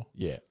 For sure.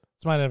 Yeah.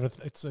 It's made out of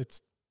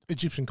it's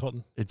Egyptian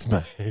cotton.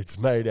 It's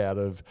made out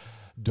of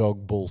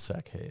dog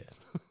ballsack hair.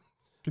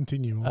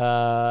 Continue.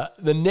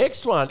 The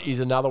next one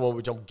is another one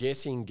which I'm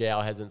guessing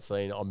Gal hasn't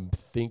seen. I'm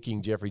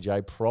thinking Jeffrey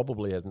J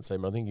probably hasn't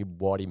seen. But I'm thinking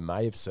Whitey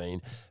may have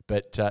seen.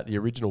 But the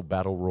original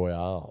Battle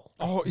Royale.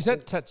 Oh, is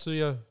that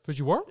Tatsuya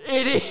Fujiwara?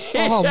 It is.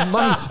 Oh,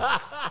 mate.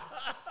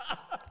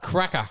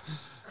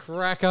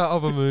 Cracker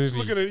of a movie.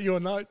 Looking at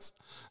your notes.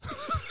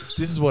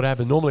 This is what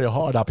happened. Normally I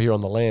hide up here on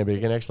the land, but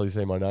you can actually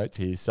see my notes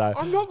here. So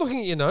I'm not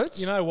looking at your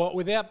notes. You know what?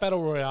 Without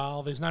Battle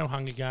Royale, there's no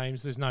Hunger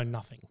Games. There's no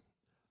nothing.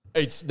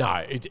 it's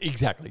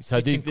exactly. So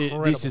It's this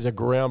incredible. is a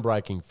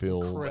groundbreaking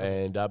film,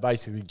 Incredible. and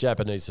basically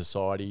Japanese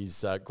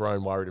society's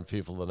grown worried and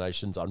fearful of the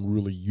nation's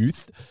unruly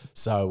youth.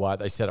 So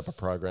they set up a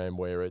program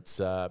where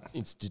it's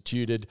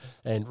instituted,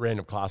 and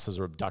random classes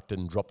are abducted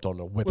and dropped on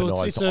a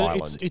weaponized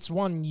island. It's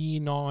 1 year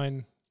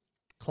 9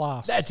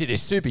 class. That's it.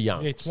 It's super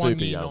young. It's super 1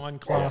 year young. 9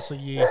 class a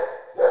year.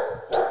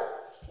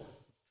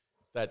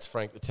 That's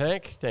Frank the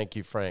Tank. Thank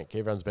you, Frank.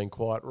 Everyone's been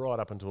quiet right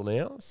up until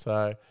now,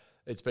 so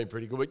it's been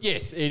pretty good. But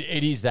yes,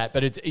 it is that.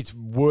 But it's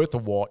worth a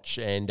watch,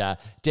 and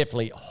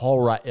definitely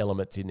horror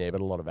elements in there,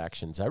 but a lot of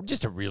action. So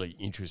just a really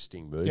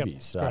interesting movie.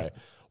 Yep, So great.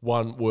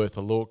 one worth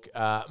a look.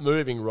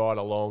 Moving right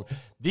along,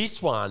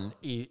 this one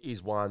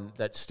is one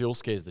that still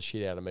scares the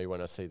shit out of me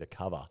when I see the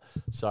cover.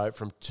 So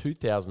from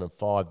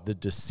 2005, The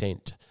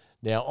Descent.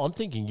 Now I'm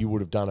thinking you would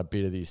have done a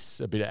bit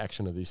of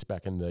action of this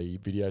back in the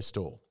video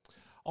store.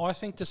 I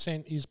think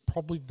Descent is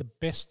probably the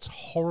best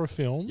horror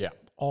film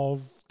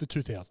of the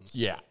 2000s.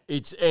 Yeah,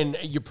 and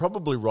you're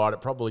probably right.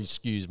 It probably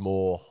skews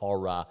more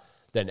horror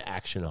than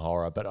action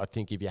horror. But I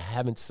think if you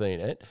haven't seen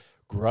it,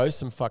 grow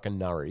some fucking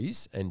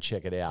nurries and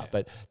check it out.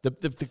 But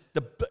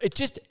it's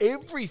just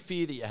every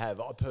fear that you have.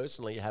 I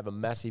personally have a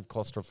massive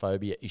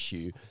claustrophobia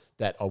issue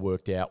that I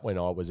worked out when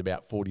I was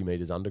about 40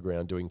 meters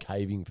underground doing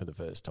caving for the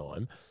first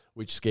time,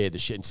 which scared the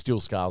shit and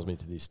still scars me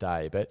to this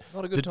day. But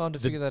Not a good time to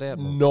figure that out,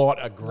 Mark.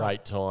 Not a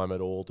great time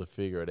at all to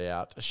figure it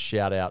out.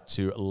 Shout out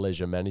to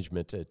leisure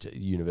management at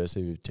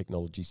University of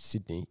Technology,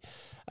 Sydney.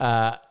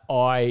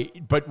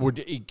 But would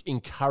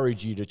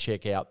encourage you to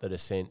check out The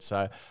Descent.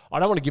 So I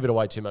don't want to give it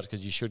away too much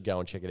because you should go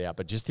and check it out.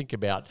 But just think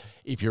about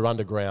if you're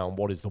underground,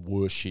 what is the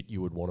worst shit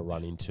you would want to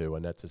run into?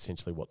 And that's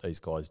essentially what these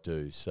guys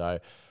do. So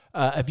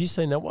have you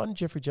seen that one,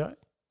 Jeffrey J?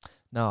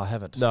 No, I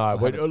haven't. No,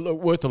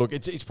 worth a look.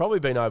 It's probably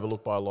been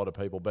overlooked by a lot of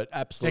people, but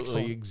absolutely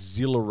Excellent.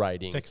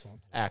 exhilarating It's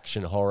excellent.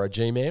 action horror.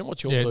 G-Man,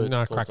 what's your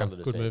thoughts Cracker. on The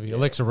Good Descent? movie. Yeah.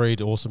 Alexa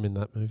Reed, awesome in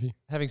that movie.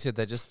 Having said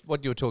that, just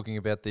what you were talking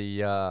about,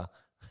 the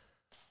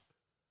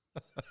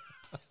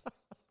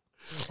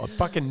I'm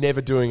fucking never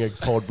doing a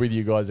pod with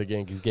you guys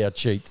again because Gow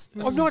cheats.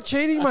 I'm not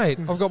cheating, mate.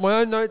 I've got my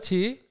own notes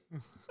here.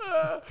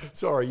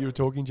 Sorry, you were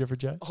talking, Jeffrey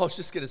J? I was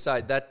just going to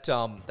say that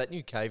that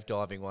new cave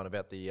diving one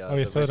about the Oh,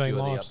 yeah, the 13 rescue of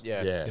the, Lives.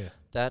 Yeah.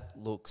 that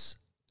looks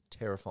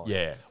terrifying.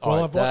 Yeah.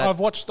 Well, I- I've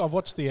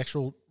watched the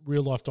actual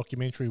real life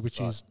documentary, which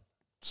is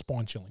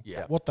spine chilling.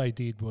 Yeah. What they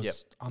did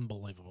was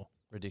unbelievable.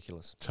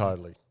 Ridiculous.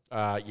 Totally.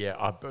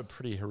 A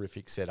pretty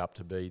horrific setup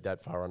to be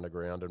that far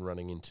underground and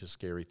running into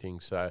scary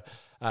things. So,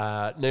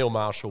 Neil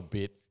Marshall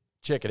bit.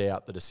 Check it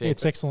out, The Descent.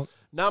 It's excellent.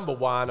 Number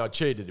one, I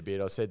cheated a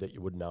bit. I said that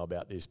you wouldn't know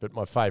about this, but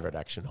my favourite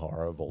action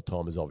horror of all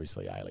time is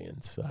obviously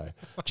Aliens. So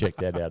check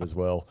that out as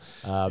well.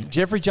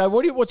 Jeffrey J,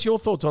 what's your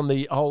thoughts on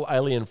the whole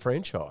Alien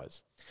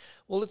franchise?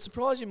 Well, it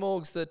surprised you,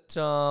 Morgs, that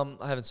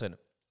I haven't seen it.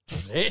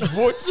 It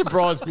would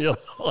surprise me a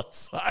lot.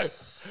 So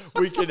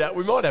we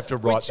might have to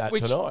write that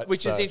tonight.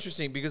 Which is So-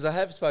 interesting because I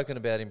have spoken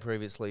about him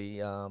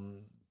previously.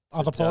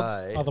 Other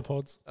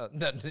pods.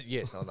 No,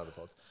 yes, on other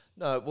pods.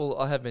 No, well,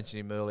 I have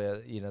mentioned him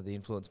earlier. You know, the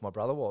influence my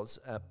brother was.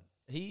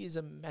 He is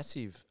a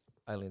massive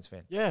Aliens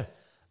fan. Yeah.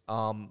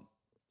 I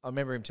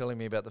remember him telling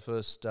me about the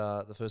first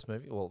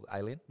movie, well,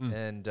 Alien,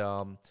 and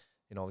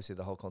obviously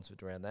the whole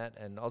concept around that.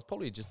 And I was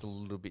probably just a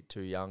little bit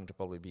too young to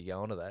probably be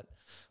going to that.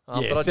 Yeah, but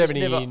I just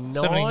 79.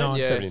 79.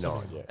 Yeah,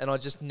 79, yeah. and I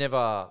just never,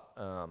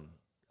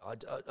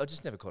 I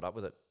just never caught up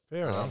with it.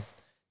 Fair enough.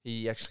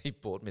 He actually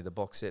bought me the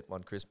box set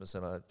one Christmas,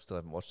 and I still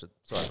haven't watched it.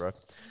 Sorry, bro.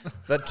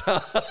 But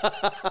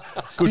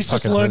He's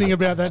just learning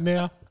about that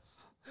now.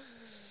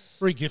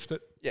 Re-gift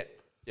it. yeah,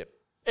 yep.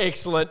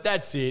 Excellent.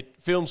 That's it.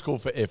 Film School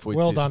for F-Wits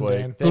Well this done, week.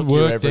 Dan. Thank Good you,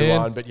 work,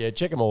 everyone. Dan. But yeah,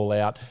 check them all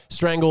out.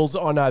 Strangles,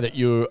 I know that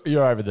you're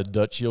over the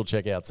Dutch. You'll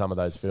check out some of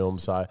those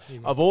films. So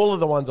of all of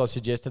the ones I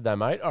suggested though,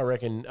 mate, I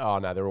reckon,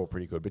 they're all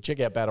pretty good. But check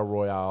out Battle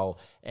Royale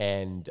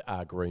and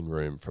Green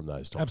Room from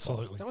those top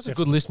Absolutely. That was a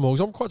good list, Morgs.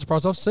 I'm quite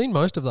surprised. I've seen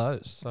most of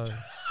those. So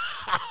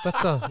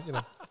that's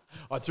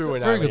I threw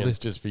in Very good aliens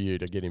list. just for you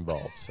to get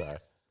involved. So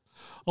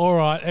All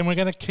right, and we're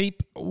going to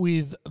keep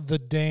with the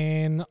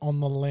Dan on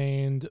the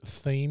Land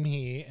theme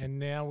here, and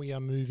now we are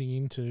moving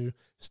into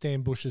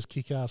Stan Bush's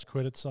kick-ass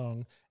credit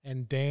song,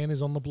 and Dan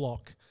is on the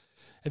block.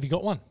 Have you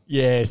got one?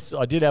 yes,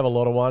 I did have a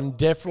lot of one.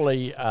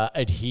 Definitely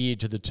adhere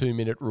to the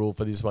 2-minute rule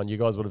for this one. You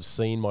guys would have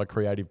seen my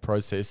creative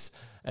process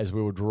as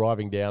we were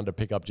driving down to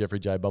pick up Jeffrey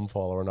J.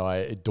 Bumfiler,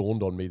 and it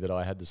dawned on me that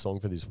I had the song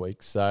for this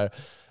week. So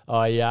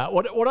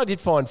what I did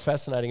find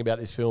fascinating about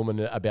this film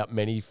and about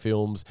many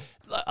films,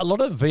 a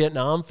lot of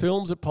Vietnam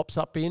films it pops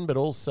up in, but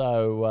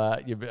also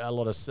a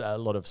lot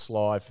of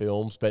Sly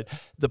films. But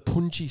the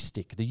punji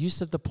stick, the use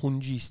of the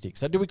punji stick.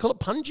 So do we call it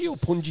punji or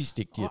punji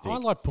stick? Do you I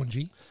think? like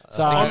punji.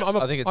 So I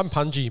I'm think it's-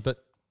 pungy,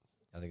 but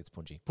I think it's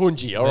Punji.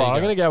 Punji. All There right, you I'm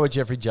go. going to go with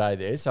Jeffrey J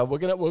there. So we're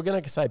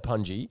gonna say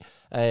Punji,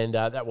 and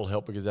that will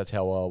help because that's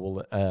how I will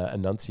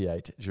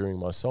enunciate during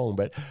my song.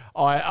 But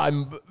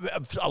I'm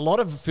a lot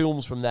of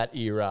films from that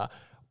era.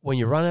 When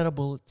you run out of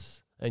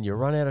bullets and you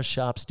run out of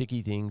sharp,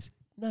 sticky things,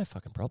 no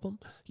fucking problem.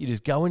 You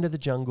just go into the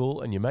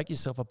jungle and you make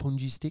yourself a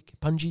punji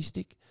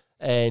stick,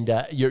 and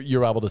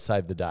you're able to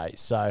save the day.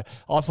 So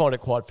I find it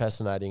quite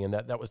fascinating, and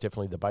that was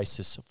definitely the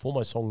basis for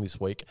my song this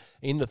week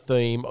in the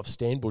theme of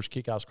Stan Bush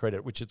Kick-Ass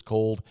Credit, which it's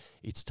called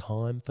It's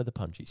Time for the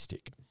Punji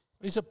Stick.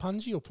 Is it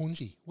punji or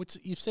punji?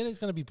 You've said it's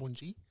going to be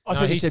punji. I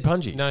thought he said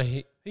punji. No,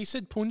 He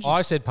said punji.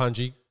 I said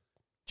pungy.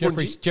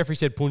 Jeffrey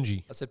said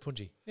punji. I said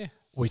Punji. yeah.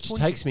 Which Punji.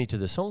 takes me to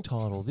the song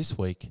title this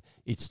week.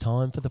 It's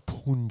time for the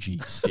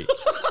punji stick.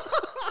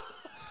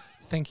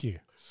 Thank you.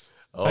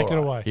 All Take it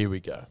right, away. Here we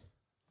go.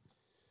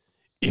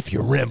 If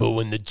you ramble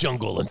in the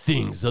jungle and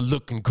things are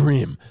looking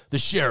grim, the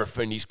sheriff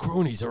and his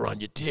cronies are on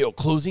your tail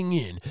closing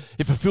in.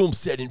 If a film's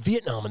set in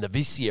Vietnam and the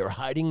VC are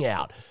hiding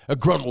out, a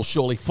grunt will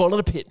surely fall in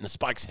a pit and the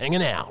spike's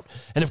hanging out.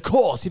 And of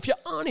course, if you're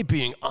Arnie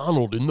being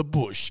Arnold in the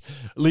bush,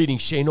 leading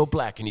Shane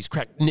O'Black and his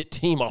cracked knit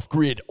team off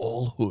grid,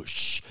 all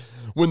hush.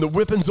 When the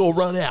weapons all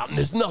run out and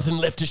there's nothing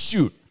left to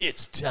shoot,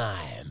 it's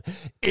time.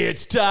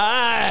 It's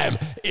time.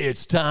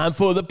 It's time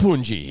for the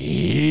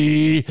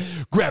punji.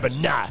 Grab a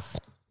knife.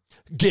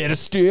 Get a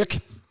stick,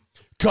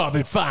 carve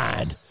it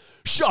fine,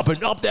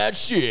 sharpen up that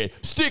shit,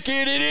 sticking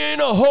it in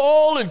a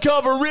hole and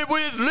cover it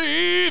with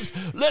leaves.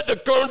 Let the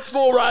guns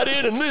fall right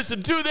in and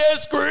listen to their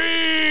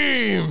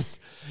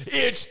screams.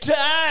 It's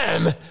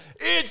time.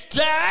 It's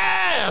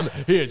time.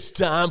 It's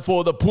time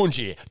for the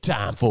punji.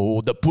 Time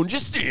for the punji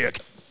stick.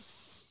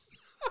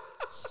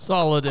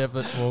 Solid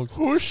effort, folks.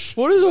 Push.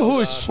 What is a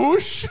hush?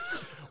 Push.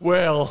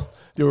 Well,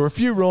 there were a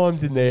few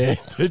rhymes in there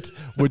that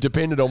were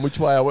dependent on which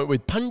way I went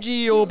with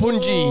punji or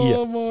punji.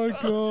 Oh my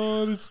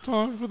God, it's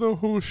time for the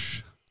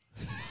whoosh.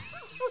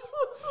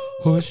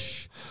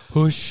 Hush,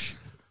 hush.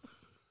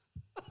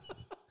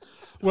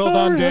 Well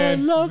done,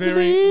 Dan.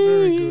 Very,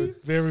 very good.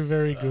 Very,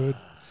 very good.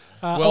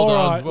 Well all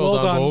done, right, well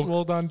done, Morg.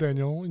 Well done,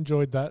 Daniel.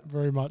 Enjoyed that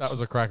very much. That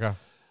was a cracker.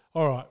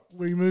 All right,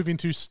 we move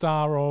into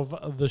star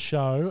of the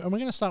show, and we're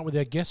going to start with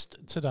our guest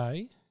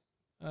today,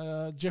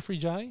 Jeffrey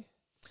J.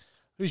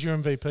 Who's your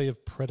MVP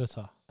of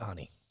Predator?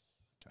 Arnie.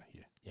 Okay,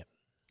 yeah. Yep.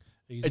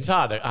 Easy. It's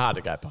hard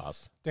to go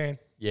past. Dan.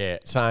 Yeah,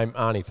 same.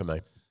 Arnie for me.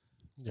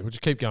 Yeah, we'll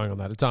just keep going on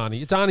that. It's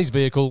Arnie. It's Arnie's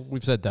vehicle.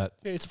 We've said that.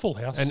 Yeah, it's a full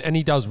house. And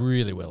he does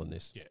really well in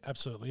this. yeah,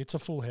 absolutely. It's a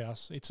full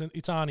house. It's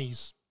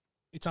Arnie's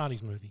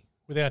movie.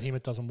 Without him,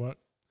 it doesn't work.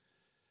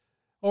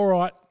 All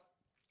right,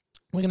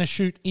 we're going to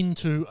shoot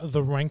into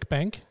the rank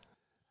bank.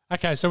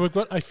 Okay, so we've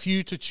got a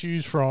few to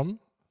choose from.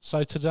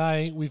 So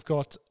today we've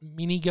got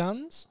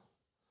miniguns.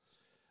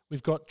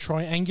 We've got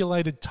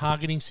triangulated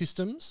targeting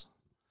systems.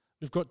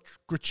 We've got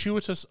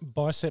gratuitous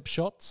bicep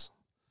shots.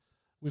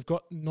 We've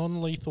got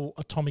non-lethal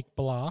atomic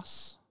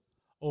blasts.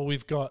 Or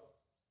we've got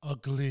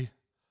ugly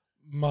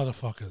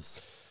motherfuckers.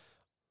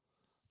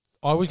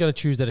 I was going to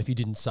choose that if you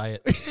didn't say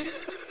it. I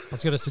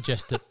was going to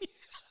suggest it.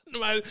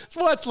 Mate, that's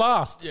why it's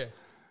last. Yeah,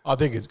 I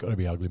think it's got to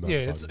be ugly,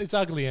 motherfucker. it's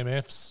ugly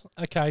MFs.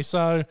 Okay,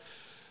 so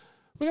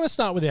we're going to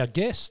start with our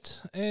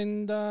guest.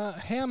 And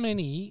how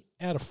many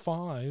out of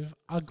 5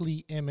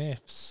 ugly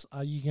MFs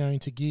are you going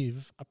to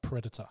give a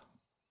Predator?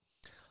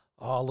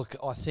 Oh, look,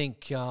 I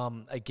think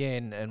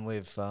again, and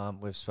we've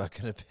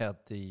spoken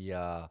about the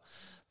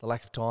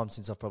lack of time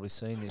since I've probably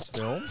seen this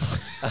film.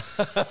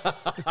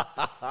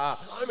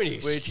 So many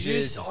Which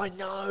is, I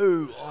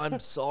know, I'm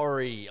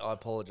sorry, I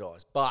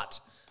apologise, but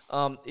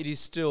it is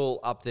still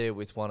up there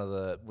with one of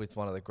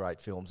the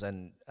great films,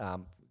 and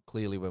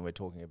clearly when we're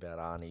talking about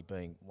Arnie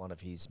being one of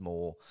his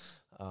more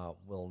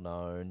well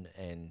known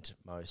and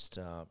most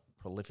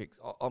prolific,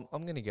 I'm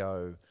going to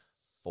go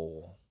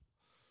 4.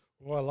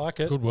 Well, I like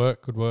it. Good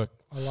work. Good work.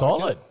 I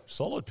like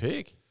Solid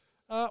pick.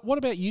 it. What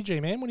about you,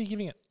 G-Man? What are you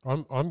giving it?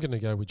 I'm going to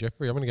go with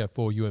Jeffrey. I'm going to go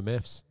 4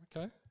 UMFs.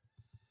 Okay.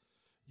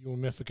 Your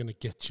MF are going to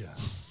get you.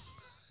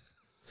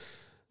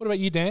 What about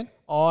you, Dan?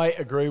 I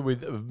agree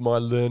with my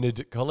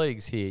learned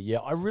colleagues here. Yeah,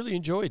 I really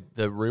enjoyed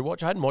the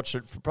rewatch. I hadn't watched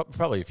it for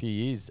probably a few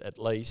years at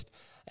least,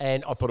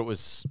 and I thought it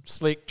was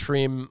slick,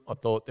 trim. I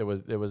thought there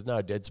was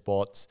no dead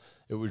spots.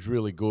 It was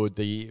really good.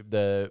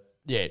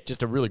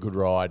 Just a really good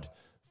ride.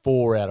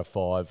 4 out of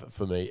 5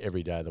 for me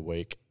every day of the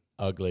week.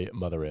 ugly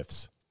mother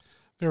Fs.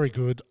 Very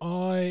good.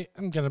 I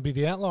am going to be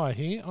the outlier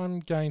here. I'm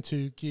going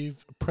to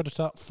give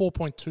Predator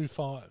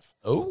 4.25.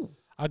 Oh.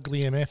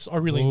 Ugly MFs. I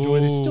really enjoy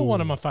this. Still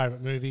one of Ooh. my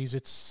favourite movies.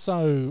 It's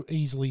so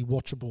easily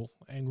watchable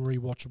and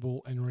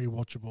rewatchable and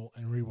rewatchable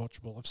and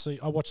rewatchable.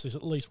 I watch this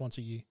at least once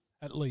a year.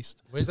 At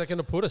least. Where's that going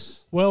to put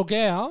us? Well,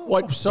 Gow.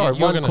 Wait, sorry,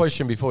 you're one gonna-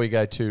 question before you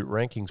go to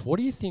rankings. What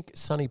do you think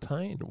Sonny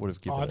Payne would have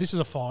given Oh, it? this is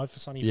a 5 for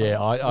Sonny Yeah,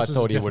 Payne. I This is a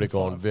thought he would have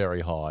definite gone 5.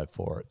 very high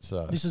for it.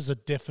 So This is a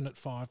definite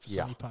 5 for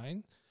Yeah. Sonny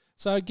Payne.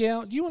 So,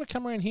 Gow, do you want to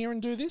come around here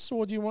and do this,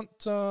 or do you want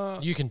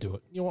You can do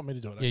it. you want me to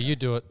do it? Yeah, you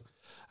do it.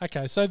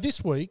 Okay, so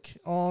this week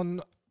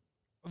on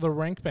the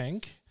Rank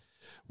Bank,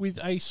 with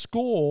a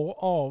score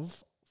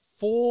of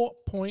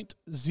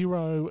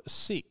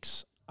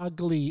 4.06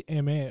 ugly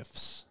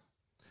MFs,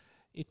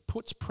 it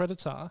puts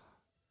Predator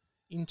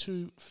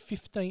into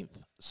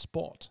 15th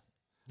spot.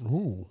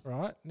 Ooh.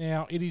 Right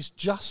now, it is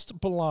just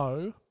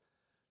below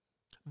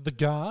The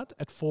Guard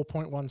at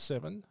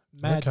 4.17,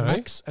 Mad Okay.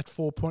 Max at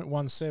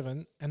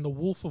 4.17, and The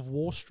Wolf of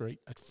Wall Street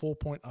at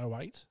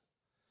 4.08,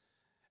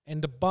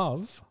 and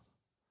above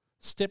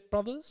Step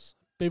Brothers,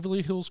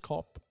 Beverly Hills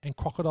Cop, and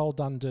Crocodile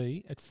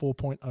Dundee at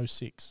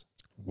 4.06.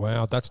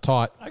 Wow, that's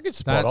tight. I think it's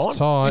spot That's on.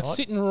 tight. It's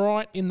sitting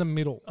right in the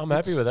middle. I'm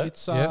happy with that.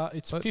 It's Yeah,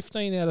 it's but-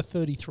 15 out of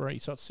 33,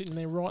 so it's sitting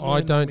there right. I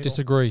in the don't middle.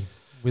 disagree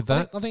with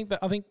that. I think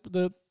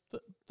the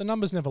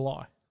numbers never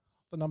lie.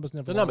 The numbers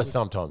never. The lie. numbers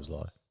sometimes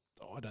lie.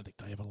 Oh, I don't think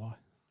they ever lie.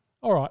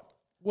 All right,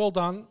 well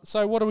done.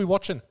 So, what are we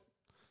watching?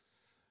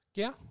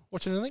 Yeah,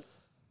 watching anything?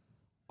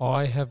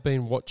 I have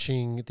been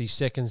watching the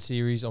second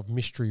series of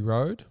Mystery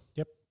Road.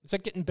 Yep. Is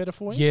that getting better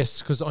for you?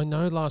 Yes, because I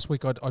know last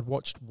week I'd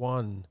watched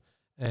one,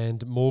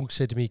 and Morg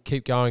said to me,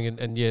 "Keep going,"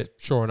 and yeah,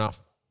 sure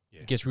enough,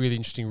 it gets really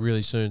interesting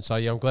really soon. So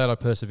yeah, I'm glad I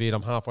persevered.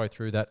 I'm halfway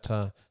through that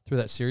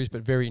series,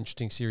 but very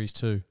interesting series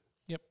too.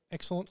 Yep.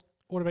 Excellent.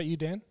 What about you,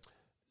 Dan?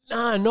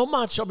 No, not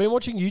much. I've been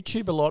watching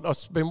YouTube a lot.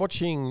 I've been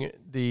watching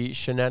the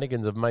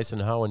shenanigans of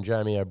Mason Ho and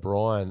Jamie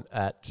O'Brien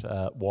at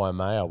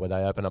Waimea, where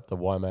they open up the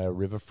Waimea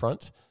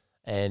riverfront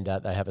and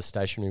they have a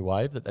stationary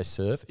wave that they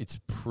surf. It's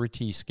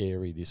pretty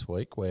scary this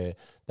week, where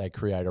they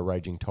create a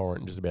raging torrent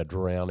and just about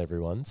drown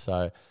everyone.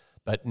 So,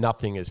 but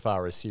nothing as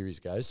far as series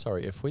goes.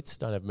 Sorry, F-Wits,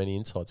 don't have many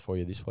insights for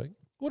you this week.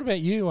 What about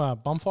you,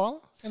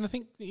 Bumfiler?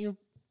 Anything that you'd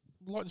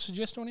like to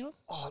suggest to anyone?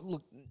 Oh,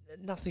 look,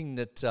 nothing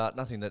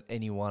that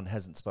anyone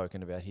hasn't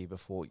spoken about here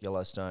before.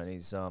 Yellowstone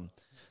is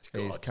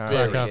it's currently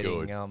very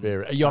getting,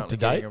 good. Are you up to currently getting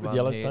date a with run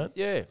Yellowstone?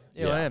 here.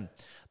 Yeah, Yeah. I am.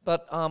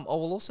 But I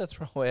will also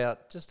throw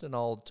out just an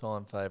old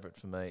time favourite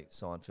for me,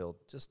 Seinfeld.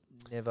 Just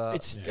never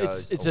It's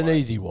an away.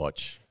 easy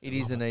watch. It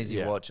is an easy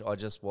Yeah. watch. I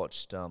just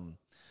watched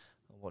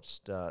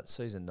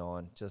season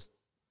 9. Just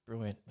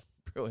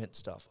brilliant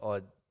stuff.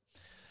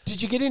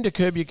 Did you get into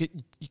Curb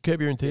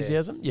Your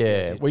Enthusiasm? Yeah, I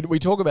Yeah, did. we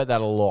talk about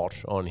that a lot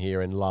on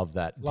here and love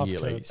that Love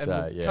dearly. Curb. So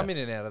and yeah. come in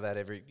and out of that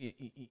every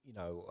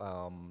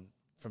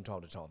from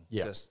time to time.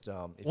 Yeah. Just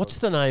if What's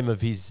the name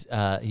of his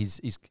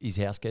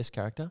house guest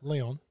character?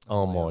 Leon.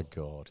 Oh my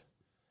god!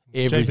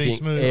 Everything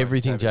Smoove.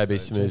 everything JB JB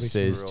Smoove. Smoove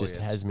says Brilliant. just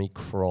has me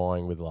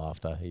crying with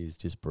laughter. He's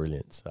just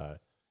brilliant. So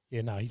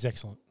Yeah, no, he's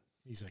excellent.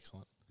 He's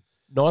excellent.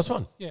 nice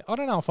one. Yeah, I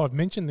don't know if I've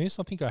mentioned this.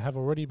 I think I have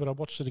already, but I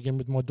watched it again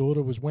with my daughter.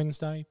 It was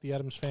Wednesday, The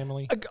Addams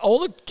Family. All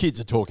the kids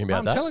are talking about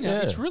I'm that. telling you,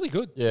 Yeah. it's really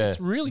good. Yeah. It's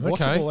really Okay.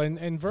 watchable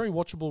and very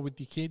watchable with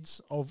your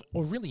kids of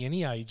or really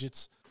any age.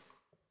 It's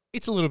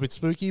a little bit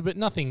spooky, but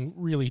nothing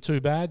really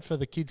too bad for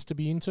the kids to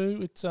be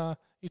into.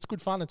 It's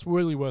good fun. It's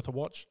really worth a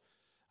watch.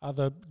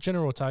 The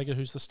Jenna Ortega,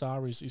 who's the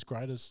star, is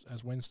great as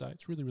Wednesday.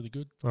 It's really, really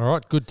good. All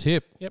right, good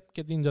tip. Yep,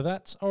 get into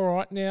that. All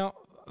right, now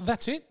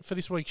that's it for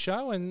this week's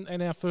show and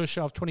our first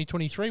show of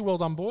 2023. Well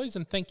done, boys,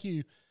 and thank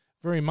you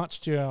very much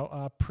to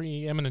our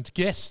preeminent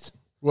guest.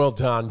 Well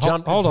done.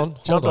 Hold on.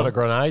 Jumped on a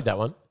grenade. That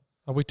one.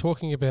 Are we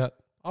talking about?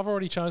 I've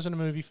already chosen a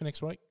movie for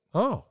next week.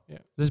 Oh, Yeah.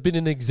 There's been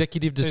an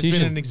executive There's been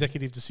decision. an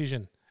executive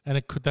decision,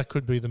 and that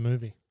could be the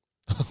movie.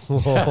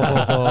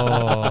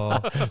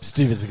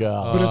 Steven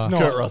Seagal. But it's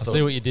not. Kurt I Russell.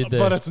 see what you did there.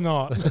 But it's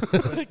not.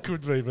 It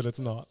could be, but it's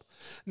not.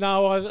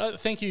 No,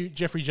 thank you,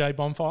 Jeffrey J.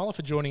 Bonfiler,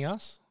 for joining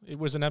us. It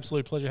was an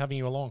absolute pleasure having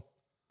you along.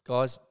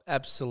 guys,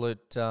 absolute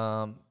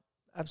fun.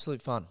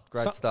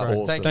 Great stuff.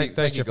 Awesome. Thank Thanks, you,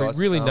 thank you Jeffrey. guys.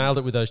 Really nailed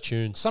it with those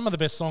tunes. Some of the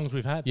best songs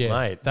we've had. Yeah,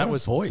 Mate, that what a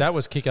was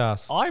voice. kick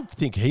ass. I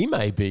think he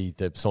may be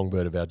the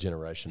songbird of our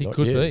generation. He not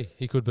could you. be.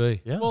 He could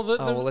be. Yeah. Well,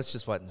 Well, let's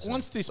just wait and see.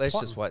 once this let's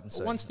pl- just wait and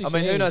see. once this I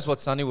mean, who airs- knows what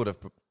Sonny would have?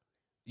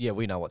 Yeah,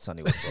 we know what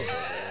Sonny would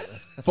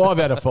have. 5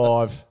 out of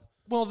 5.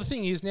 well, the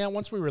thing is now,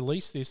 once we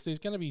release this, there's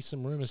going to be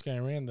some rumours going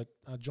around that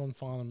John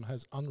Farnham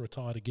has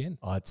unretired again.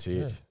 Oh, that's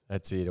it.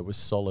 That's it. It was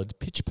solid.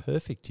 Pitch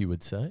perfect, you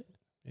would say.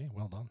 Yeah,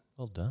 well done.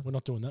 Well done. We're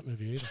not doing that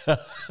movie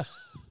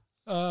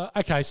either.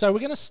 Okay, so we're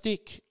going to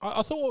stick.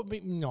 I thought what would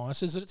be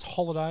nice is that it's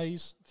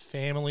holidays,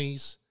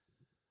 families.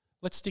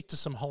 Let's stick to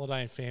some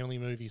holiday and family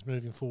movies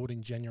moving forward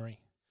in January.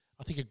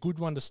 I think a good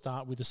one to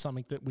start with is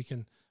something that we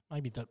can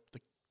maybe the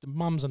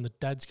mums and the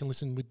dads can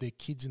listen with their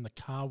kids in the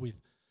car with,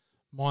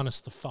 minus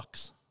the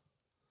fucks.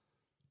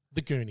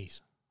 The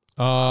Goonies.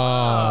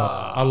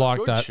 I like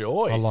good that.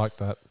 choice. I like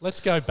that. Let's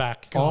go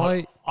back.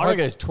 I I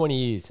reckon it's 20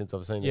 years since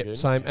I've seen the Yeah, Goonies.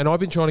 same. And I've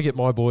been trying to get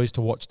my boys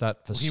to watch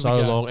that for Here we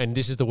so go. long, and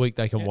this is the week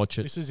they can Yeah, watch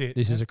it. this is it.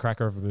 This is a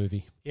cracker of a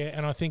movie. Yeah,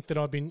 and I think that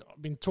I've been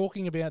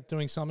talking about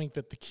doing something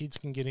that the kids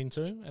can get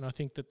into, and I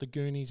think that The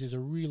Goonies is a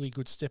really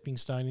good stepping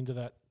stone into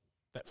that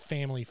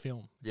family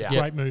film. It's Yeah. a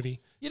great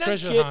movie. You don't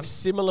Treasure get Hunt.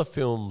 similar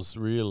films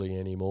really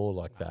anymore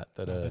like that.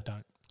 No, they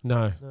don't.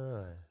 No.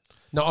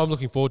 No, I'm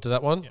looking forward to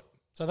that one. Yeah.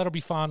 So that'll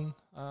be fun.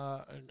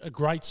 A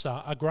great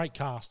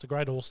cast, a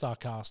great all-star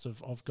cast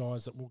of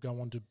guys that will go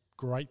on to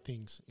great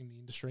things in the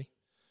industry.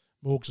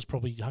 Morgs has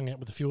probably hung out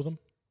with a few of them.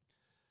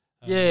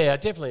 Yeah,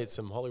 definitely at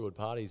some Hollywood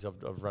parties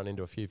I've run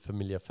into a few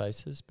familiar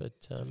faces, but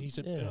So he's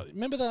a, yeah.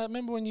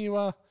 remember when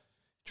you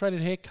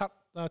traded haircut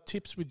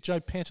tips with Joe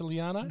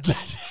Pantoliano?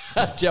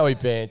 Joey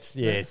Pants,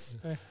 yes.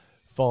 Yeah.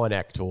 Fine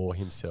actor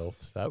himself.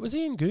 So was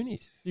he in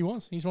Goonies? He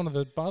was. He's one of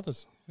the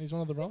brothers. He's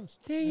one of the brothers.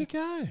 There you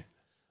go.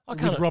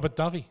 With Robert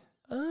Dovey.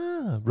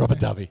 Robert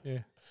Dovey. Yeah.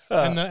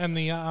 And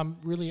the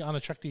really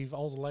unattractive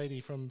older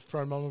lady from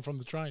Throw Mama from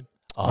the Train.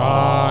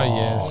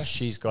 yes.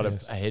 She's got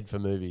Yes. a head for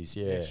movies,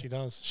 yeah. She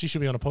does. She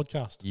should be on a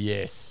podcast.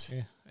 Yes.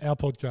 Yeah. Our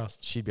podcast.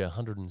 She'd be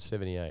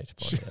 178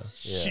 by now.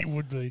 Yeah. She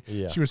would be.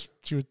 Yeah. She was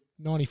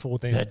 94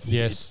 then. That's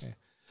Yes. Yeah.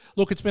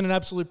 Look, it's been an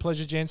absolute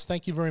pleasure, gents.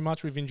 Thank you very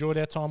much. We've enjoyed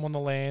our time on the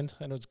land,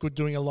 and it's good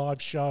doing a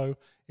live show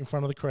in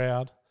front of the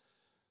crowd.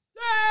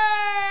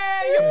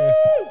 Hey, Yeah.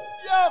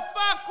 you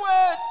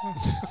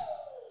fuckwits!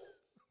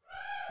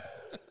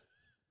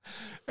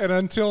 And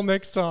until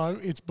next time,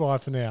 it's bye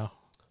for now.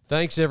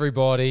 Thanks,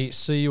 everybody.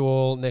 See you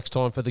all next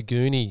time for the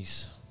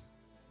Goonies.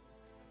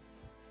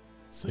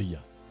 See ya.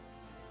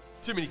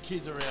 Too many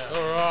kids around.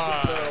 All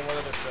right. That's what I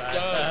wanted to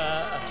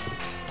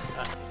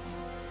say.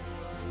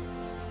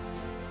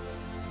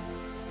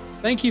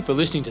 Thank you for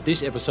listening to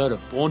this episode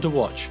of Born to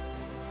Watch.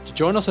 To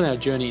join us on our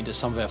journey into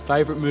some of our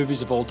favourite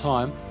movies of all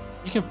time,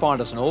 you can find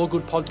us on all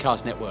good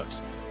podcast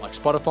networks like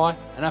Spotify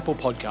and Apple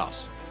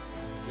Podcasts.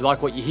 If you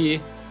like what you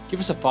hear, give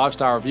us a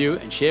 5-star review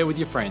and share with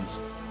your friends.